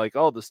being like,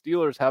 oh, the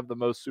Steelers have the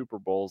most Super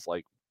Bowls,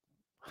 like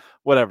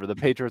whatever, the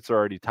Patriots are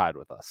already tied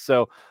with us.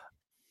 So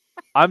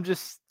I'm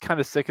just kind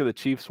of sick of the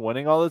Chiefs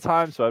winning all the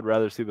time. So I'd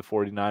rather see the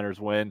 49ers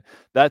win.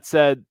 That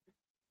said,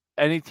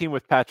 any team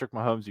with Patrick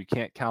Mahomes, you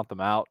can't count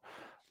them out.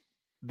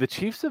 The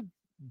Chiefs have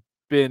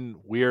been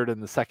weird in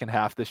the second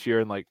half this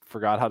year and like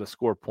forgot how to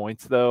score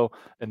points though,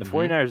 and the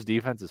 49ers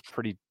defense is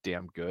pretty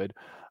damn good.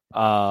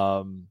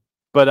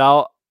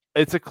 But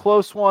it's a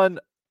close one.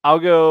 I'll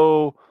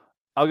go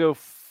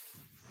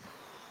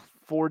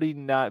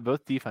 49.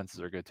 Both defenses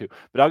are good too,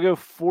 but I'll go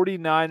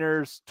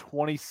 49ers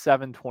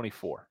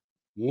 27-24.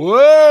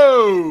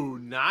 Whoa,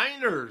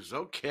 Niners.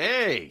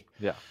 Okay.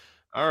 Yeah.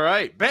 All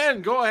right.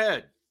 Ben, go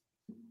ahead.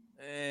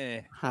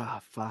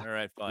 Fuck. All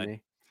right, fine.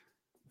 me.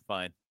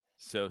 Fine.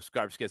 So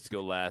Scarps gets to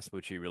go last,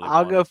 which he really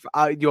I'll go.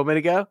 wanted. You want me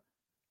to go?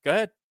 Go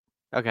ahead.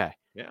 Okay.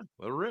 Yeah,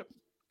 let it rip.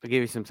 I'll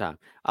give you some time.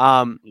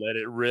 Let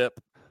it rip.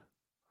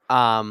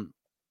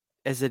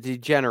 As a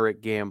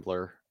degenerate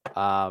gambler,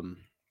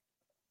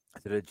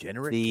 Is it a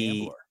degenerate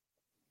gambler?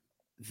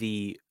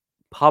 the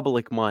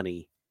public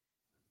money,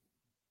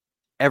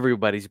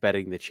 everybody's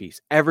betting the Chiefs.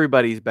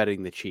 Everybody's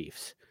betting the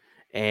Chiefs.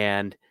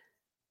 And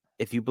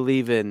if you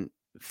believe in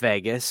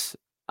Vegas,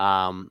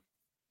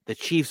 the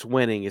Chiefs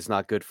winning is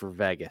not good for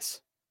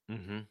Vegas.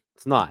 Mm-hmm.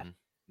 It's not.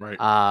 Right.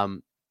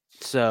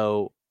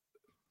 So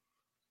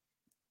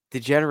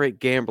degenerate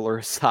gambler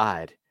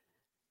aside,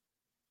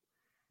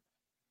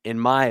 in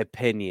my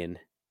opinion,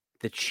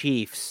 the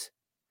Chiefs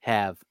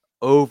have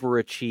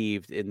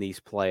overachieved in these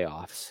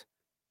playoffs.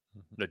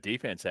 The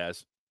defense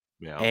has.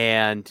 Yeah.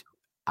 And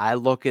I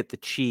look at the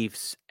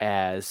Chiefs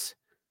as,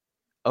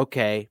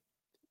 okay,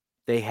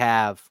 they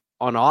have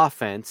on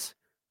offense,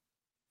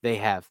 they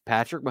have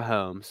Patrick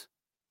Mahomes,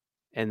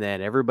 and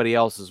then everybody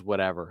else is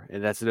whatever.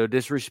 And that's no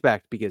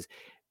disrespect, because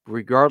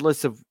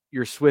regardless of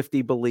your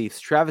Swiftie beliefs,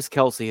 Travis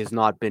Kelce has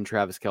not been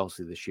Travis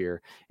Kelce this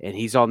year, and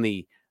he's on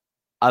the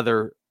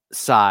other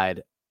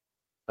side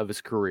of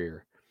his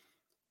career.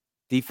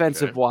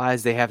 Defensive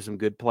wise, they have some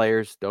good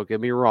players, don't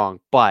get me wrong,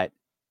 but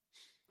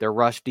their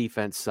rush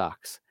defense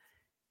sucks.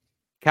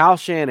 Kyle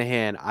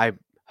Shanahan, I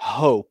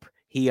hope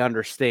he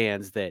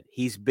understands that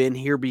he's been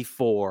here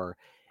before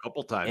A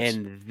couple times.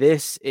 and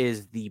this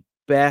is the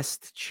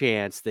best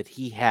chance that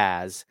he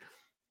has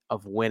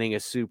of winning a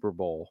Super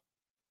Bowl.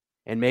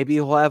 And maybe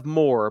he'll have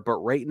more, but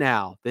right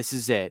now, this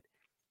is it.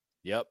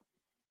 Yep.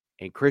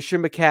 And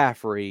Christian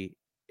McCaffrey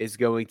is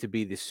going to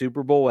be the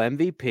Super Bowl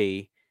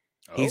MVP.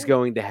 He's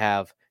going to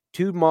have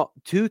two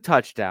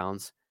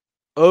touchdowns,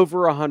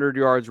 over 100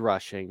 yards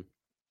rushing,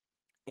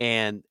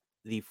 and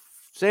the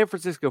San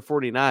Francisco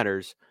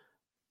 49ers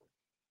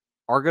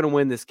are going to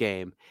win this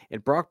game,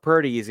 and Brock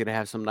Purdy is going to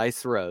have some nice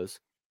throws.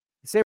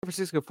 The San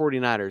Francisco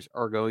 49ers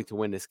are going to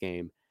win this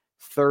game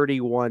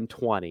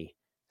 31-20.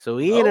 So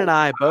Ian and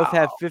I both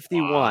have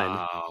 51.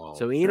 Wow.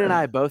 So Ian and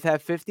I both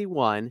have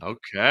 51.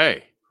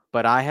 Okay.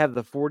 But I have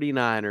the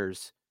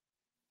 49ers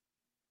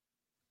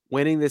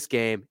winning this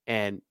game.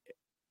 And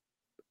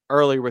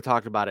earlier we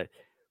talked about it.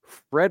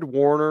 Fred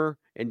Warner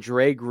and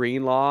Dre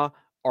Greenlaw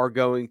are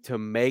going to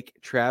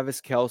make Travis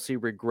Kelce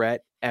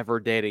regret ever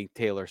dating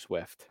Taylor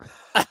Swift.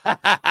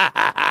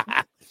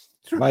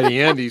 By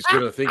the end, he's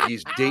going to think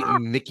he's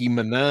dating Nicki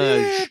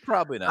Minaj.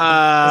 Probably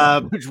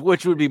not.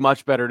 Which would be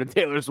much better than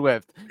Taylor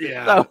Swift.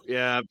 Yeah. So-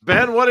 Yeah.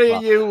 Ben, what do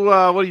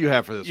you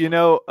have for this? You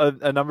know,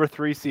 a number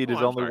 3 seed Oh,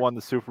 has I'm only sorry. won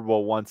the Super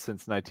Bowl once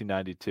since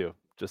 1992.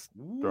 Just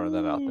throwing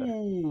that out there.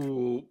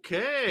 Ooh,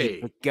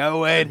 okay.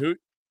 Going. Who-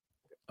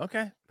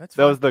 Okay, that's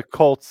That fine. was the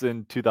Colts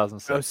in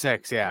 2006.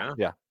 06, yeah.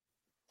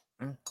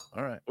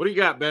 All right. What do you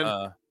got, Ben?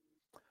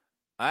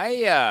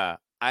 I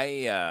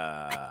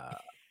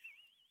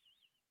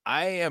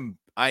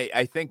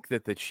think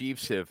that the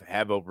Chiefs have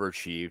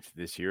overachieved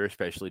this year,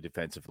 especially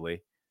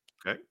defensively.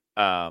 Okay.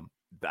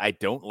 I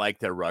don't like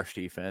their rush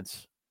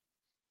defense.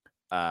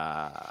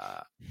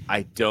 I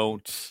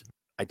don't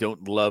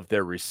love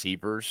their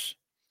receivers.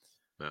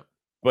 No.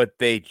 But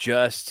they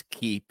just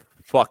keep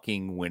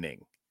fucking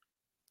winning.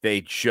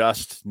 They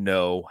just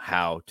know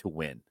how to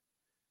win.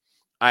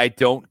 I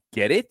don't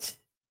get it.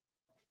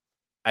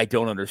 I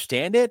don't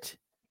understand it.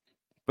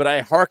 But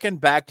I hearken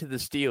back to the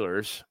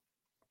Steelers,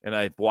 and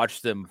I've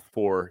watched them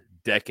for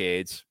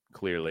decades,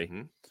 clearly.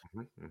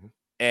 Mm-hmm.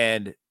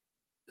 And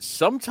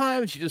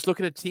sometimes you just look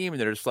at a team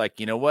and they're just like,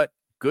 you know what?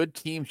 Good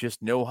teams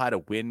just know how to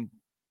win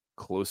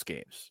close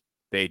games.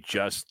 They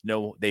just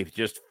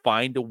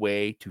find a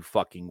way to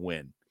fucking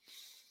win.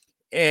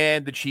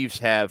 And the Chiefs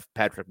have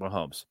Patrick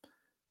Mahomes.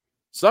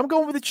 So I'm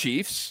going with the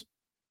Chiefs,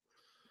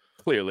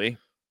 clearly.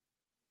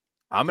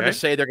 I'm going to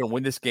say they're going to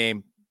win this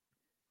game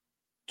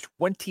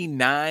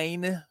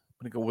 29. I'm going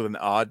to go with an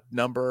odd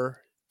number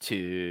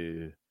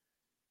to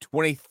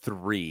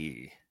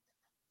 23.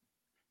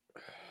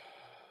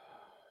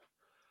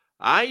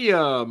 I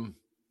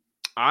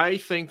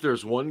think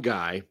there's one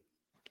guy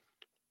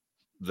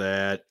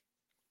that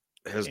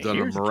has done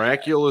a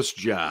miraculous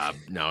job.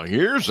 Now,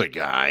 here's a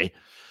guy,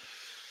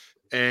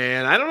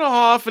 and I don't know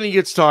how often he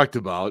gets talked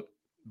about,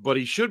 but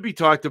he should be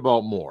talked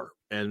about more.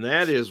 And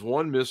that is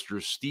one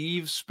Mr.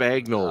 Steve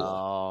Spagnuolo.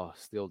 Oh,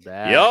 still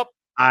dad. Yep.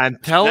 I'm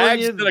telling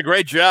Spags you, did a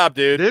great job,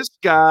 dude. this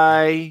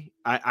guy,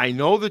 I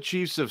know the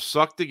Chiefs have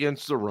sucked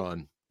against the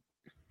run,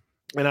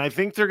 and I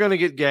think they're going to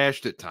get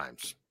gashed at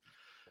times.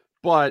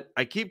 But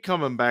I keep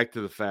coming back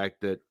to the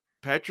fact that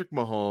Patrick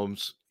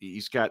Mahomes,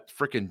 he's got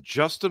freaking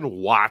Justin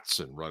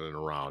Watson running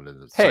around in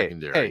the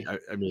secondary.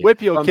 I mean,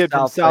 Whip your From kid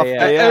from South South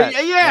Fayette.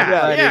 Fayette.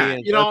 yeah.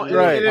 You know,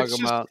 right. and it's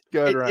Talking just, about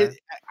Good, right.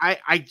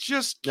 I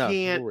just No,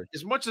 can't, Lord.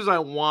 as much as I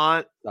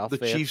want South the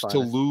Fayette Chiefs to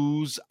finest.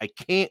 lose, I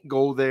can't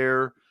go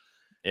there.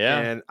 Yeah.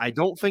 And I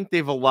don't think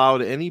they've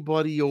allowed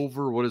anybody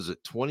over,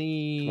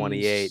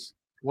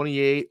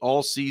 28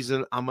 all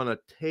season. I'm going to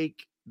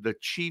take the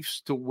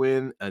Chiefs to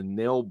win a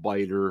nail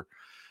biter.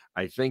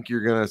 I think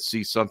you're going to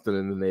see something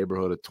in the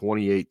neighborhood of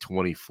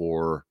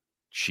 28-24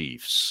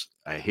 Chiefs.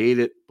 I hate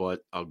it, but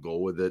I'll go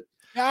with it.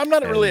 Yeah, I'm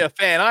not really a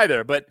fan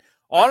either, but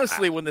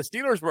honestly, when the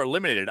Steelers were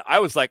eliminated, I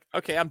was like,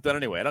 okay, I'm done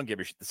anyway. I don't give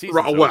a shit. The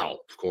season's over. Well,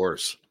 of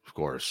course.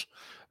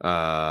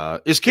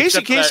 Is Casey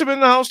Except that Kasem in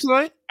the house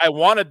tonight? I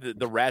wanted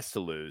the Rats to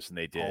lose, and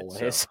they did.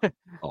 Always. So.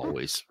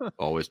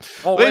 Always.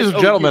 Oh, Ladies and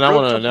gentlemen, you I wrote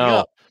want to something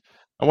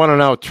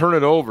now up. turn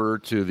it over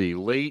to the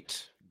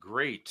late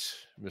great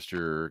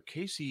Mr.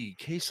 Casey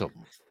Kasem.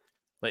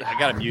 Like, I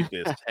gotta mute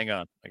this. Hang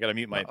on, I gotta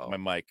mute my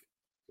mic.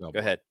 No, Go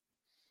ahead.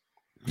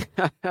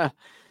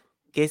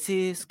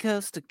 Casey's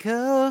coast to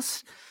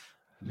coast,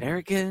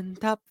 American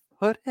top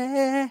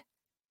hoodie.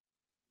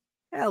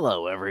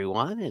 Hello,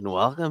 everyone, and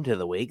welcome to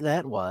the week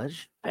that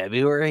was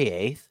February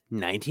 8th,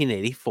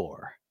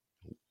 1984.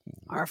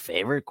 Our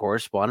favorite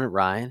correspondent,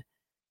 Ryan,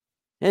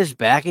 is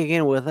back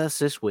again with us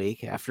this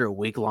week after a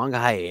week-long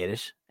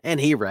hiatus, and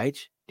he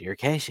writes, Dear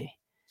Casey,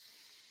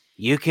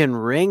 you can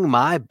ring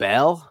my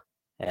bell,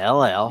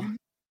 LL,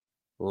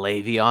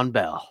 Le'Veon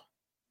Bell.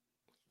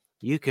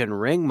 You can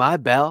ring my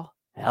bell,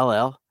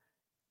 LL,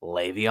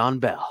 Le'Veon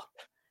Bell.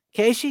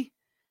 Casey,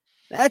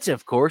 that's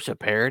of course a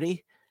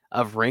parody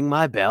of Ring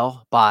My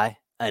Bell by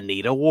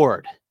Anita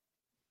Ward.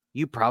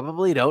 You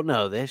probably don't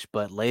know this,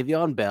 but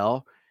Le'Veon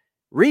Bell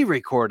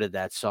re-recorded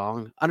that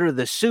song under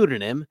the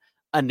pseudonym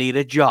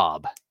Anita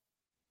Job.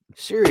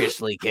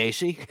 Seriously,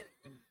 Casey.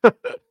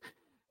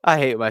 I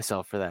hate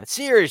myself for that.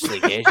 Seriously,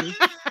 Casey.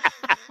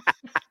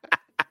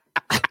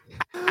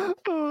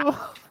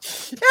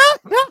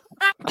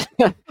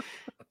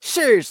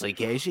 Seriously,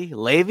 Casey.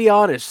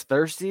 Le'Veon is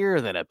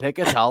thirstier than a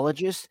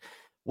picketologist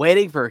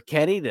waiting for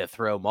Kenny to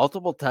throw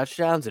multiple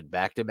touchdowns in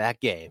back-to-back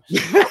games.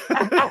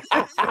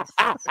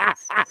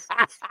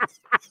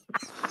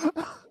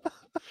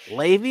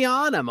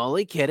 Le'Veon, I'm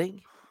only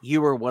kidding.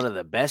 You were one of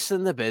the best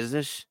in the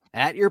business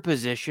at your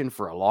position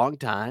for a long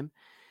time,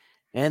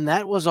 and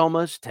that was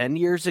almost 10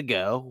 years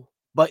ago,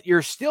 but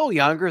you're still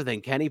younger than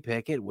Kenny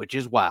Pickett, which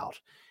is wild.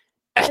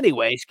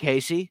 Anyways,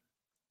 Casey,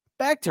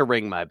 back to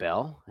Ring My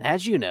Bell.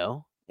 As you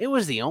know, it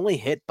was the only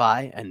hit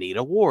by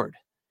Anita Ward.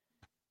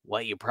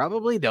 What you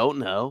probably don't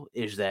know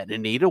is that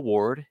Anita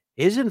Ward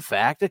is in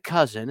fact a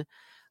cousin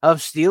of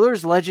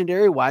Steelers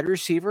legendary wide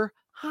receiver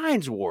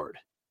Hines Ward.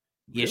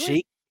 You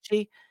see,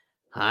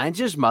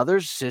 Hines'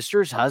 mother's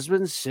sister's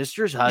husband's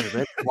sister's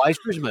husband, twice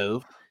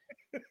removed.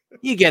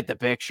 You get the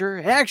picture.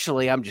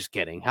 Actually, I'm just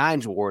kidding.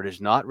 Hines Ward is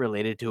not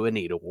related to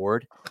Anita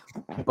Ward,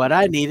 but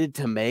I needed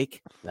to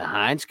make the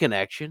Hines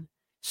connection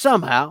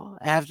somehow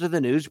after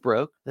the news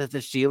broke that the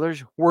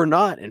Steelers were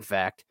not, in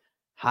fact,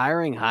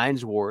 hiring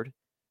Hines Ward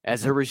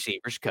as a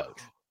receivers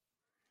coach.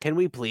 Can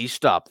we please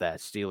stop that,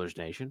 Steelers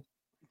Nation?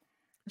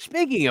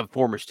 Speaking of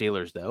former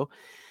Steelers, though,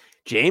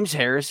 James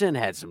Harrison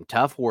had some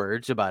tough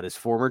words about his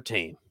former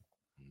team.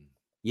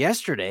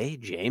 Yesterday,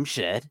 James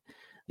said,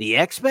 the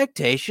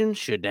expectations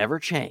should never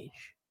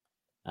change.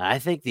 I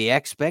think the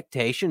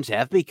expectations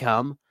have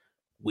become,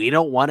 we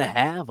don't want to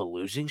have a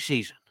losing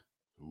season.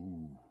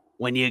 Ooh.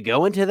 When you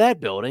go into that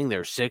building,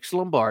 there's 6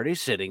 Lombardis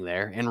sitting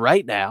there, and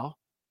right now,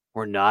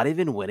 we're not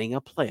even winning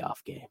a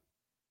playoff game.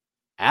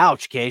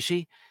 Ouch,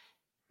 Casey.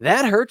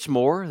 That hurts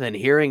more than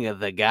hearing of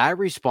the guy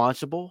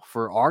responsible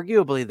for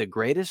arguably the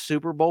greatest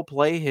Super Bowl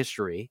play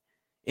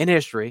in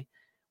history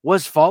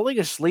was falling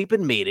asleep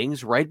in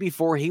meetings right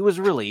before he was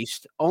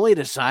released, only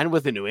to sign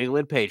with the New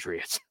England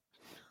Patriots.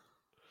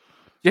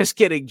 Just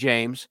kidding,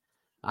 James.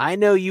 I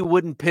know you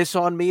wouldn't piss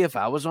on me if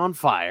I was on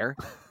fire.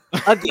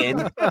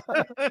 Again,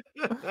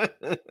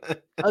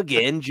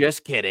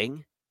 just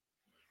kidding.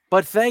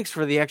 But thanks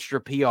for the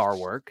extra PR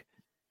work.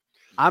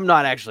 I'm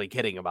not actually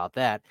kidding about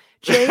that.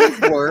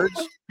 James'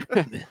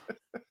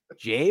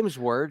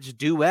 words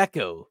do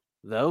echo,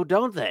 though,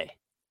 don't they?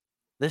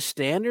 The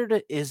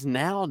standard is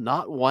now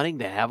not wanting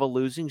to have a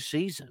losing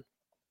season.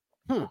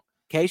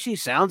 Casey,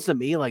 sounds to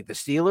me like the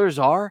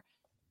Steelers are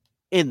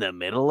in the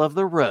middle of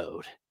the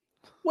road.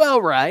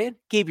 Well, Ryan,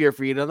 keep your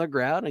feet on the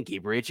ground and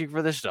keep reaching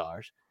for the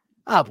stars.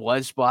 Up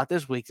one spot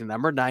this week to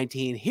number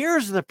 19.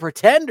 Here's the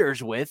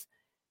Pretenders with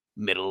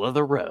Middle of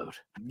the Road.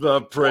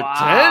 The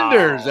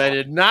Pretenders. Wow. I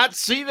did not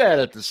see that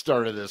at the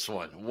start of this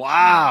one.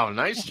 Wow.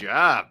 Nice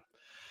job.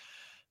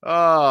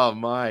 Oh,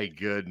 my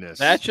goodness.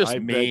 That's just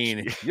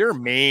mean. You're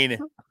mean.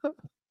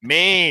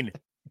 Mean.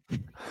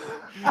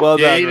 Well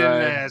done, and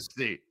Ryan.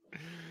 nasty.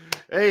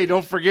 Hey,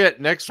 don't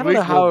forget, next I week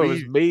don't know how will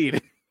it be was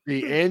mean.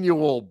 the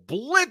annual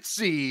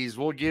Blitzies.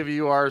 We'll give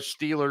you our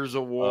Steelers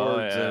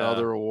awards and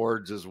other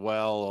awards as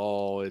well.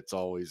 Oh, it's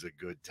always a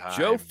good time.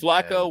 Joe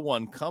Flacco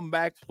won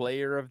comeback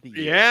player of the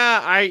year.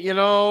 Yeah,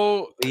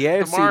 The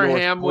AFC Damar North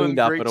Hamlin, cleaned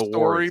up great at story,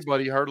 awards, but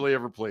he hardly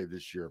ever played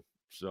this year.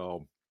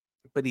 So,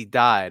 but he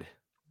died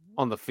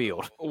on the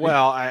field.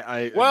 well,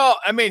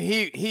 I mean,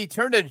 he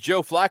turned into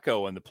Joe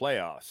Flacco in the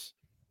playoffs,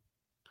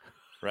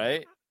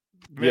 right?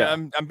 I mean, Yeah.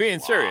 I'm being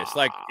serious.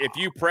 Like, if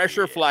you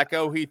pressure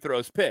Flacco, he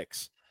throws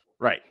picks.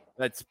 right.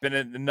 That's been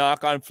a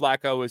knock on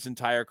Flacco his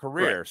entire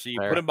career. Right. So you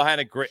put him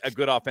behind a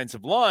good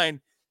offensive line,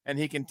 and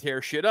he can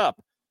tear shit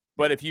up.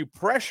 But if you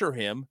pressure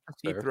him,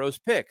 he throws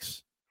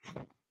picks.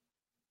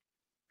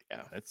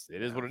 Yeah,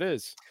 it is what it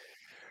is.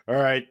 All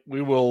right,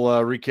 we will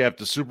recap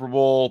the Super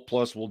Bowl,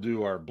 plus we'll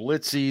do our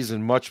Blitzies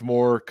and much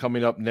more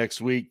coming up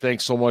next week.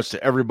 Thanks so much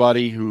to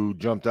everybody who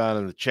jumped on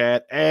in the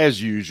chat.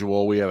 As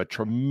usual, we have a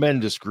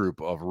tremendous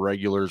group of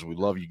regulars. We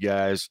love you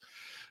guys.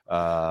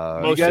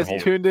 You guys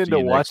tuned in to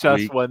watch us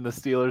when the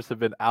Steelers have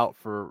been out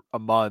for a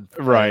month.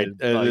 Right. And,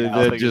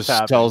 that just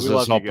tells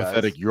us how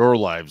pathetic your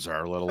lives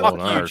are, let alone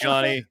ours.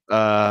 Johnny.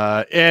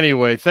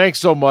 Anyway, thanks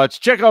so much.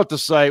 Check out the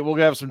site. We'll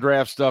have some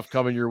draft stuff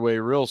coming your way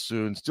real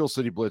soon.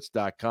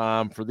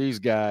 SteelCityBlitz.com. For these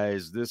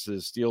guys, this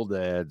is Steel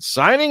Dad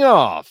signing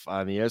off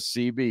on the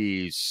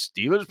SCB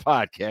Steelers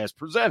podcast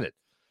presented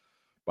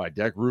by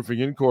Deck Roofing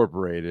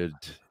Incorporated.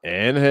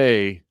 And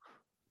hey,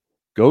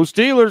 go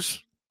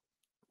Steelers.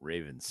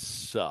 Ravens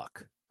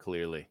suck,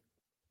 clearly.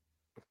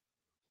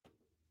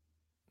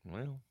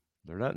 Well, they're not